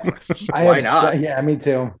several questions. Why not? Yeah, me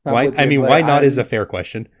too. Why? I mean, why not is a fair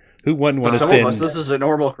question. Who wouldn't want to For some spend? of us, this is a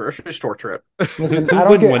normal grocery store trip. Listen, Who I don't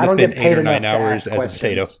wouldn't get, want I to don't spend get paid 8 or enough 9 to hours ask as a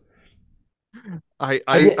potato? questions.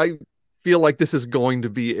 I feel like this is going to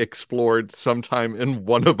be explored sometime in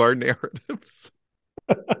one of our narratives.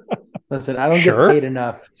 Listen, I don't Sure. get paid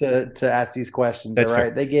enough to ask these questions. That's all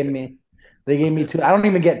right, fair. they gave me two. I don't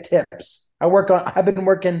even get tips. I've been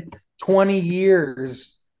working 20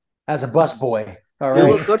 years as a busboy. All You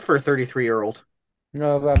right. look good for a 33-year-old.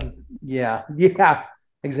 No, yeah,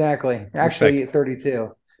 exactly. Actually,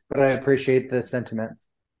 32, but I appreciate the sentiment.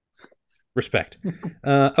 Respect.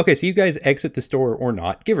 Okay, so you guys exit the store or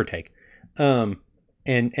not, give or take. And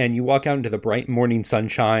you walk out into the bright morning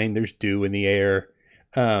sunshine. There's dew in the air.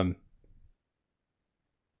 And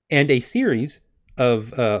a series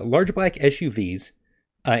of large black SUVs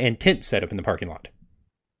and tents set up in the parking lot.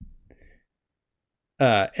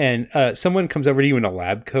 And someone comes over to you in a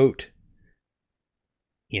lab coat.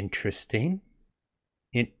 Interesting.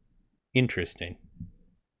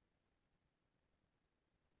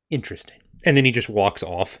 Interesting. And then he just walks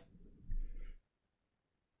off.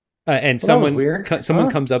 And Well, that was someone weird. someone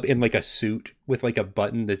Huh? comes up in like a suit with like a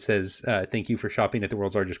button that says "Thank you for shopping at the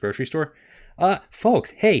world's largest grocery store."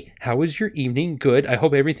 Folks, hey, how was your evening? Good. I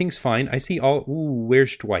hope everything's fine. I see all. Ooh,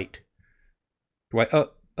 where's Dwight? Dwight.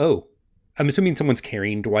 Oh, I'm assuming someone's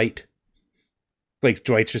carrying Dwight. Like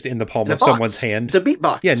Dwight's just in the palm In a of box. someone's hand. The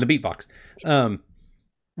beatbox. Yeah, in the beatbox.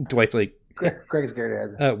 Dwight's like, Greg's scared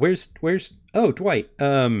as it. where's oh, Dwight.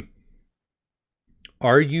 Are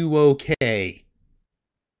you okay?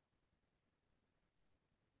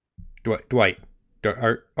 Dwight,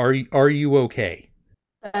 are you okay?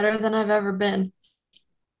 Better than I've ever been.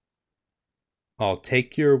 I'll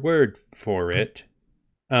take your word for it.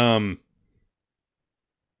 Where's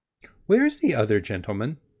the other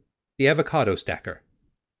gentleman? The avocado stacker.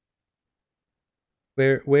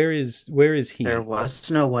 Where is he? There was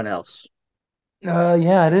no one else.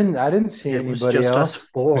 Yeah, I didn't see It was anybody just else. us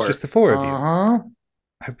four. It's just the four of you. Uh-huh.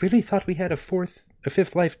 I really thought we had a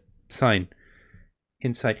fifth life sign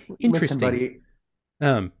inside. Interesting. Listen, buddy.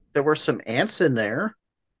 There were some ants in there.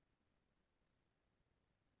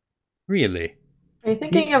 Really? Are you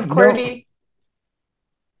thinking of You know- QWERTY?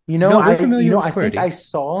 No, we're familiar with I think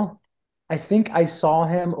QWERTY. I think I saw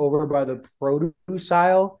him over by the produce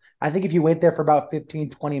aisle. I think if you wait there for about 15,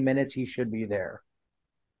 20 minutes, he should be there.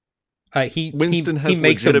 Winston he has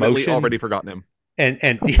makes a legitimately motion, already forgotten him. and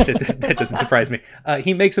that doesn't surprise me.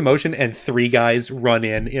 He makes a motion, and 3 guys run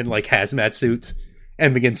in like hazmat suits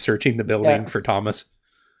and begin searching the building for Thomas.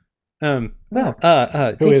 Who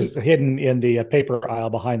Thank is you. hidden in the paper aisle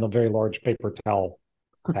behind the very large paper towel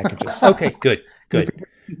packages. Okay, good.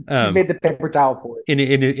 He's made the paper towel for it.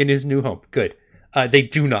 In his new home, good. They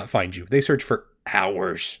do not find you. They search for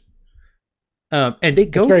hours. And they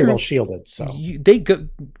go It's very through, well shielded, so they go,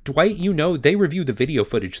 Dwight, they review the video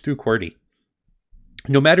footage through QWERTY.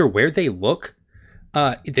 No matter where they look,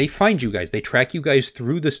 they find you guys. They track you guys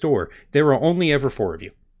through the store. There are only ever 4 of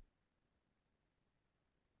you.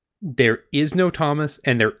 There is no Thomas,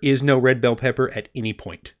 and there is no red bell pepper at any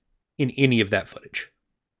point in any of that footage.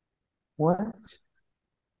 What?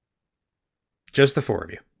 Just the 4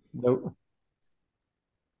 of you. Nope.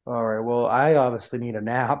 All right. Well, I obviously need a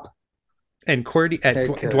nap. And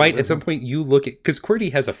QWERTY, Dwight, at some point you look at, because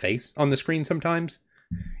QWERTY has a face on the screen sometimes.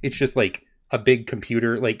 It's just like a big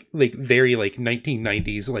computer, like very like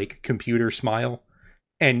 1990s like computer smile.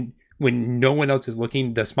 And when no one else is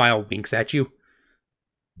looking, the smile winks at you.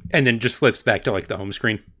 And then just flips back to like the home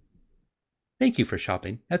screen. Thank you for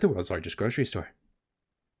shopping at the world's largest grocery store.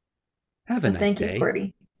 Have a nice Thank day.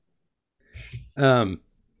 you, QWERTY.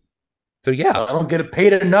 So yeah. I don't get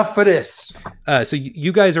paid enough for this. So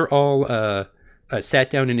you guys are all sat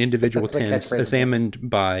down in individual That's my tents, catchphrase. examined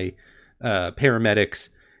by paramedics,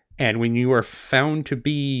 and when you are found to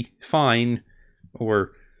be fine,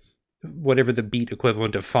 or whatever the beat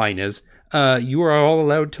equivalent of fine is, you are all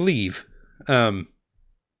allowed to leave. And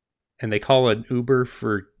they call an Uber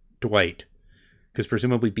for Dwight, because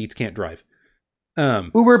presumably Beats can't drive.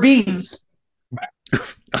 Uber Beats.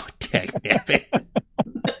 Oh, dang it.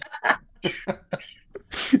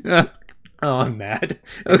 Oh, I'm mad.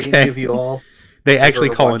 I didn't Okay. give you all They actually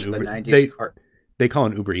Ever call an watch the Uber. 90s car- They call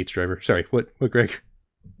an Uber Eats driver. Sorry, what, Greg?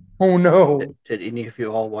 Oh no. Did any of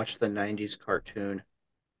you all watch the 90s cartoon,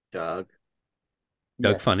 Doug?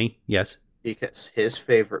 Doug Yes. Funny, yes, Because his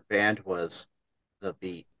favorite band was the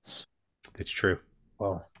Beats. that's true.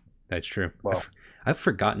 Well, That's true. Well. I've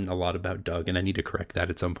forgotten a lot about Doug, and I need to correct that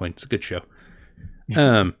at some point. It's a good show.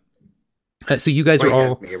 So you guys Why are all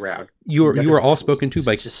have me around? you are all spoken to It's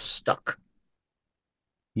by just stuck.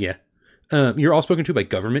 yeah. You're all spoken to by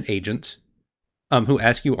government agents, who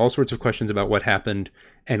ask you all sorts of questions about what happened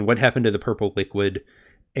and what happened to the purple liquid,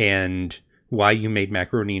 and why you made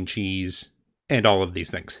macaroni and cheese, and all of these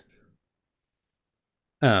things.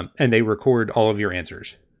 And they record all of your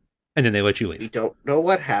answers, and then they let you We leave. don't know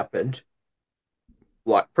what happened.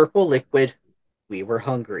 What purple liquid? We were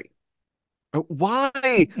hungry. Why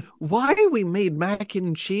we made mac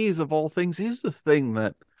and cheese of all things is the thing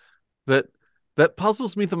that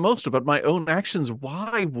puzzles me the most about my own actions.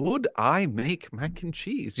 Why would I make mac and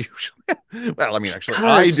cheese usually? Well, I mean, actually,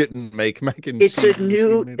 I Because didn't make mac and It's cheese. a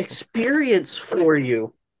new experience for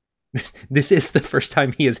you. This is the first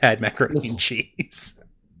time he has had macaroni Listen. and cheese.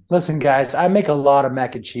 listen, guys, I make a lot of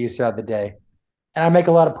mac and cheese throughout the day. And I make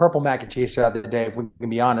a lot of purple mac and cheese throughout the day, if we can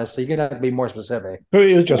be honest. So you're gonna have to be more specific.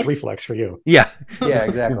 It was just reflex for you. Yeah. Yeah,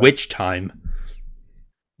 exactly. Which time?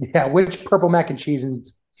 Yeah, which purple mac and cheese in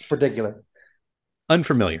particular?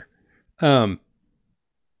 Unfamiliar. And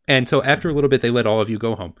so after a little bit, they let all of you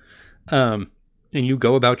go home. And you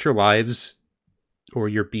go about your lives, or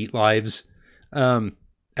your beat lives,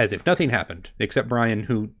 as if nothing happened, except Brian,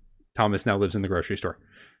 who Thomas now lives in the grocery store.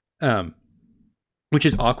 Which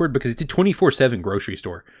is awkward because it's a 24/7 grocery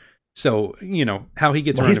store. So, how he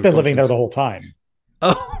gets Well, around. he's been living there functions. the whole time.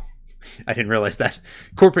 Oh, I didn't realize that.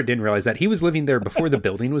 Corporate didn't realize that. He was living there before the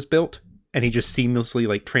building was built, and he just seamlessly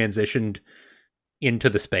transitioned into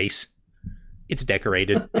the space. It's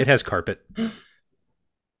decorated. It has carpet.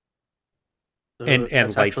 And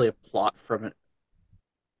That's lights. actually a plot from it.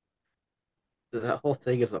 That whole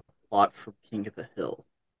thing is a plot from King of the Hill.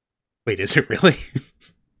 Wait, is it really?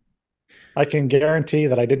 I can guarantee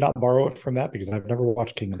that I did not borrow it from that because I've never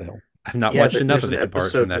watched King of the Hill. I've not watched enough of it There's to an borrow it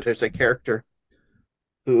episode from where that. there's a character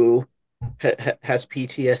who has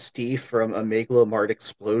PTSD from a Megalomart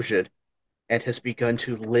explosion and has begun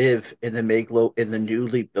to live in the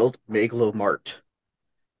newly built Megalomart,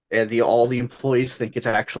 and all the employees think it's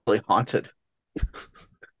actually haunted.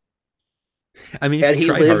 I mean, And if he you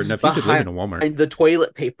tried hard lives enough, you could live in a behind Walmart. the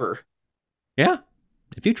toilet paper. Yeah.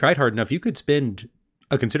 If you tried hard enough, you could spend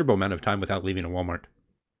a considerable amount of time without leaving a Walmart.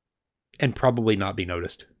 And probably not be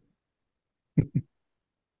noticed.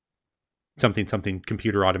 something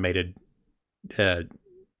computer automated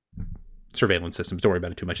surveillance systems. Don't worry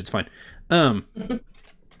about it too much. It's fine. So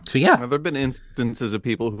yeah. There have been instances of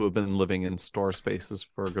people who have been living in store spaces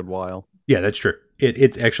for a good while. Yeah, that's true.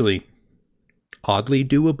 It's actually oddly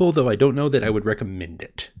doable, though I don't know that I would recommend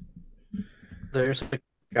it. There's a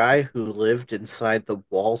guy who lived inside the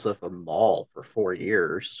walls of a mall for 4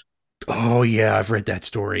 years. Oh yeah, I've read that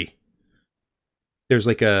story. There's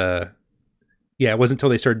it wasn't until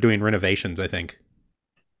they started doing renovations, I think.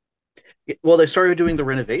 Well, they started doing the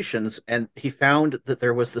renovations, and he found that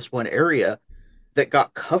there was this one area that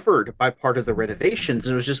got covered by part of the renovations,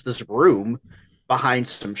 and it was just this room behind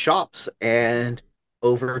some shops. And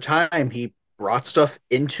over time, he brought stuff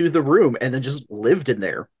into the room and then just lived in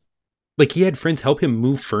there. He had friends help him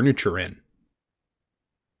move furniture in.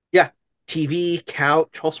 Yeah, TV,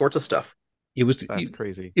 couch, all sorts of stuff. That's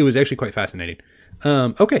crazy. It was actually quite fascinating.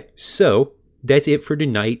 Okay, so that's it for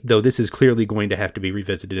tonight, though this is clearly going to have to be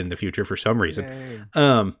revisited in the future for some reason.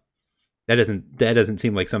 Yay. That doesn't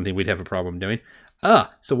seem like something we'd have a problem doing.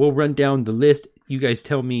 So we'll run down the list. You guys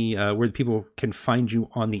tell me where the people can find you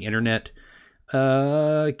on the internet.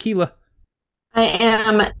 Keela. I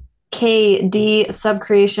am KD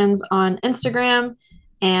Subcreations on Instagram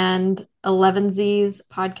and 11Z's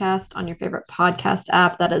podcast on your favorite podcast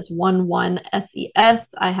app. That is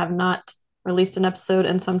 11SES. I have not released an episode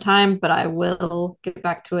in some time, but I will get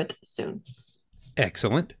back to it soon.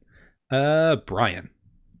 Excellent. Brian.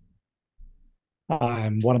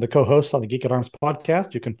 I'm one of the co-hosts on the Geek at Arms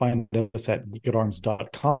podcast. You can find us at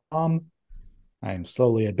geekatarms.com. I'm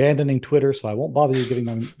slowly abandoning Twitter, so I won't bother you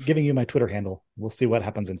giving you my Twitter handle. We'll see what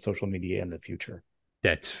happens in social media in the future.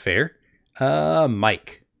 That's fair.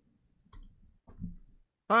 Mike.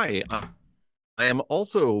 Hi. I am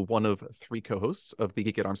also one of 3 co-hosts of the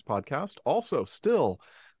Geek at Arms podcast. Also, still,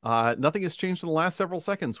 nothing has changed in the last several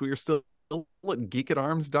seconds. We are still at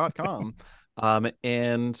geekatarms.com.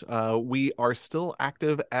 And we are still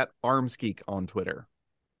active at ArmsGeek on Twitter.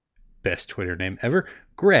 Best Twitter name ever.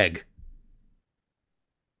 Greg.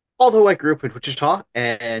 although I grew up in Wichita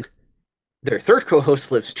and their third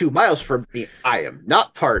co-host lives 2 miles from me, I am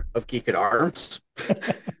not part of Geek at Arms.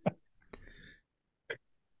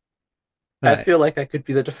 I feel like I could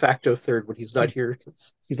be the de facto third when he's not here.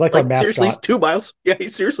 He's like our mascot. Seriously, he's 2 miles. Yeah,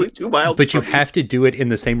 he's seriously 2 miles. But you have to do it in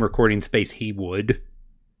the same recording space he would,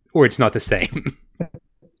 or it's not the same.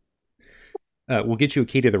 We'll get you a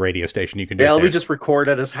key to the radio station. You can do it. Let me just record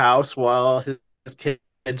at his house while his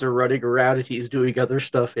kids are running around and he's doing other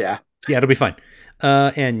stuff. Yeah, it'll be fine.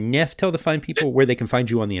 And Neff, tell the fine people where they can find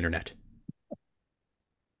you on the internet.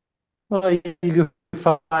 Well, you can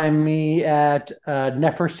find me at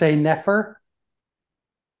Never Say Never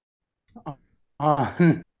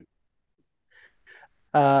on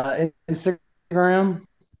Instagram.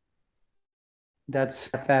 That's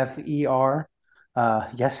FFER.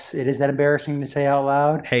 Yes, it is that embarrassing to say out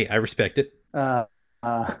loud. Hey, I respect it.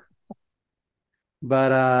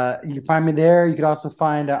 But you can find me there. You can also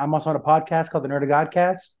find I'm also on a podcast called the Nerd of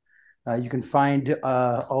Godcast. You can find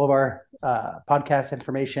all of our podcast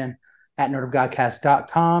information at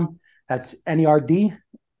nerdofgodcast.com. That's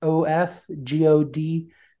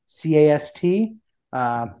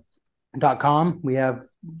nerdofgodcast.com. We have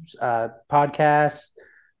podcasts.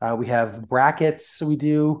 We have brackets we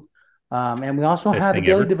do. And we also have a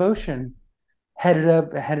daily devotion headed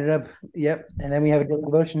up. Yep. And then we have a daily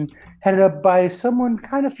devotion headed up by someone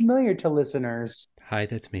kind of familiar to listeners. Hi,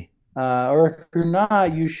 that's me. Or if you're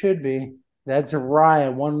not, you should be. That's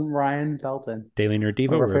Ryan Felton. Daily Nerd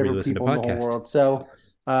Devo, wherever you listen to podcasts. So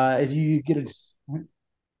if you get it,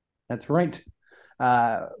 that's right.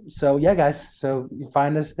 So yeah, guys. So you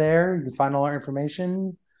find us there. You can find all our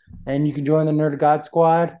information. And you can join the Nerd of God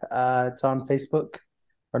Squad. It's on Facebook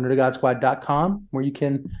or nerdofgodsquad.com, where you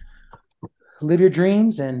can live your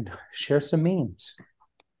dreams and share some memes.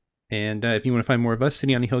 And if you want to find more of us,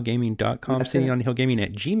 cityonthehillgaming.com,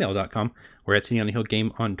 cityonthehillgaming@gmail.com. We're at City on the Hill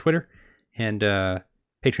Game on Twitter, and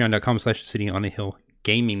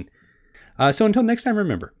patreon.com/cityonthehillgaming. So until next time,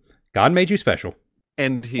 remember, God made you special.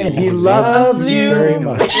 And he loves you very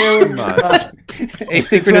much.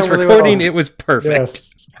 Asynchronous recording, it was perfect.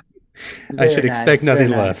 Yes. I should expect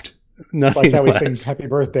nothing left. Nothing like how we less. sing happy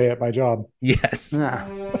birthday at my job. Yes. Oh,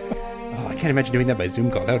 I can't imagine doing that by Zoom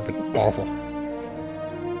call. That would have been awful.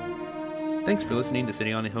 Thanks for listening to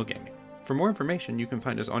City on a Hill Gaming. For more information, you can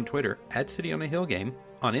find us on Twitter at City on a Hill Game,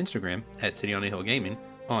 on Instagram at City on a Hill Gaming,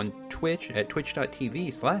 on Twitch at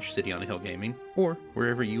twitch.tv/City on a Hill Gaming, or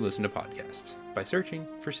wherever you listen to podcasts by searching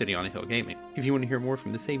for City on a Hill Gaming. If you want to hear more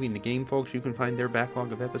from the Saving the Game folks, you can find their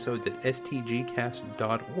backlog of episodes at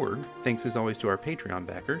stgcast.org. Thanks as always to our Patreon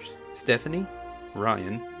backers, Stephanie,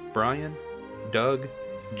 Ryan, Brian, Doug,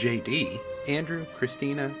 JD, Andrew,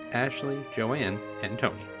 Christina, Ashley, Joanne, and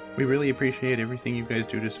Tony. We really appreciate everything you guys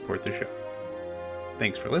do to support the show.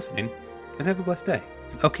 Thanks for listening, and have a blessed day.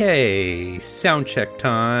 Okay, sound check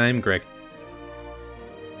time, Greg.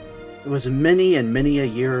 It was many and many a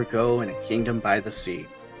year ago in a kingdom by the sea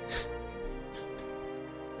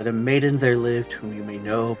that a maiden there lived whom you may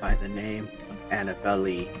know by the name of Annabelle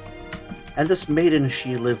Lee. And this maiden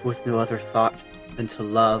she lived with no other thought than to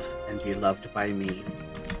love and be loved by me.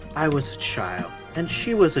 I was a child, and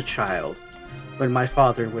she was a child, when my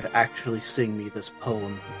father would actually sing me this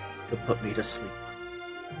poem to put me to sleep.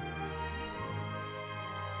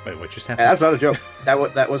 Wait, what just happened? That's not a joke.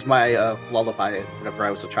 That was my lullaby whenever I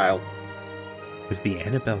was a child. Was the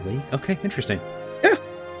Annabelle Lee? Okay, interesting. Yeah.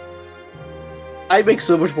 I make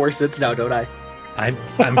so much more sense now, don't I?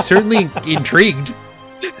 I'm certainly intrigued.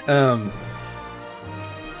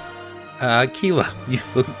 Keela,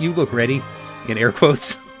 you look ready, in air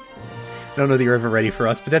quotes. I don't know that you're ever ready for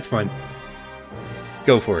us, but that's fine.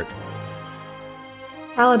 Go for it.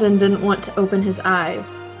 Paladin didn't want to open his eyes.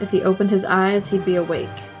 If he opened his eyes, he'd be awake.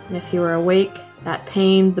 And if he were awake, that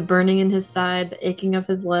pain, the burning in his side, the aching of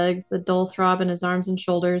his legs, the dull throb in his arms and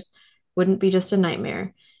shoulders wouldn't be just a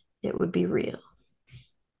nightmare. It would be real.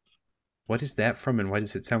 What is that from, and why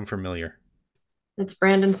does it sound familiar? It's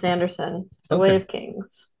Brandon Sanderson, The Way of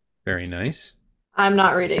Kings. Very nice. I'm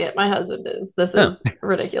not reading it. My husband is. This is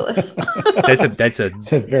ridiculous.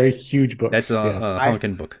 It's a very huge book. That's a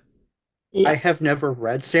honking book. Yeah. I have never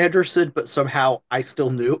read Sanderson, but somehow I still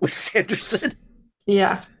knew it was Sanderson.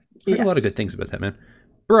 Yeah. Heard a lot of good things about that, man.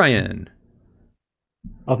 Brian.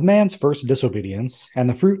 Of man's first disobedience, and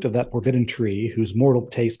the fruit of that forbidden tree, whose mortal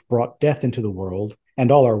taste brought death into the world,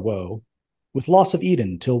 and all our woe, with loss of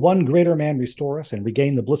Eden, till one greater man restore us and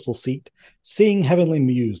regain the blissful seat, seeing heavenly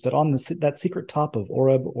muse that on that secret top of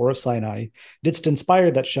Oreb or of Sinai didst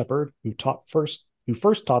inspire that shepherd who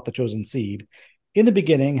first taught the chosen seed, in the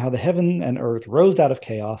beginning how the heaven and earth rose out of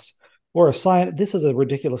chaos, or a sign. This is a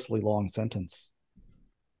ridiculously long sentence.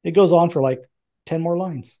 It goes on for like 10 more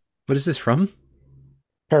lines. What is this from?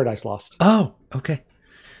 Paradise Lost. Oh, okay.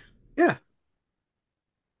 Yeah.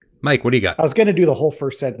 Mike, what do you got? I was going to do the whole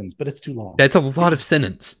first sentence, but it's too long. That's a lot of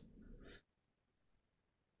sentence.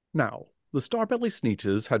 Now, the star-belly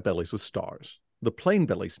sneeches had bellies with stars. The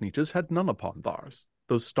plain-belly sneeches had none upon theirs.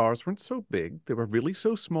 Those stars weren't so big, they were really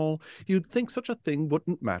so small, you'd think such a thing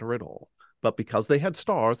wouldn't matter at all. But because they had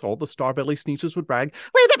stars, all the star-belly sneeches would brag,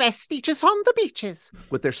 "We're the best sneeches on the beaches."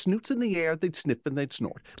 With their snoots in the air, they'd sniff and they'd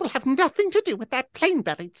snort. "We'll have nothing to do with that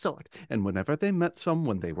plain-bellied sort." And whenever they met some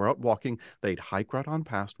when they were out walking, they'd hike right on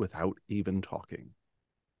past without even talking.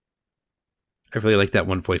 I really like that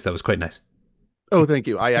one voice. That was quite nice. Oh, thank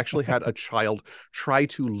you. I actually had a child try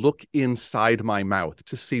to look inside my mouth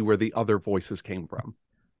to see where the other voices came from.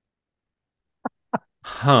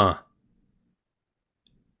 Huh.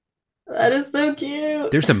 That is so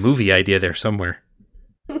cute. There's a movie idea there somewhere.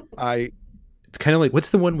 It's kind of like,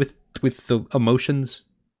 what's the one with the emotions?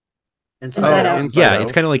 Inside Out. Inside Yeah, Out.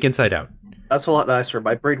 it's kind of like Inside Out. That's a lot nicer.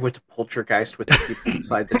 My brain went to Poltergeist with the people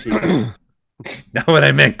inside the TV. Not what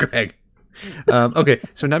I meant, Greg. Okay,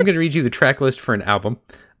 so now I'm going to read you the track list for an album.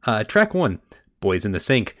 Track 1, Boys in the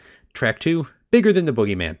Sink. Track 2, Bigger Than the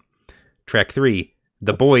Boogeyman. Track 3,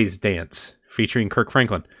 The Boys Dance, featuring Kirk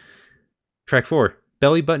Franklin. Track 4,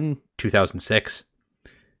 Belly Button, 2006.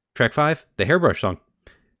 Track 5, The Hairbrush Song.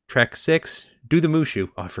 Track 6, Do the Mushu.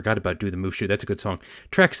 Oh, I forgot about Do the Mushu. That's a good song.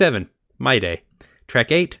 Track 7, My Day.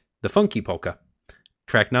 Track 8, The Funky Polka.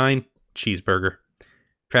 Track 9, Cheeseburger.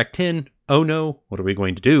 Track 10, Oh No, What Are We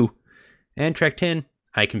Going to Do? And track 10,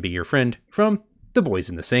 I Can Be Your Friend, from The Boys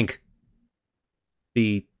in the Sink.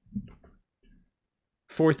 The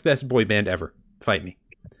 4th best boy band ever. Fight me.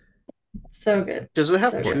 So good. Does it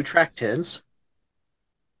have So two good. track 10s?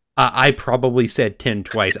 I probably said 10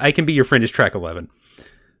 twice. I Can Be Your Friend is track 11.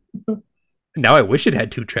 Now I wish it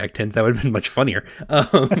had 2 track 10s. That would have been much funnier.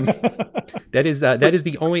 That is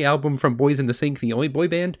the only album from Boys in the Sink, the only boy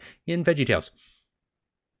band in VeggieTales.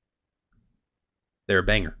 They're a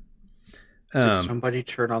banger. Did somebody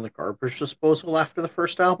turn on the garbage disposal after the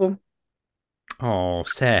first album? Oh,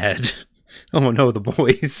 sad. Oh no, the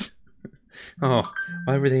boys. Oh,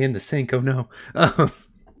 why were they in the sink? Oh no.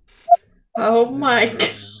 Oh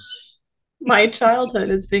my childhood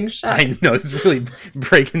is being shot. I know, this is really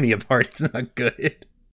breaking me apart. It's not good.